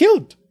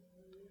 killed.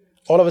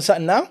 All of a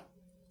sudden now,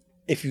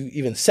 if you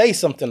even say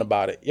something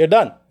about it, you're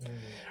done.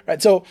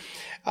 Right? So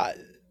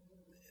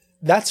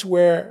that's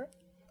where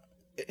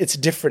it's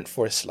different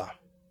for Islam.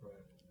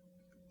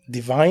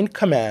 Divine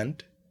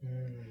command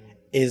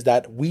is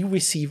that we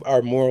receive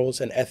our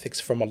morals and ethics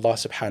from Allah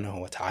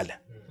subhanahu wa ta'ala.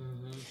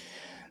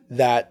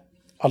 That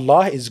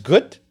Allah is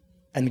good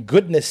and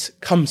goodness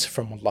comes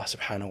from Allah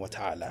subhanahu wa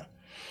ta'ala.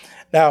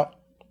 Now,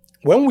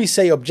 when we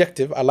say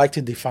objective, I like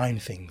to define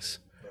things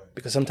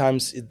because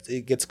sometimes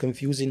it gets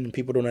confusing and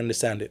people don't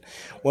understand it.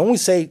 When we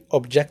say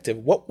objective,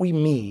 what we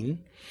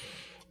mean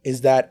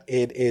is that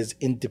it is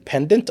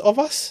independent of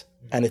us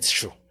and it's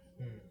true.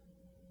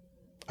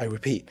 I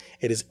repeat,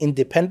 it is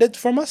independent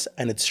from us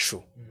and it's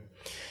true.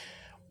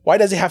 Why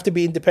does it have to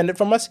be independent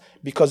from us?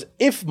 Because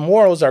if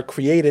morals are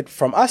created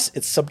from us,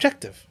 it's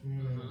subjective.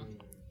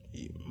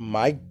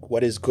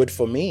 What is good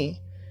for me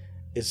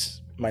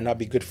might not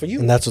be good for you.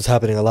 And that's what's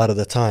happening a lot of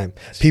the time.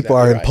 People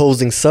are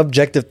imposing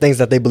subjective things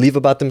that they believe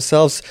about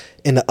themselves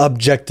in an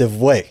objective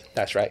way.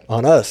 That's right.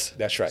 On us.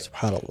 That's right.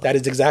 SubhanAllah. That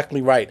is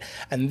exactly right.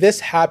 And this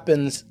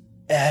happens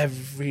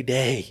every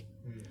day.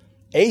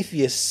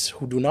 Atheists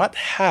who do not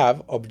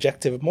have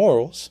objective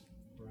morals,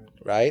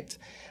 right?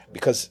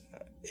 Because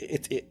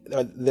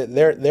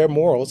their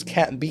morals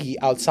can't be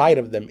outside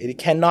of them. It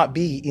cannot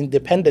be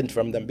independent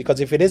from them. Because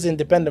if it is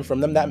independent from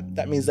them,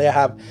 that means they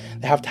have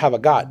to have a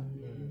God,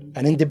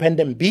 an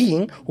independent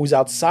being who's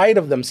outside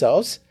of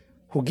themselves,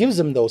 who gives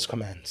them those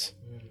commands.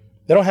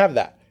 They don't have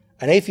that.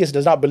 An atheist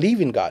does not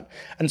believe in God,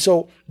 and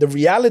so the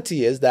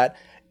reality is that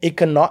it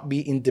cannot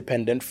be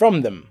independent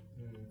from them.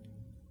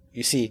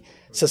 You see,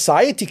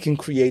 society can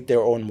create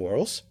their own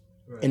morals,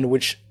 in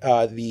which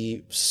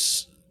the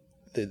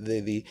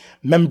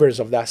members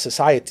of that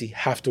society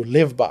have to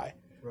live by.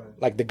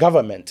 Like the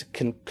government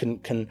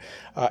can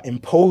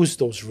impose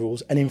those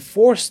rules and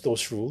enforce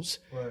those rules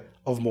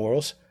of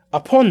morals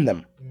upon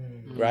them,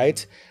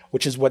 right?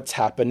 Which is what's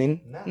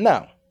happening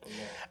now.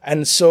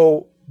 And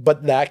so,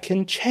 but that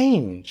can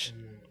change.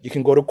 You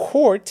can go to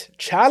court,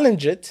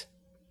 challenge it,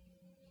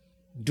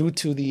 due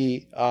to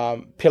the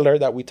pillar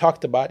that we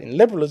talked about in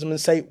liberalism, and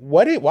say,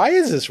 why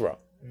is this wrong?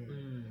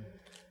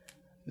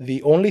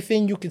 The only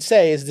thing you could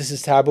say is this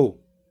is taboo,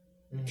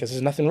 because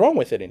there's nothing wrong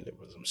with it in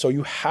liberalism. So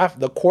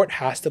the court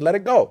has to let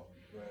it go.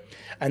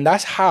 And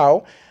that's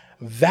how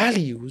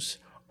values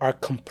are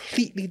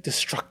completely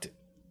destructed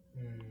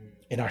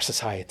in our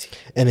society.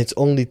 And it's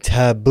only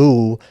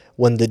taboo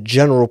when the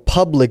general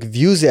public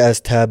views it as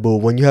taboo.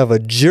 When you have a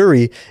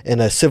jury in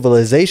a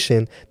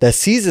civilization that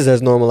sees it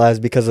as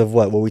normalized because of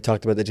what we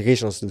talked about, the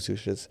educational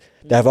institutions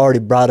that have already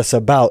brought us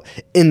about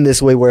in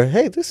this way where,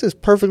 hey, this is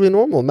perfectly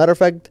normal. Matter of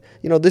fact,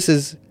 this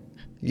is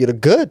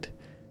good.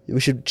 We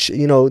should,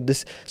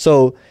 this.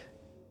 So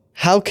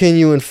how can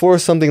you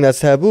enforce something that's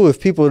taboo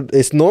if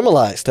it's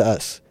normalized to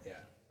us? Yeah.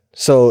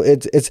 So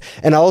it's,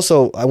 and I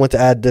want to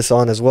add this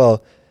on as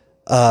well.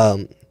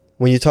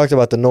 When you talked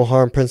about the no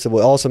harm principle,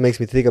 it also makes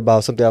me think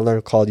about something I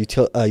learned called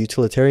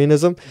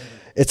utilitarianism.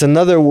 It's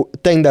another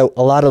thing that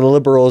a lot of the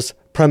liberals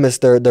premise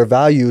their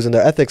values and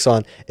their ethics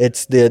on.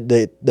 It's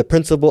the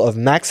principle of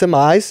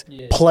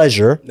maximize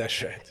pleasure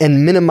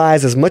and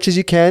minimize as much as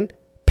you can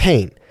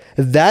pain.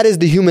 That is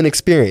the human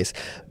experience.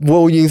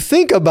 Well, when you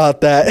think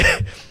about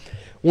that,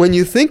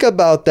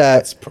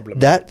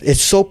 that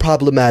it's so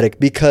problematic,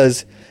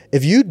 because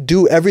if you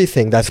do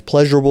everything that's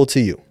pleasurable to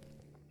you,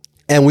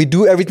 and we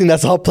do everything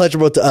that's all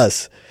pleasurable to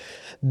us,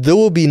 there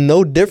will be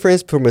no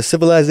difference from a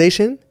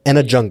civilization and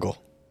a jungle.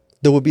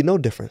 There will be no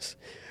difference.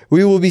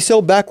 We will be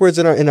so backwards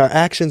in our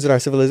actions and our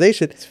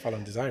civilization. It's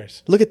following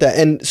desires. Look at that.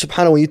 And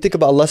subhanAllah, when you think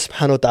about Allah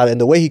subhanahu wa ta'ala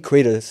and the way He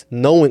created us,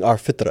 knowing our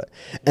fitrah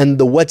and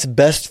what's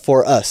best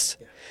for us,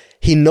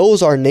 He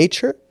knows our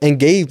nature and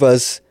gave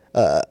us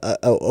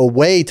a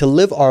way to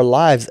live our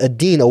lives, a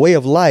deen, a way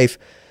of life,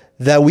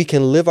 that we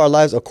can live our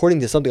lives according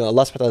to something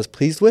Allah subhanahu wa ta'ala is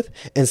pleased with,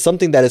 and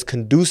something that is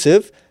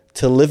conducive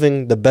to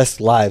living the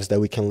best lives that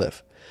we can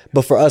live.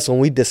 But for us, when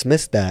we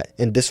dismiss that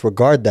and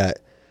disregard that,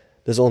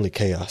 there's only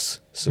chaos.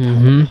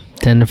 Tend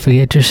to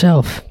forget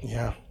yourself.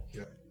 Yeah.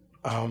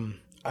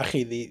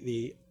 Akhi,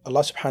 the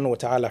Allah subhanahu wa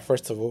ta'ala,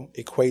 first of all,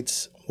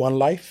 equates one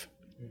life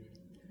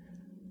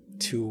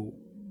to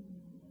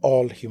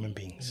all human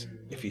beings.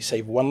 If you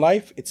save one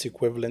life, it's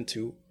equivalent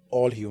to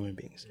all human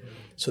beings.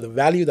 So the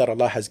value that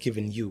Allah has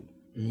given you,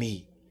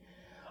 me,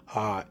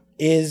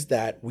 is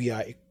that we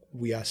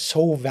are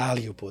so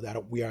valuable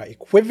that we are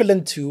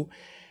equivalent to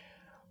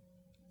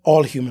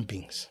all human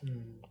beings.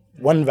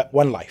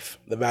 One life,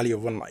 the value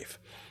of one life.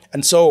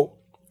 And so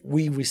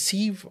we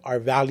receive our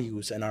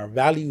values, and our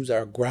values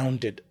are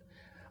grounded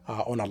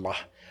on Allah.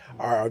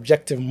 Our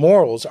objective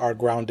morals are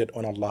grounded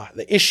on Allah.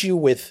 The issue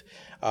with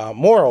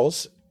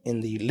morals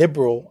in the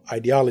liberal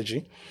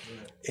ideology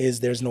is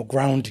there's no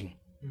grounding.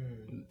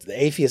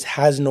 The atheist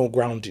has no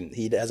grounding.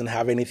 He doesn't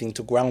have anything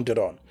to ground it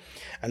on.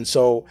 And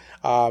so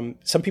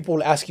some people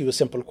will ask you a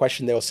simple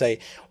question. They'll say,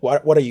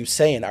 what are you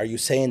saying? Are you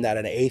saying that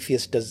an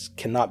atheist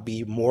cannot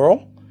be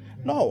moral?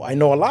 No, I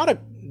know a lot of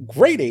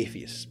great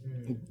atheists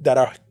that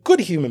are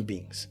good human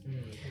beings.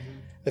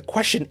 The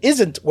question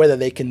isn't whether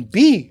they can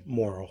be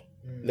moral.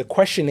 The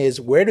question is,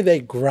 where do they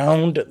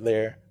ground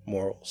their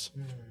morals?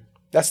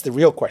 That's the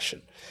real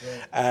question.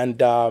 And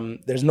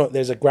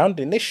there's a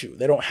grounding issue.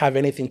 They don't have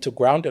anything to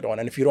ground it on.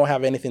 And if you don't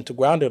have anything to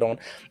ground it on,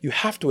 you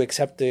have to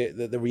accept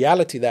the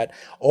reality that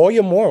all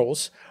your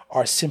morals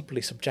are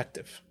simply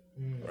subjective,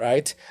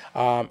 right?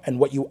 And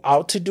what you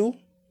ought to do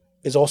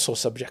is also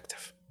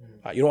subjective.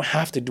 You don't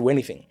have to do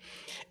anything.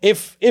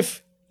 If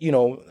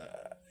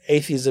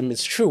atheism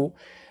is true,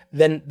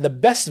 then the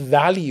best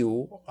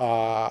value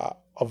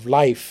of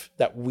life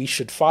that we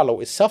should follow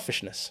is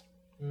selfishness.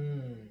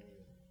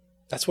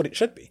 That's what it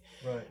should be.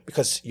 Right.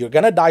 Because you're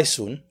going to die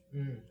soon.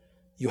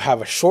 You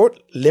have a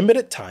short,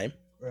 limited time.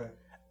 Right.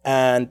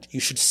 And you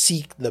should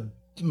seek the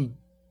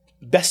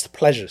best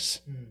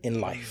pleasures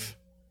in life.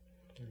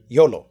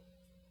 YOLO.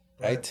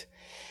 Right?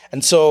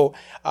 And so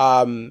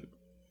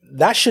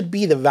that should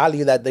be the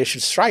value that they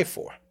should strive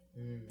for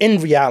in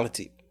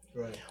reality.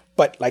 Right.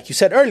 But like you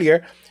said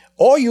earlier,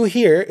 all you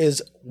hear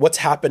is what's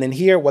happening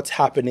here, what's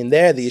happening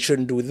there, that you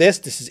shouldn't do this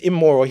is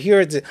immoral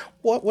here.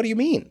 What do you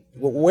mean?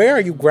 Where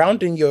are you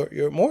grounding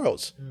your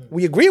morals?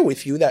 We agree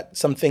with you that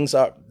some things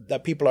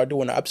that people are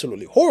doing are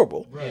absolutely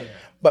horrible. Right.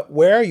 But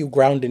where are you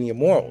grounding your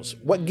morals?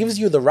 What gives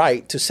you the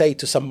right to say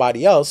to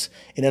somebody else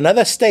in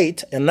another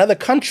state, in another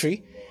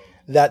country,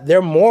 that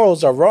their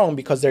morals are wrong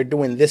because they're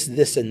doing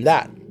this, and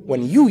that,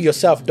 when you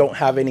yourself don't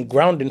have any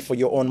grounding for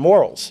your own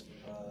morals?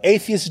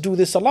 Atheists do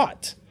this a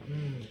lot.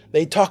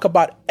 They talk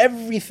about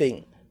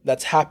everything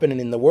that's happening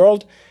in the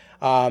world.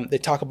 They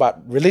talk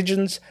about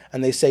religions,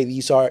 and they say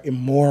these are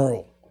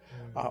immoral.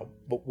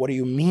 But what do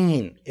you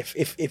mean?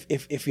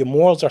 If your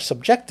morals are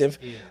subjective,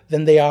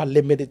 then they are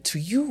limited to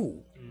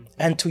you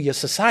and to your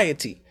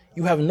society.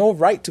 You have no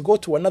right to go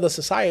to another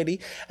society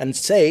and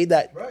say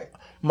that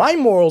my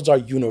morals are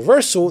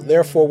universal,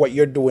 therefore what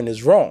you're doing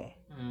is wrong.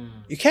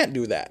 You can't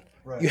do that.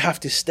 You have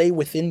to stay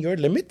within your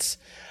limits,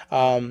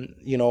 and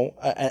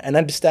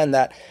understand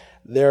that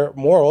their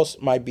morals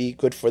might be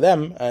good for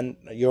them and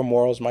your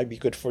morals might be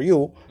good for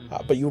you,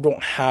 but you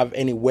don't have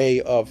any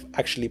way of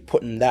actually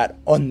putting that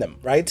on them,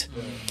 right?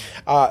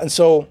 And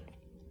so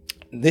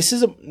this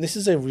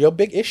is a real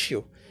big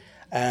issue.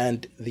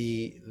 And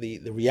the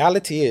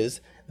reality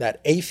is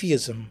that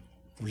atheism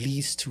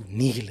leads to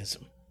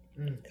nihilism.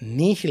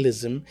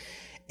 Nihilism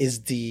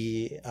is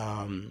the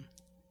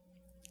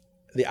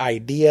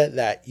idea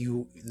that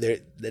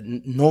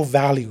no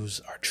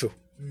values are true.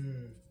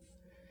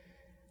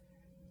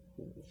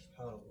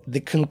 The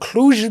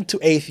conclusion to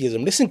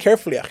atheism, listen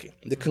carefully, Akhi.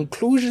 The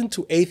conclusion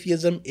to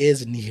atheism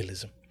is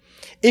nihilism.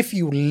 If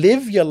you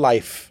live your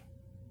life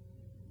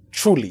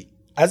truly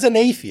as an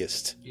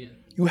atheist,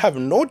 you have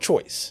no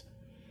choice.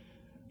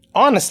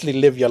 Honestly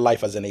live your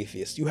life as an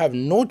atheist. You have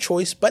no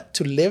choice but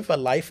to live a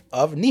life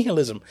of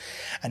nihilism.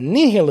 And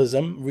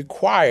nihilism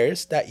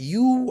requires that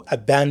you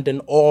abandon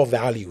all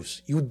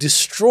values. You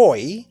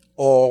destroy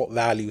all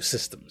value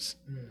systems.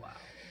 Wow.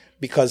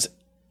 Because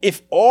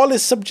if all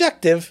is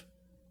subjective,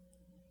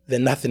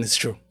 then nothing is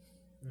true.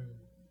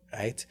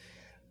 Right?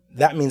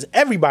 that means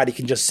everybody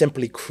can just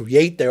simply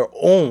create their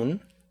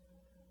own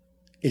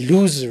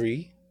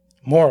illusory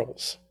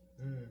morals.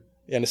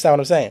 You understand what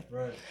I'm saying?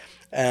 Right.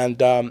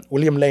 And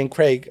William Lane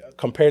Craig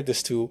compared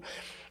this to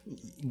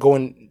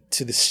going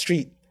to the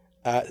street,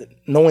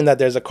 knowing that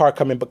there's a car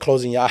coming, but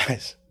closing your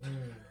eyes.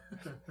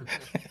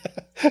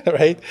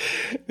 Right?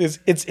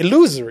 It's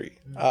illusory.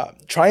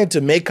 Trying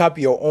to make up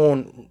your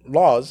own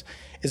laws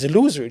is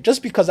illusory.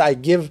 Just because I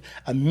give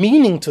a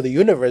meaning to the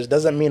universe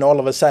doesn't mean all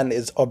of a sudden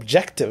it's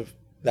objective.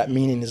 That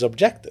meaning is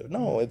objective.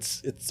 No,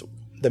 it's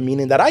the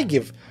meaning that I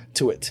give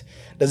to it.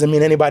 Doesn't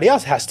mean anybody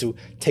else has to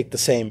take the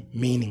same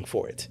meaning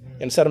for it.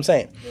 You understand what I'm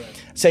saying?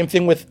 Right. Same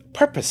thing with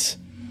purpose.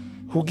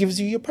 Who gives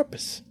you your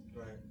purpose?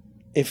 Right.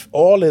 If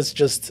all is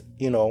just,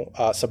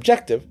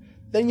 subjective,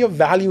 then your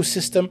value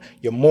system,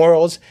 your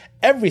morals,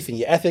 everything,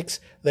 your ethics,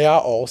 they are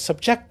all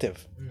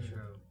subjective.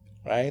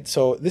 Right?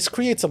 So this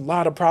creates a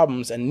lot of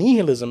problems, and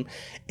nihilism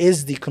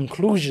is the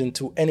conclusion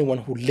to anyone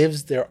who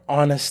lives their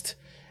honest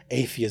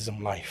atheist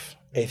life,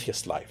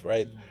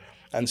 right?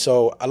 And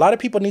so a lot of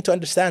people need to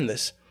understand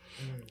this,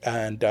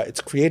 and it's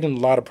creating a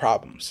lot of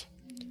problems.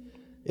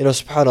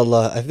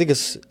 SubhanAllah,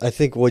 I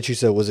think what you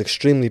said was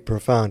extremely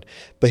profound.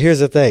 But here's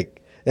the thing,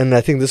 and I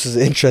think this is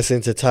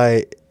interesting to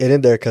tie it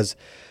in there, because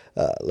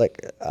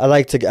I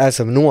like to add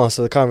some nuance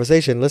to the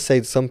conversation. Let's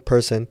say some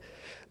person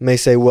may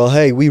say, well,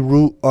 hey, we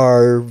root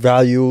our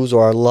values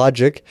or our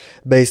logic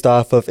based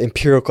off of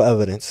empirical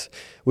evidence.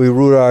 We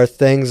root our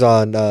things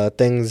on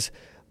things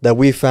that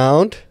we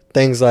found,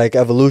 things like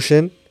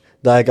evolution,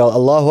 like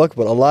Allahu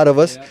Akbar. A lot of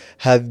us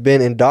have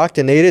been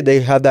indoctrinated.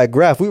 They have that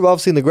graph. We've all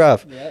seen the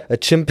graph. Yeah. A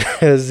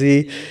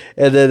chimpanzee,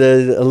 and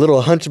then a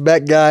little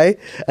hunchback guy,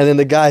 and then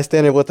the guy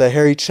standing with a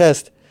hairy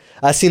chest.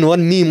 I seen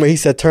one meme where he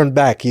said, turn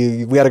back.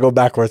 We got to go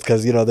backwards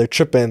because, they're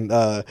tripping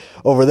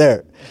over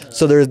there.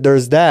 So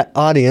there's that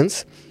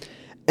audience.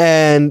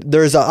 And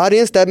there's an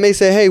audience that may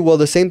say, hey, well,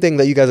 the same thing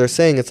that you guys are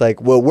saying, it's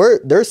like, well,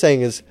 they're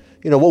saying is,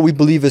 what we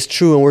believe is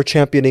true, and we're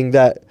championing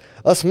that.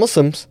 Us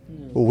Muslims,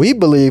 we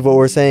believe what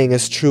we're saying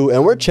is true,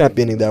 and we're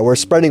championing that. We're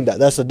spreading that.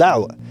 That's a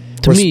da'wah.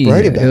 To me,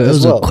 it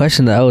was a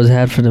question that I always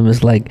had for them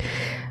is like,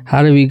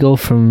 how do we go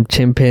from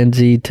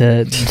chimpanzee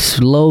to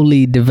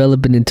slowly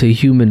developing into a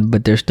human,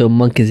 but there's still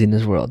monkeys in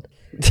this world?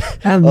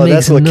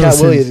 That's what Cat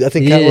Williams. I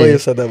think Cat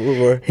Williams said that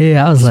before.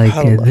 Yeah, I was like,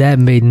 that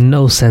made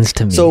no sense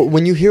to me. So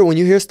when you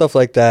hear stuff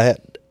like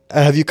that,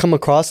 have you come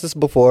across this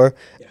before?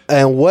 Yeah.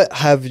 And what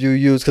have you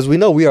used? Because we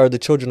know we are the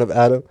children of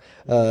Adam,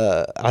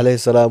 alayhi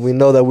salam. We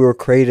know that we were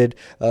created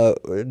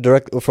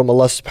direct from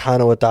Allah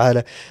subhanahu wa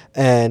ta'ala.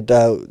 And,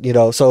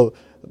 so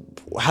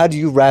how do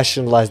you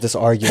rationalize this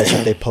argument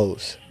that they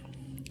pose?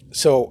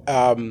 So,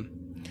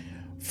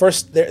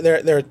 first,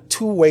 there are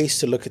two ways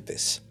to look at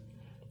this.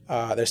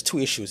 There's two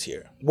issues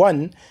here.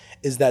 One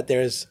is that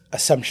there's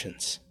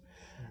assumptions.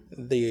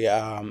 The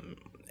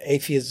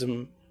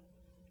atheism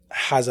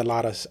has a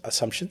lot of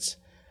assumptions.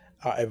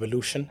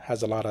 Evolution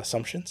has a lot of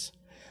assumptions.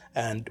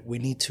 And we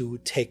need to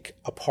take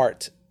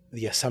apart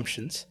the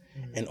assumptions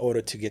in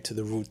order to get to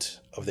the root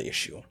of the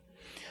issue.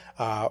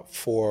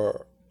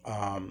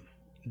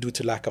 Due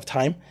to lack of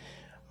time,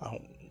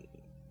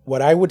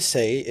 what I would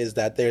say is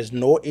that there's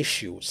no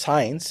issue.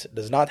 Science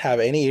does not have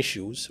any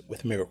issues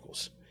with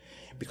miracles,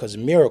 because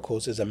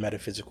miracles is a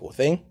metaphysical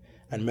thing,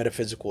 and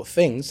metaphysical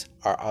things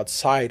are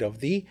outside of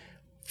the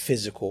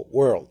physical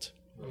world.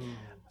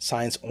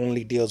 Science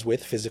only deals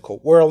with physical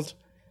world,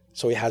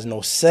 so it has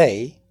no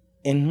say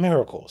in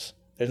miracles.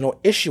 There's no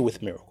issue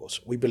with miracles.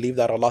 We believe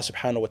that Allah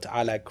subhanahu wa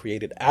ta'ala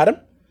created Adam,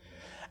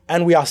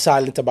 and we are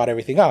silent about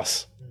everything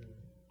else.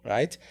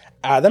 Right?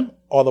 Adam,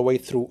 all the way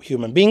through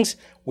human beings,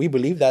 we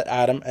believe that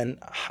Adam and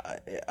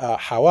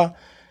Hawa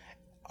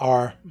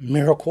are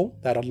miracle,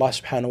 that Allah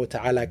subhanahu wa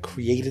ta'ala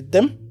created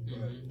them.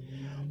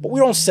 But we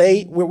don't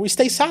say, we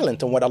stay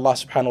silent on what Allah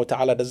subhanahu wa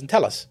ta'ala doesn't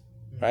tell us.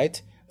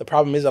 Right? The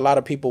problem is a lot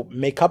of people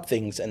make up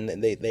things and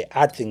they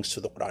add things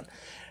to the Quran.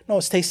 No,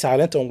 stay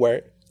silent on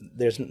where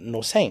there's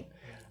no saying.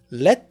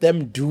 Let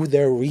them do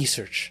their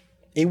research.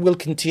 It will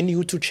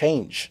continue to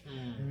change.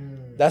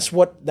 That's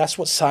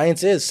what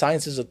science is.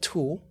 Science is a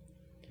tool,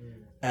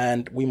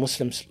 and we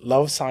Muslims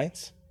love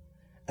science,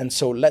 and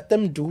so let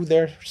them do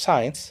their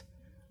science.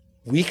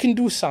 We can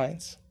do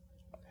science.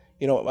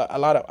 There's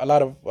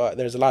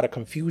a lot of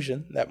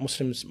confusion that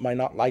Muslims might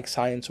not like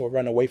science or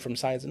run away from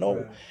science. No,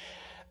 right.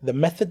 The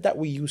method that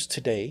we use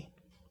today,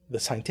 the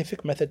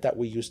scientific method that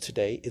we use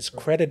today, is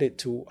credited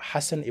to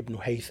Hassan ibn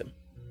Haytham,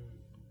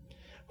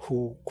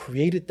 who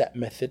created that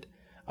method,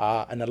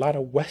 and a lot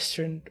of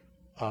Western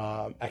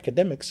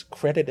academics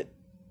credited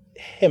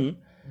him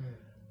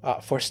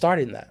for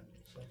starting that.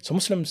 So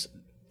Muslims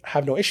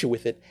have no issue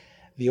with it.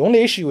 The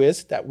only issue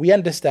is that we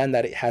understand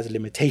that it has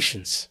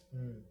limitations.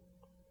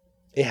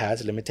 It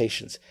has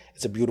limitations.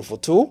 It's a beautiful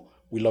tool.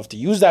 We love to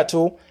use that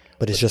tool.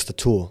 But it's just a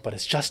tool. But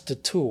it's just a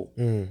tool.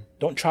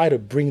 Don't try to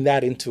bring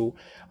that into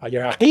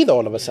your aqeedah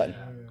all of a sudden.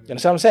 You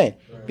understand what I'm saying?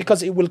 Right.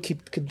 Because it will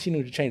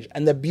continue to change.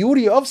 And the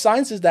beauty of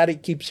science is that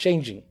it keeps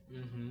changing.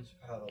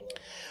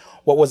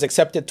 What was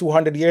accepted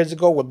 200 years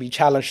ago will be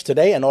challenged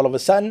today, and all of a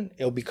sudden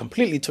it will be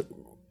completely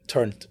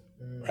turned,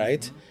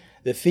 right?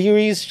 The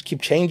theories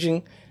keep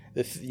changing.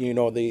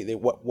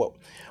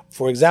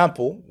 For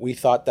example, we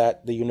thought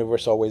that the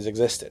universe always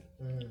existed.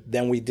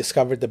 Then we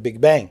discovered the Big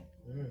Bang.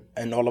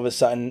 And all of a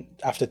sudden,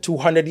 after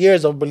 200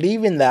 years of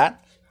believing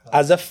that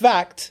as a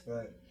fact,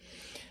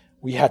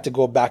 we had to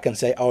go back and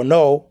say, oh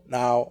no,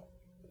 now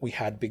we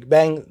had Big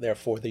Bang,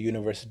 therefore the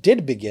universe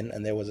did begin,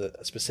 and there was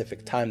a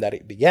specific time that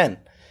it began,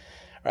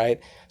 right?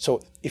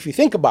 So if you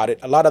think about it,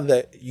 a lot of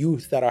the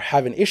youth that are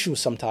having issues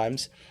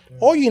sometimes,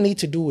 all you need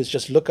to do is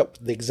just look up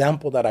the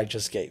example that I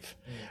just gave.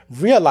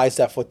 Realize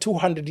that for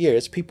 200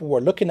 years, people were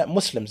looking at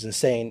Muslims and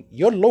saying,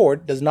 your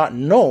Lord does not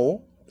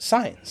know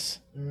science.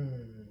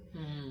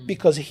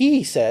 Because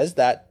he says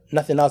that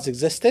nothing else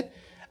existed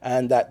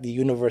and that the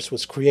universe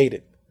was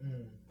created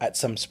at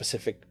some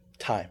specific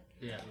time.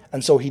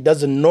 And so he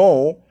doesn't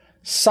know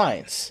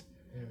science.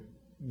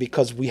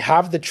 Because we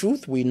have the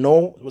truth, we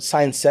know what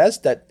science says,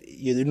 that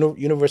the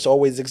universe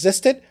always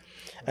existed,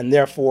 and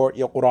therefore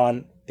your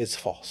Quran is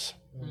false.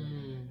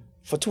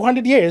 For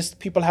 200 years,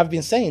 people have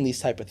been saying these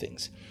type of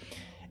things.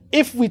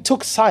 If we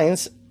took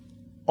science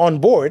on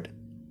board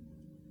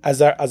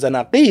as an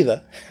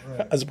aqidah,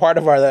 as part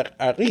of our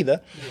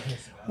aqidah,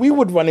 we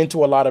would run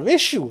into a lot of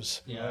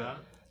issues.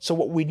 So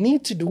what we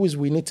need to do is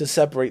we need to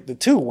separate the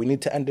two. We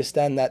need to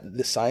understand that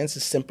the science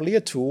is simply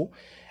a tool.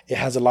 It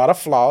has a lot of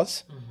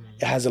flaws.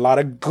 It has a lot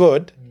of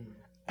good.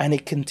 And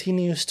it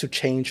continues to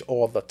change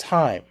all the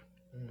time.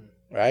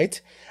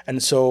 Right?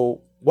 And so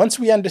once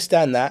we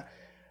understand that,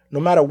 no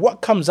matter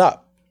what comes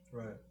up,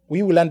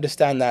 we will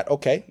understand that,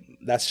 okay,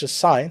 that's just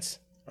science.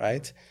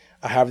 Right?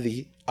 I have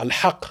the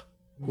Al-Haq,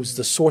 who's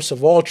the source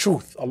of all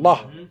truth,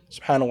 Allah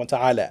subhanahu wa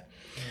ta'ala.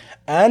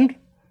 And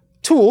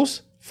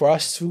tools for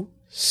us to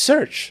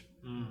search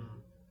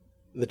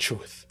the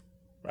truth,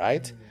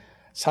 right?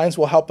 Science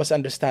will help us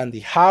understand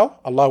the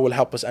how, Allah will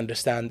help us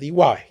understand the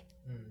why,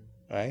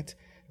 right?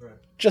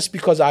 Just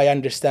because I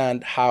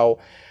understand how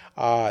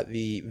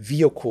the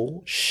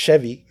vehicle,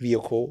 Chevy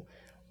vehicle,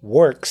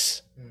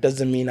 works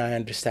doesn't mean I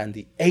understand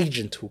the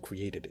agent who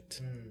created it.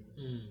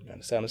 You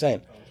understand what I'm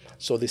saying?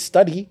 So the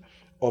study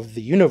of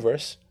the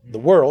universe, the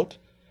world,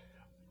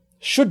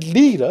 should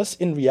lead us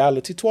in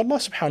reality to Allah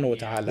subhanahu wa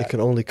ta'ala. It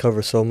can only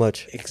cover so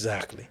much.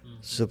 Exactly.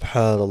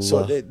 Subhanallah.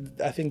 So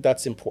I think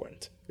that's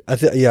important. I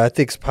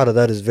think subhanallah,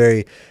 that is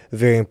very,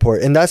 very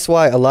important. And that's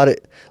why a lot of,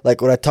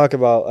 like when I talk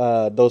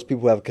about those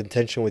people who have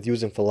contention with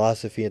using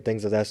philosophy and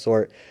things of that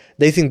sort,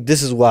 they think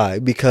this is why,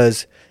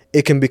 because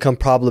it can become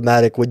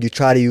problematic when you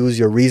try to use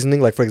your reasoning.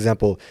 Like, for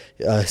example,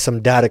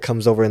 some data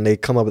comes over and they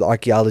come up with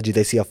archaeology.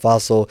 They see a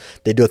fossil,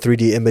 they do a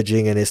 3D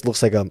imaging, and it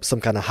looks like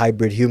some kind of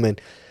hybrid human.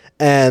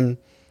 And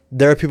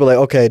there are people like,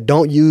 okay,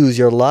 don't use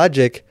your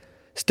logic.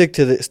 Stick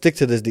to this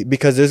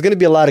because there's going to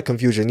be a lot of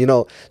confusion. You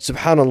know,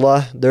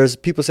 subhanallah, there's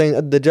people saying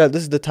Dajjal,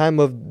 this is the time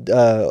of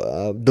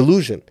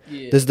delusion.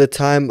 This is the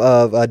time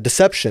of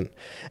deception.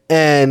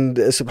 And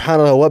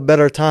subhanallah, what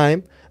better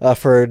time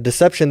for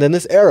deception than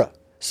this era?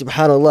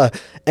 Subhanallah.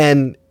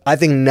 And I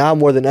think now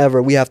more than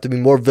ever, we have to be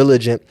more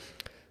vigilant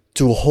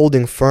to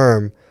holding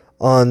firm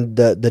on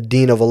the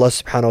deen of Allah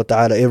subhanahu wa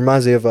ta'ala. It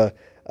reminds me of a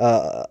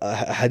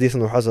hadith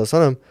from the Prophet sallallahu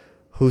alaihi wasallam,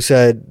 who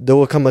said, there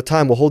will come a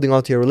time where holding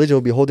on to your religion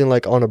will be holding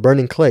like on a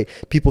burning clay.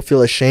 People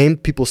feel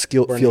ashamed. People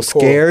feel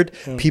scared.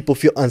 People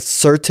feel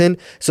uncertain.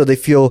 So they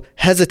feel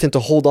hesitant to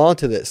hold on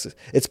to this.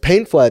 It's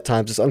painful at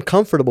times. It's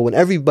uncomfortable when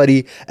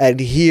everybody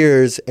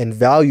adheres and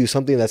values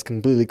something that's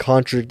completely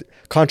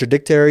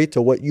contradictory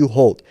to what you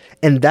hold.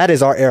 And that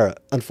is our era,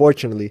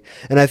 unfortunately.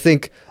 And I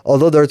think,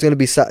 although there's going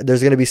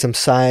to be some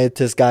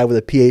scientist guy with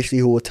a PhD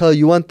who will tell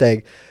you one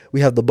thing,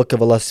 we have the book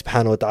of Allah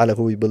subhanahu wa ta'ala,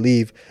 who we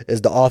believe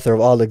is the author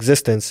of all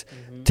existence,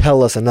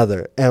 tell us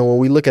another. And when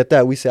we look at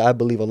that, we say, I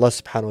believe Allah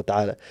subhanahu wa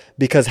ta'ala.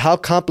 Because how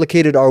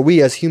complicated are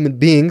we as human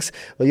beings?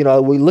 Well, you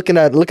know, we're looking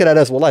at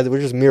us, wallahi,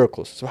 we're just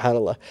miracles,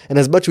 subhanallah. And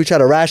as much as we try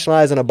to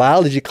rationalize in a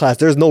biology class,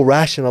 there's no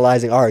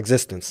rationalizing our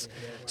existence,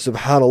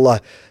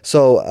 subhanallah.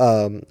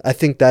 So I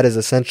think that is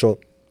essential.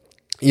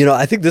 You know,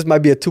 I think this might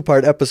be a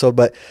 2-part episode,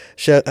 but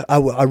Sheikh,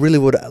 I really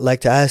would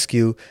like to ask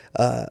you,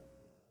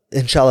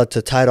 inshallah,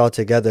 to tie it all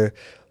together,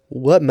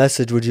 what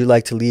message would you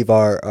like to leave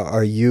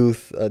our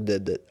youth,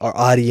 our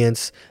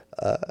audience,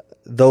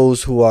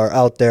 those who are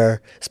out there,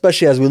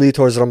 especially as we lead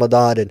towards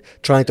Ramadan and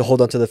trying to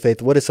hold on to the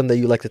faith? What is something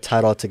that you'd like to tie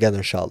it all together,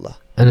 inshallah?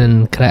 And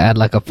then can I add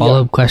like a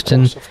follow-up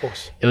question? Of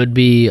course. It would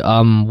be,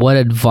 what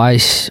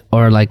advice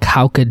or like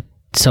how could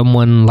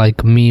someone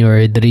like me or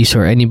Idris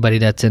or anybody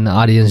that's in the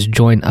audience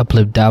join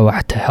Uplift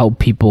Dawah to help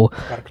people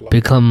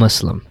become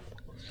Muslim?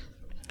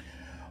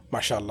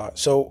 MashaAllah.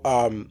 So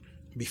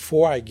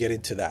before I get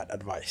into that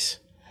advice,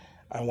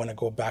 I want to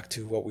go back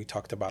to what we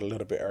talked about a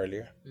little bit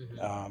earlier,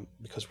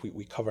 because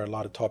we cover a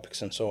lot of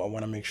topics, and so I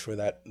want to make sure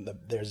that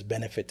there's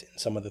benefit in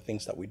some of the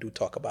things that we do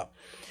talk about.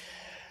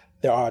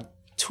 There are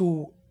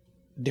 2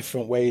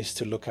 different ways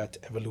to look at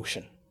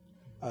evolution.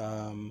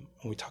 And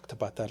we talked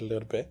about that a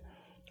little bit.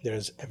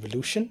 There's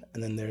evolution,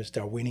 and then there's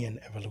Darwinian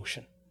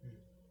evolution.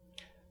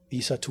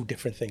 These are 2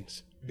 different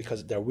things,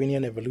 because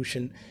Darwinian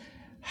evolution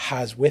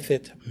has with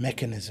it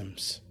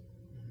mechanisms,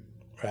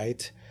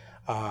 right?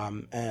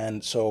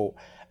 And so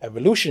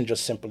evolution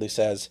just simply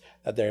says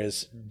that there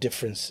is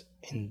difference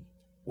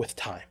with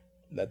time,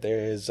 that there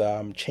is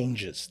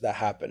changes that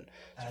happen.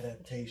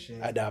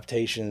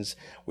 Adaptations.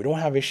 We don't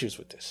have issues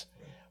with this.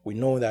 We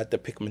know that the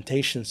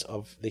pigmentations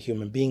of the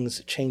human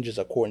beings changes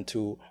according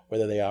to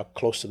whether they are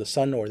close to the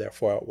sun or they're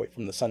far away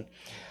from the sun.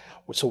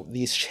 So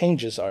these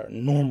changes are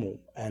normal,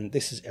 and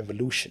this is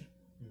evolution,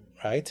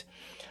 right?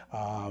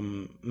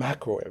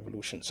 Macro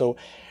evolution. So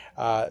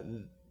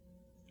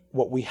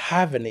what we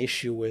have an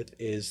issue with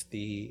is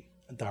the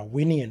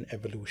Darwinian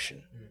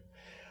evolution,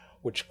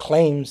 which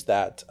claims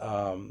that,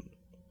 or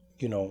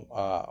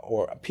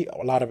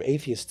a lot of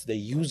atheists, they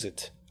use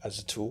it as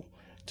a tool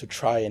to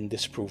try and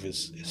disprove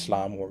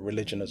Islam or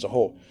religion as a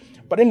whole.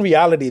 But in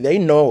reality, they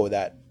know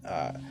that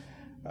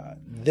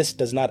this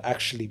does not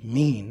actually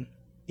mean,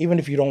 even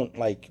if you don't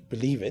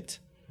believe it,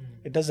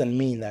 it doesn't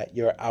mean that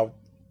you're out,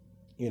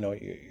 you're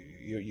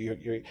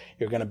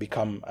going to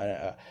become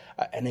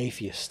an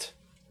atheist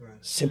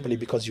simply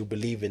because you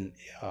believe in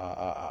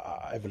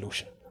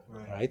evolution,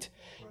 right?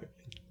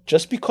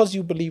 Just because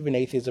you believe in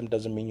atheism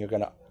doesn't mean you're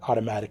going to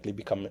automatically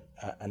become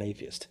an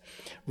atheist.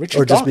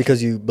 Or just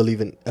because you believe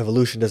in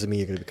evolution doesn't mean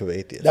you're going to become an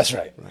atheist. That's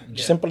right.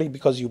 Yeah. Simply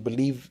because you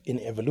believe in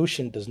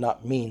evolution does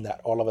not mean that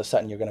all of a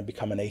sudden you're going to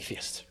become an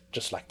atheist,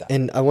 just like that.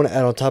 And I want to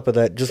add on top of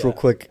that, just real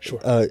quick,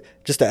 sure.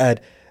 Just to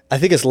add, I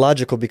think it's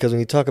logical because when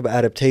you talk about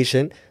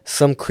adaptation,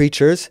 some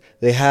creatures,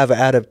 they have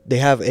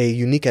a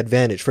unique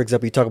advantage. For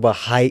example, you talk about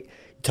height,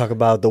 talk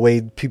about the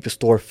way people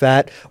store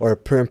fat or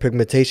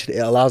pigmentation. It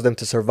allows them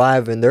to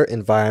survive in their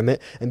environment,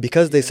 and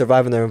because they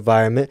survive in their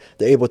environment,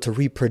 they're able to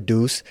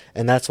reproduce,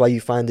 and that's why you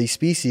find these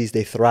species,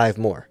 they thrive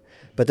more.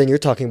 But then you're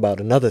talking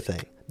about another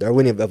thing,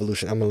 Darwinian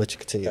evolution. I'm gonna let you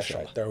continue. That's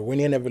right.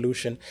 Darwinian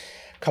evolution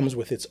comes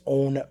with its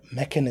own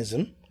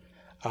mechanism,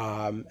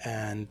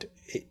 and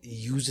it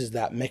uses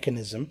that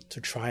mechanism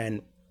to try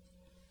and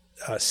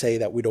say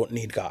that we don't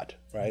need God,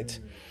 right?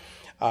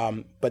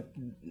 But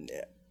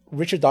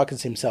Richard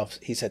Dawkins himself,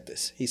 he said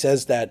this. He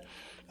says that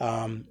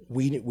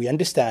we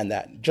understand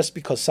that just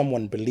because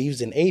someone believes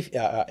in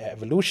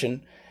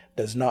evolution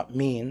does not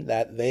mean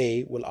that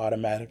they will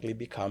automatically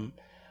become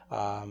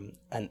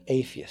an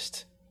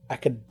atheist,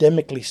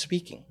 academically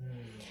speaking.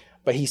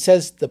 But he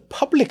says the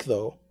public,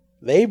 though,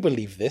 they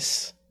believe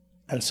this,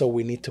 and so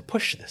we need to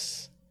push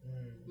this.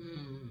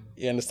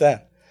 You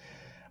understand?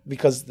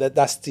 Because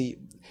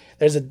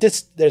there's a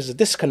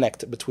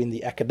disconnect between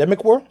the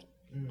academic world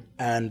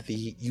and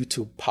the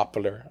YouTube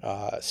popular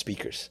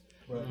speakers.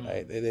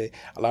 Right?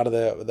 A lot of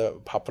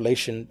the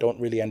population don't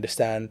really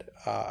understand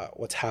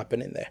what's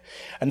happening there.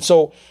 And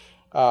so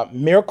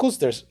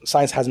miracles,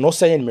 science has no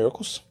say in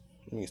miracles.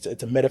 I mean,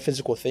 it's a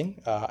metaphysical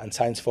thing, and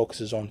science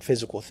focuses on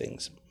physical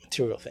things,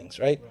 material things,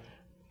 right?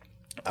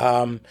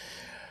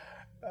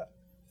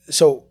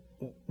 So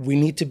we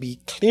need to be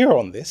clear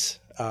on this,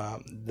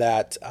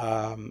 that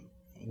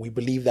we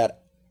believe that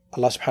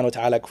Allah subhanahu wa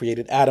ta'ala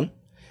created Adam,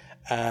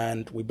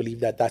 and we believe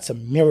that that's a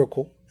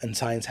miracle, and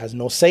science has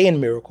no say in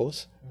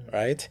miracles,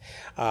 right?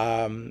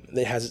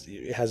 It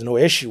has no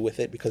issue with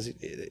it because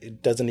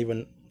it doesn't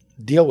even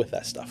deal with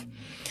that stuff.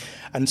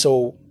 And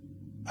so,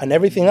 and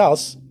everything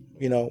else,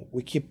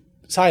 we keep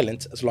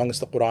silent as long as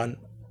the Quran,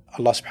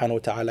 Allah subhanahu wa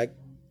ta'ala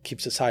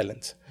keeps it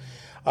silent.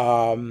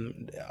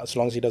 As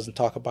long as he doesn't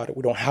talk about it,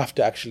 we don't have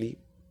to actually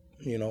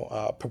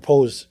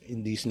propose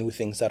in these new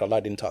things that Allah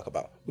didn't talk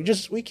about.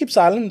 We keep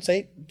silent and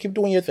say, keep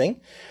doing your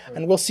thing,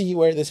 and we'll see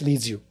where this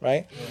leads you,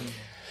 right?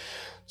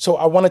 So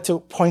I wanted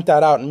to point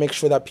that out and make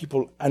sure that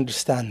people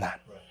understand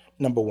that.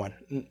 Number one.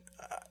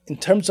 In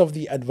terms of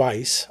the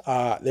advice,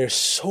 there's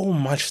so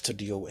much to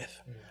deal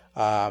with.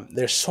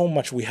 There's so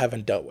much we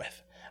haven't dealt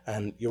with.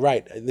 And you're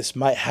right, this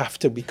might have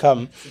to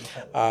become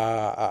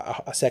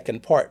a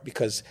second part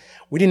because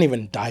we didn't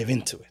even dive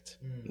into it.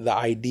 The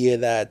idea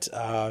that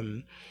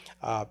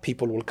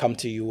people will come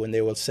to you and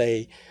they will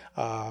say,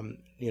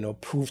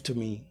 prove to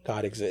me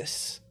God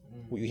exists.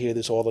 We hear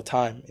this all the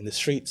time in the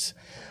streets.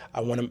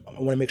 I want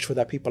to make sure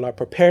that people are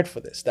prepared for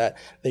this, that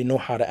they know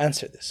how to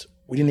answer this.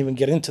 We didn't even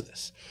get into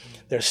this.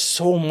 There's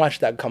so much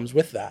that comes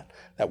with that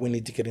we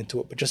need to get into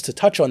it. But just to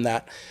touch on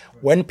that,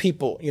 when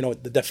people,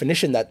 the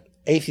definition that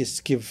atheists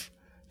give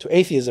to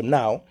atheism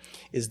now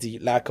is the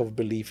lack of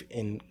belief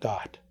in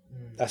God.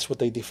 That's what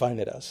they define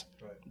it as.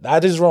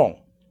 That is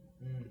wrong.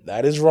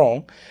 That is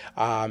wrong.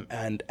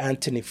 And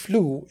Antony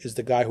Flew is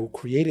the guy who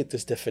created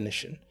this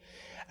definition.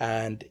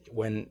 And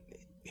when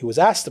he was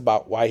asked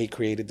about why he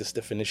created this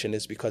definition,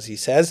 is because he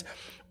says,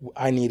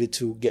 I needed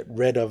to get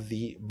rid of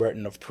the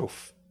burden of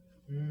proof.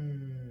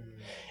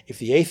 If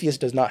the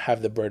atheist does not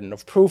have the burden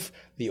of proof,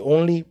 the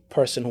only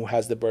person who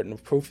has the burden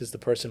of proof is the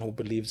person who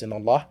believes in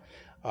Allah,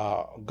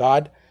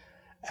 God,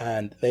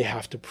 and they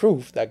have to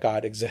prove that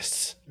God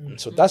exists.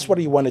 And so that's what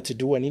he wanted to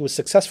do, and he was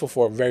successful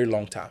for a very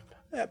long time.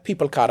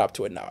 People caught up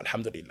to it now,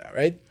 alhamdulillah,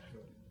 right?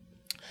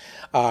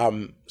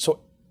 So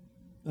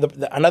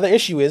another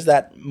issue is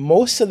that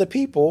most of the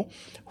people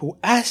who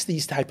ask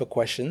these type of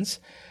questions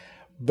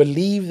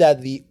believe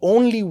that the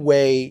only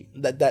way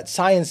that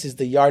science is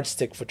the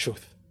yardstick for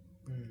truth.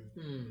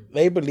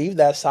 They believe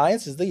that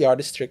science is the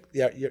yardstick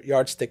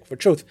for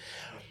truth.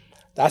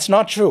 That's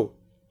not true.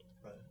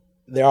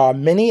 There are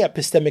many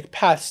epistemic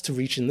paths to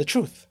reaching the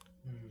truth.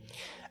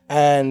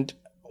 And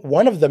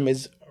one of them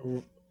is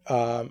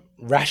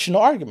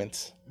rational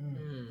arguments.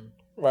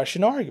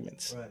 Rational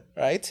arguments,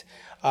 right?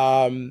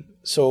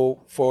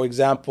 So, for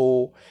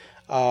example,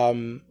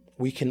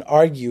 we can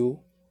argue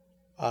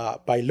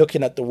by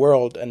looking at the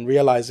world and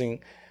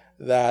realizing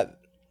that,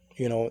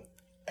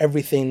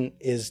 everything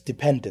is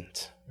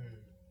dependent.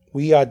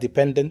 We are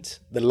dependent.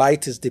 The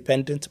light is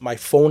dependent. My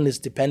phone is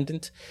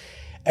dependent.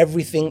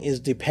 Everything is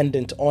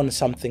dependent on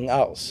something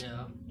else.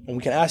 Yeah. And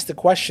we can ask the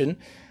question,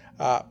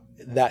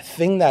 that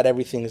thing that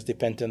everything is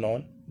dependent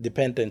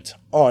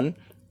on,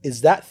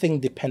 is that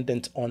thing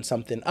dependent on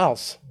something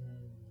else?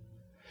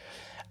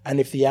 And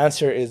if the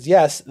answer is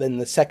yes, then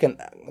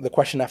the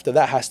question after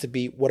that has to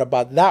be, what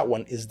about that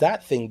one? Is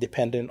that thing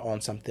dependent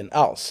on something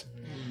else?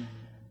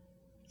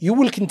 You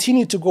will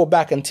continue to go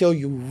back until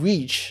you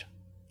reach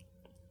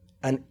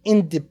an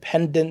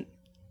independent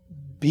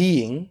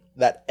being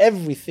that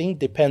everything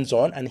depends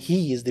on, and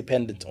he is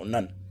dependent on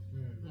none.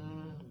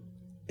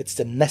 It's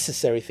the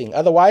necessary thing.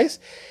 Otherwise,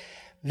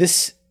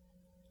 this,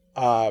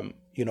 this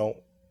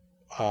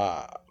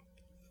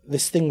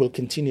thing will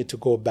continue to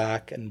go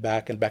back and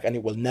back and back, and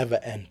it will never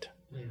end,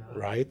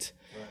 right?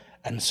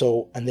 And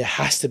there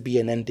has to be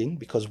an ending,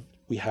 because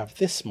we have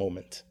this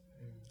moment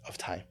of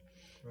time.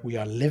 We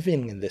are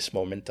living in this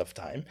moment of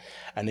time.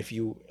 And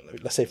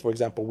let's say, for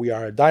example, we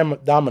are a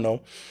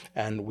domino,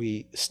 and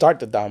we start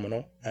the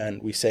domino,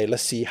 and we say,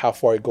 let's see how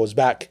far it goes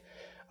back,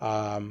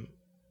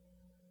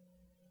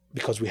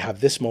 because we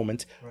have this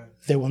moment.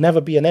 There will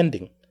never be an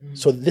ending.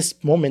 So this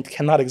moment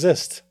cannot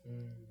exist.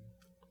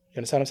 You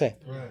understand what I'm saying?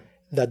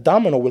 The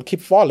domino will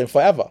keep falling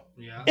forever,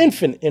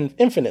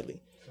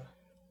 infinitely,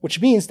 which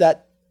means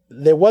that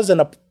there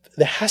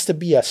has to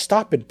be a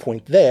stopping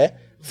point there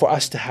for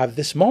us to have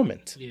this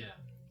moment.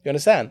 You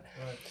understand?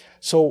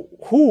 So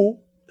who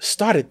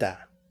started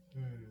that?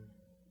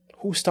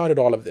 Who started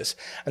all of this?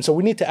 And so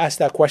we need to ask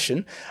that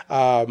question,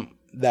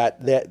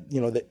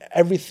 that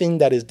everything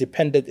that is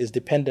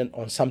dependent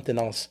on something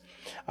else,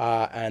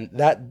 and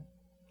that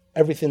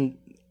everything,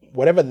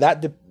 whatever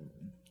that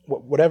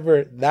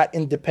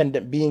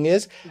independent being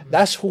is,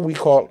 that's who we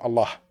call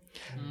Allah.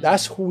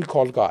 That's who we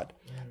call God.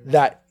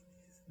 That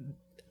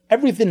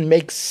everything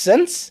makes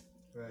sense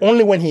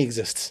only when he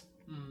exists.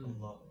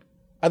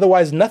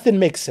 Otherwise, nothing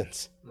makes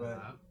sense.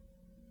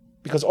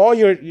 Because all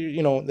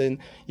then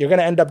you're going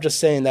to end up just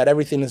saying that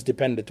everything is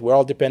dependent. We're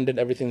all dependent,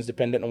 everything is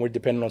dependent, and we're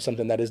dependent on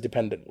something that is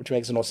dependent, which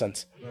makes no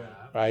sense.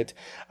 Right?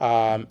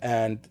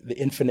 And the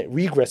infinite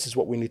regress is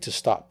what we need to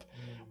stop.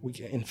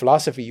 In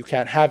philosophy, you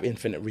can't have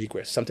infinite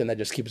regress, something that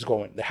just keeps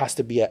going. There has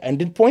to be an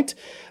ending point.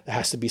 There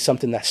has to be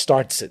something that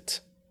starts it.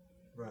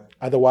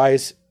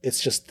 Otherwise,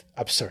 it's just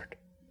absurd.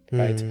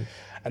 Right?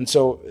 And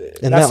so,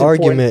 and that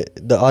argument,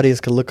 the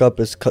audience can look up,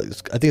 I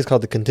think it's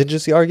called the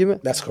contingency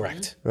argument. That's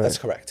correct. That's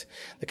correct.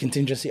 The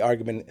contingency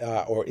argument,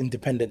 or the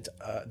dependent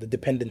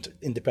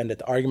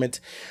argument,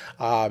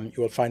 you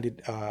will find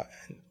it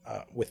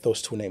with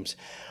those two names.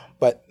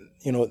 But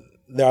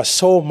there are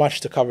so much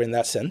to cover in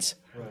that sense,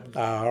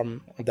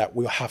 that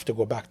we'll have to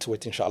go back to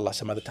it, inshallah,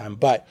 some other time.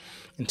 But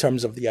in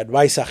terms of the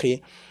advice,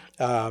 akhi,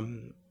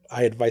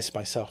 I advise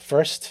myself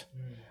first,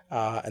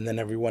 and then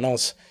everyone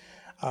else.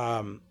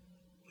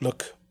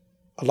 Look,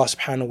 Allah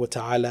subhanahu wa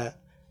ta'ala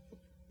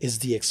is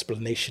the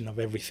explanation of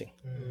everything.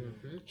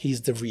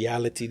 He's the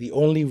reality, the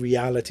only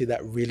reality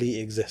that really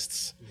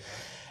exists.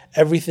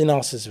 Everything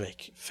else is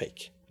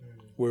fake.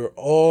 We're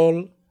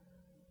all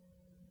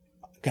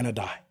gonna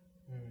die.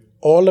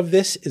 All of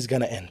this is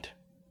gonna end.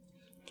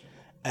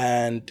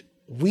 And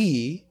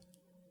we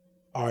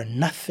are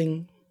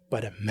nothing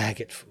but a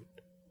maggot food.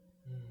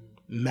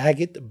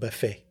 Maggot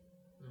buffet.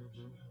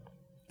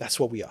 That's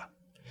what we are.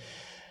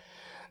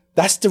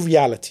 That's the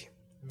reality.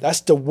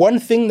 That's the one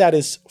thing that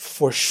is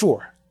for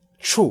sure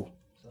true,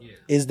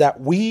 is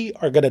that we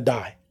are going to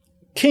die.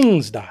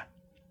 Kings die.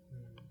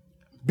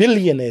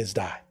 Billionaires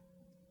die.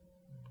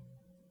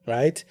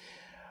 Right?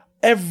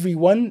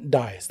 Everyone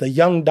dies. The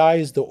young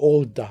dies, the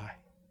old die.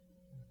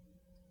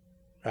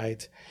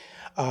 Right?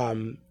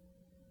 And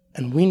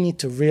we need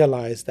to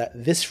realize that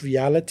this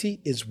reality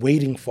is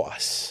waiting for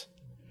us.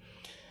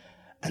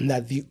 And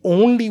that the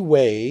only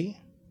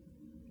way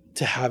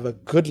to have a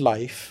good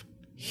life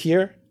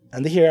here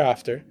and the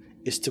hereafter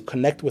is to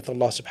connect with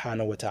Allah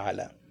subhanahu wa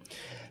ta'ala.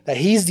 That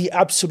He's the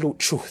absolute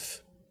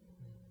truth.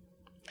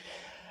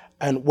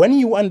 And when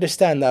you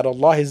understand that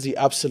Allah is the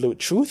absolute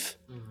truth,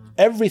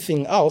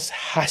 everything else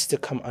has to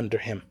come under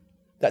Him.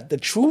 That the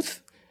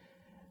truth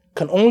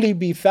can only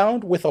be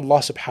found with Allah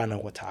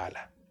subhanahu wa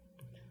ta'ala.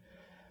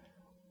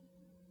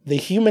 The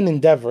human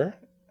endeavor,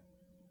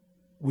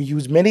 we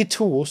use many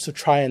tools to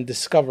try and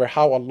discover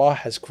how Allah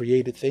has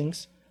created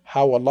things,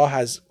 how Allah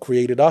has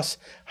created us,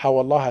 how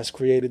Allah has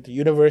created the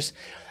universe.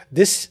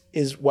 This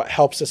is what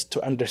helps us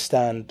to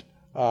understand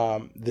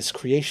this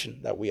creation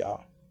that we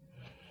are.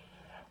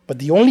 But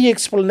the only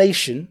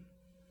explanation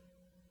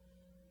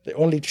the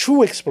only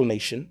true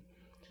explanation,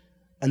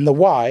 and the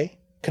why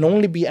can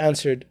only be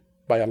answered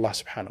by Allah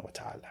subhanahu wa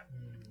ta'ala.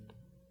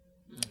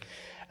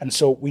 And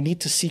so we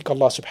need to seek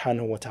Allah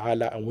subhanahu wa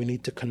ta'ala, and we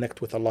need to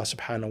connect with Allah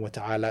subhanahu wa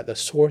ta'ala, the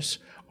source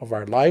of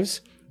our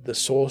lives, the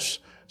source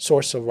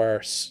of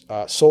our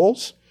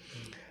souls,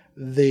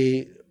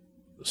 the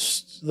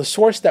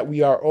source that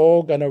we are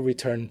all going to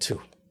return to.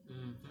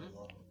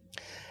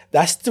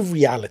 That's the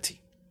reality.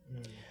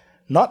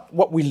 Not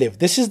what we live.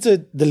 This is the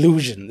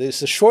delusion. This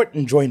is a short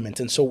enjoyment.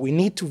 And so we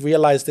need to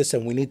realize this,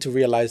 and we need to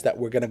realize that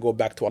we're going to go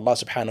back to Allah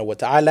subhanahu wa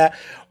ta'ala,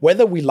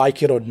 whether we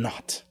like it or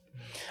not.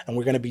 And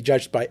we're going to be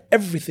judged by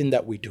everything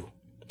that we do.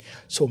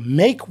 So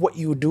make what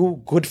you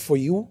do good for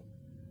you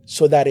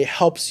so that it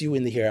helps you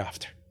in the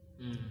hereafter.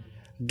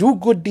 Do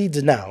good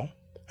deeds now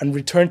and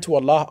return to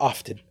Allah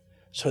often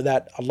so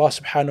that Allah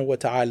subhanahu wa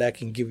ta'ala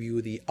can give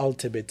you the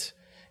ultimate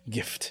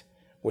gift,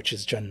 which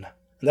is Jannah.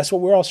 And that's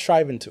what we're all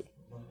striving to.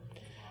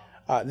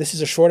 This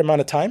is a short amount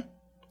of time.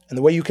 And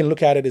the way you can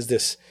look at it is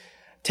this.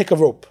 Take a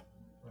rope.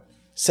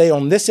 Say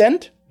on this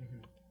end,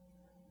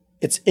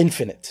 it's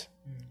infinite.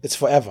 It's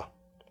forever.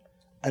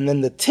 And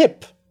then the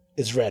tip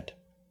is red.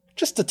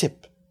 Just the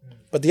tip.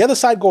 But the other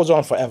side goes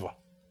on forever.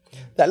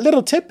 That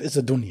little tip is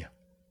the dunya.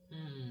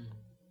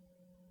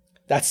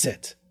 That's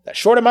it. That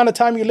short amount of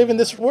time you live in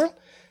this world,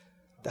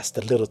 that's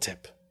the little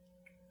tip.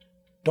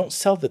 Don't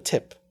sell the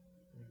tip,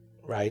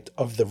 right,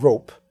 of the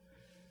rope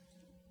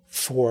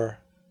for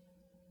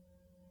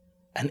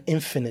an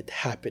infinite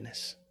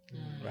happiness,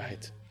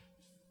 right?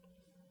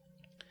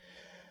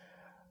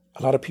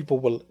 A lot of people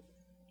will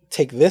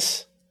take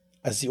this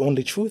as the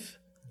only truth,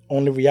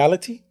 only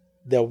reality.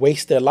 They'll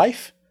waste their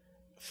life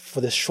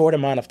for this short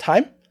amount of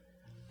time.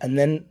 And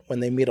then when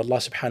they meet Allah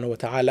subhanahu wa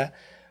ta'ala,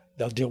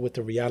 they'll deal with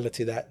the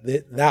reality that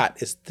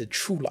that is the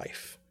true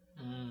life.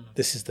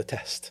 This is the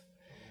test.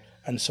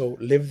 And so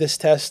live this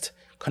test.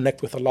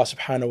 Connect with Allah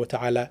subhanahu wa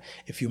ta'ala.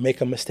 If you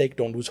make a mistake,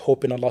 don't lose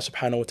hope in Allah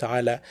subhanahu wa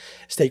ta'ala.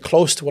 Stay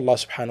close to Allah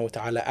subhanahu wa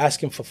ta'ala.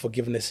 Ask Him for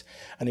forgiveness.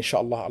 And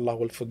inshallah, Allah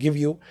will forgive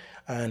you.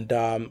 And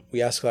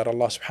we ask that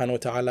Allah subhanahu wa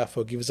ta'ala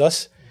forgives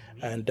us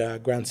and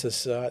grants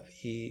us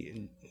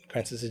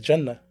the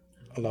Jannah.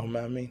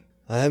 Allahumma ameen.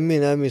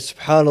 Ameen, ameen.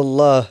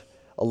 Subhanallah.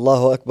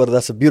 Allahu Akbar.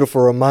 That's a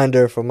beautiful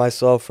reminder for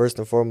myself, first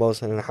and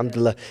foremost. And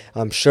alhamdulillah,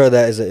 I'm sure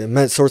that is an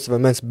immense source of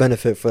immense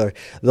benefit for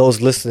those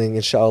listening,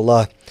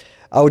 inshallah.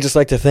 I would just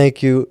like to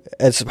thank you,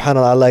 and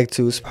subhanAllah, I like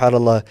to,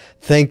 subhanAllah,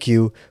 thank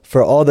you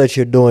for all that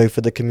you're doing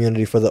for the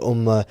community, for the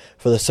ummah,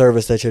 for the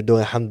service that you're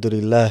doing,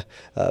 alhamdulillah.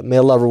 May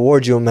Allah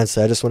reward you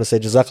immensely. I just want to say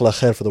Jazakallah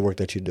khair for the work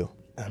that you do.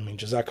 I mean,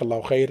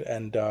 Jazakallah khair.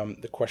 And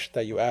the question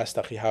that you asked,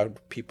 Akhi, how do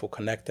people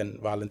connect and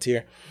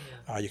volunteer?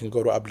 You can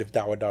go to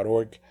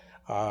upliftdawah.org.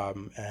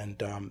 And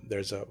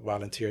there's a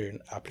volunteer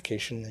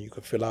application that you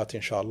could fill out,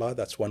 inshallah.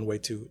 That's one way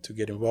to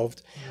get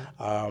involved.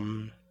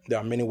 There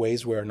are many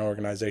ways. We're an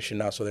organization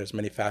now, so there's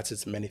many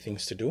facets, many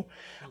things to do.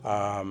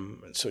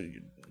 So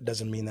it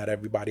doesn't mean that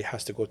everybody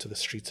has to go to the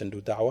streets and do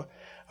da'wah.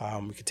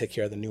 We can take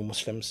care of the new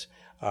Muslims.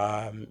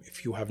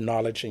 If you have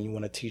knowledge and you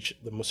want to teach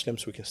the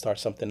Muslims, we can start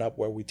something up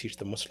where we teach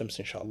the Muslims,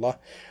 inshallah,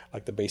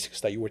 like the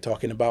basics that you were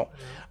talking about.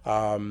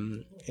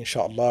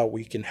 Inshallah,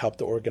 we can help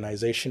the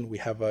organization. We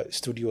have a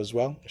studio as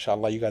well.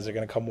 Inshallah, you guys are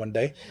going to come one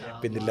day.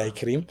 Bidnillahi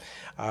kareem.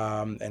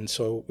 And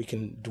so we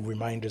can do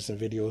reminders and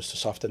videos to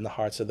soften the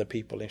hearts of the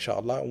people,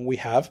 inshallah. And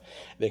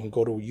they can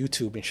go to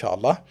YouTube,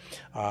 inshallah,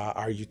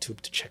 our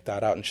YouTube, to check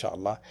that out,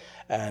 inshallah.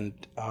 And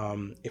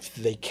if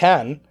they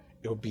can,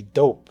 it would be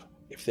dope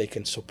if they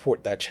can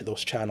support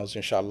those channels,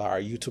 inshallah.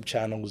 Our YouTube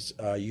channels,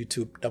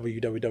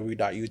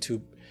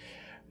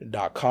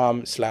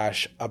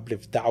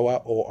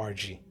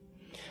 www.youtube.com/upliftdawah.org.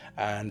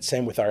 And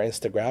same with our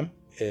Instagram.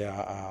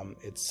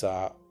 It's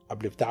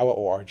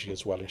upliftdawah.org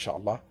as well,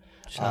 inshallah.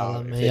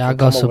 Inshallah, man. Y'all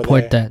go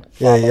support that.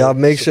 Yeah, y'all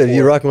make sure if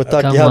you're rocking with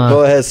Taqi,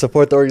 go ahead,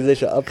 support the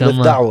organization, Uplift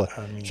Dawah.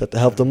 To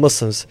help the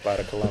Muslims.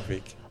 Barakallahu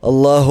feek.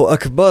 Allahu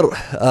Akbar.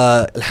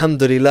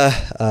 Alhamdulillah.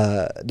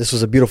 This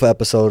was a beautiful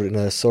episode and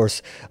a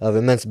source of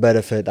immense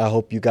benefit. I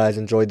hope you guys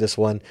enjoyed this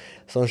one.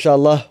 So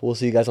inshallah, we'll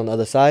see you guys on the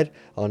other side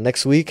on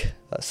next week.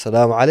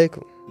 Assalamu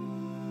alaikum.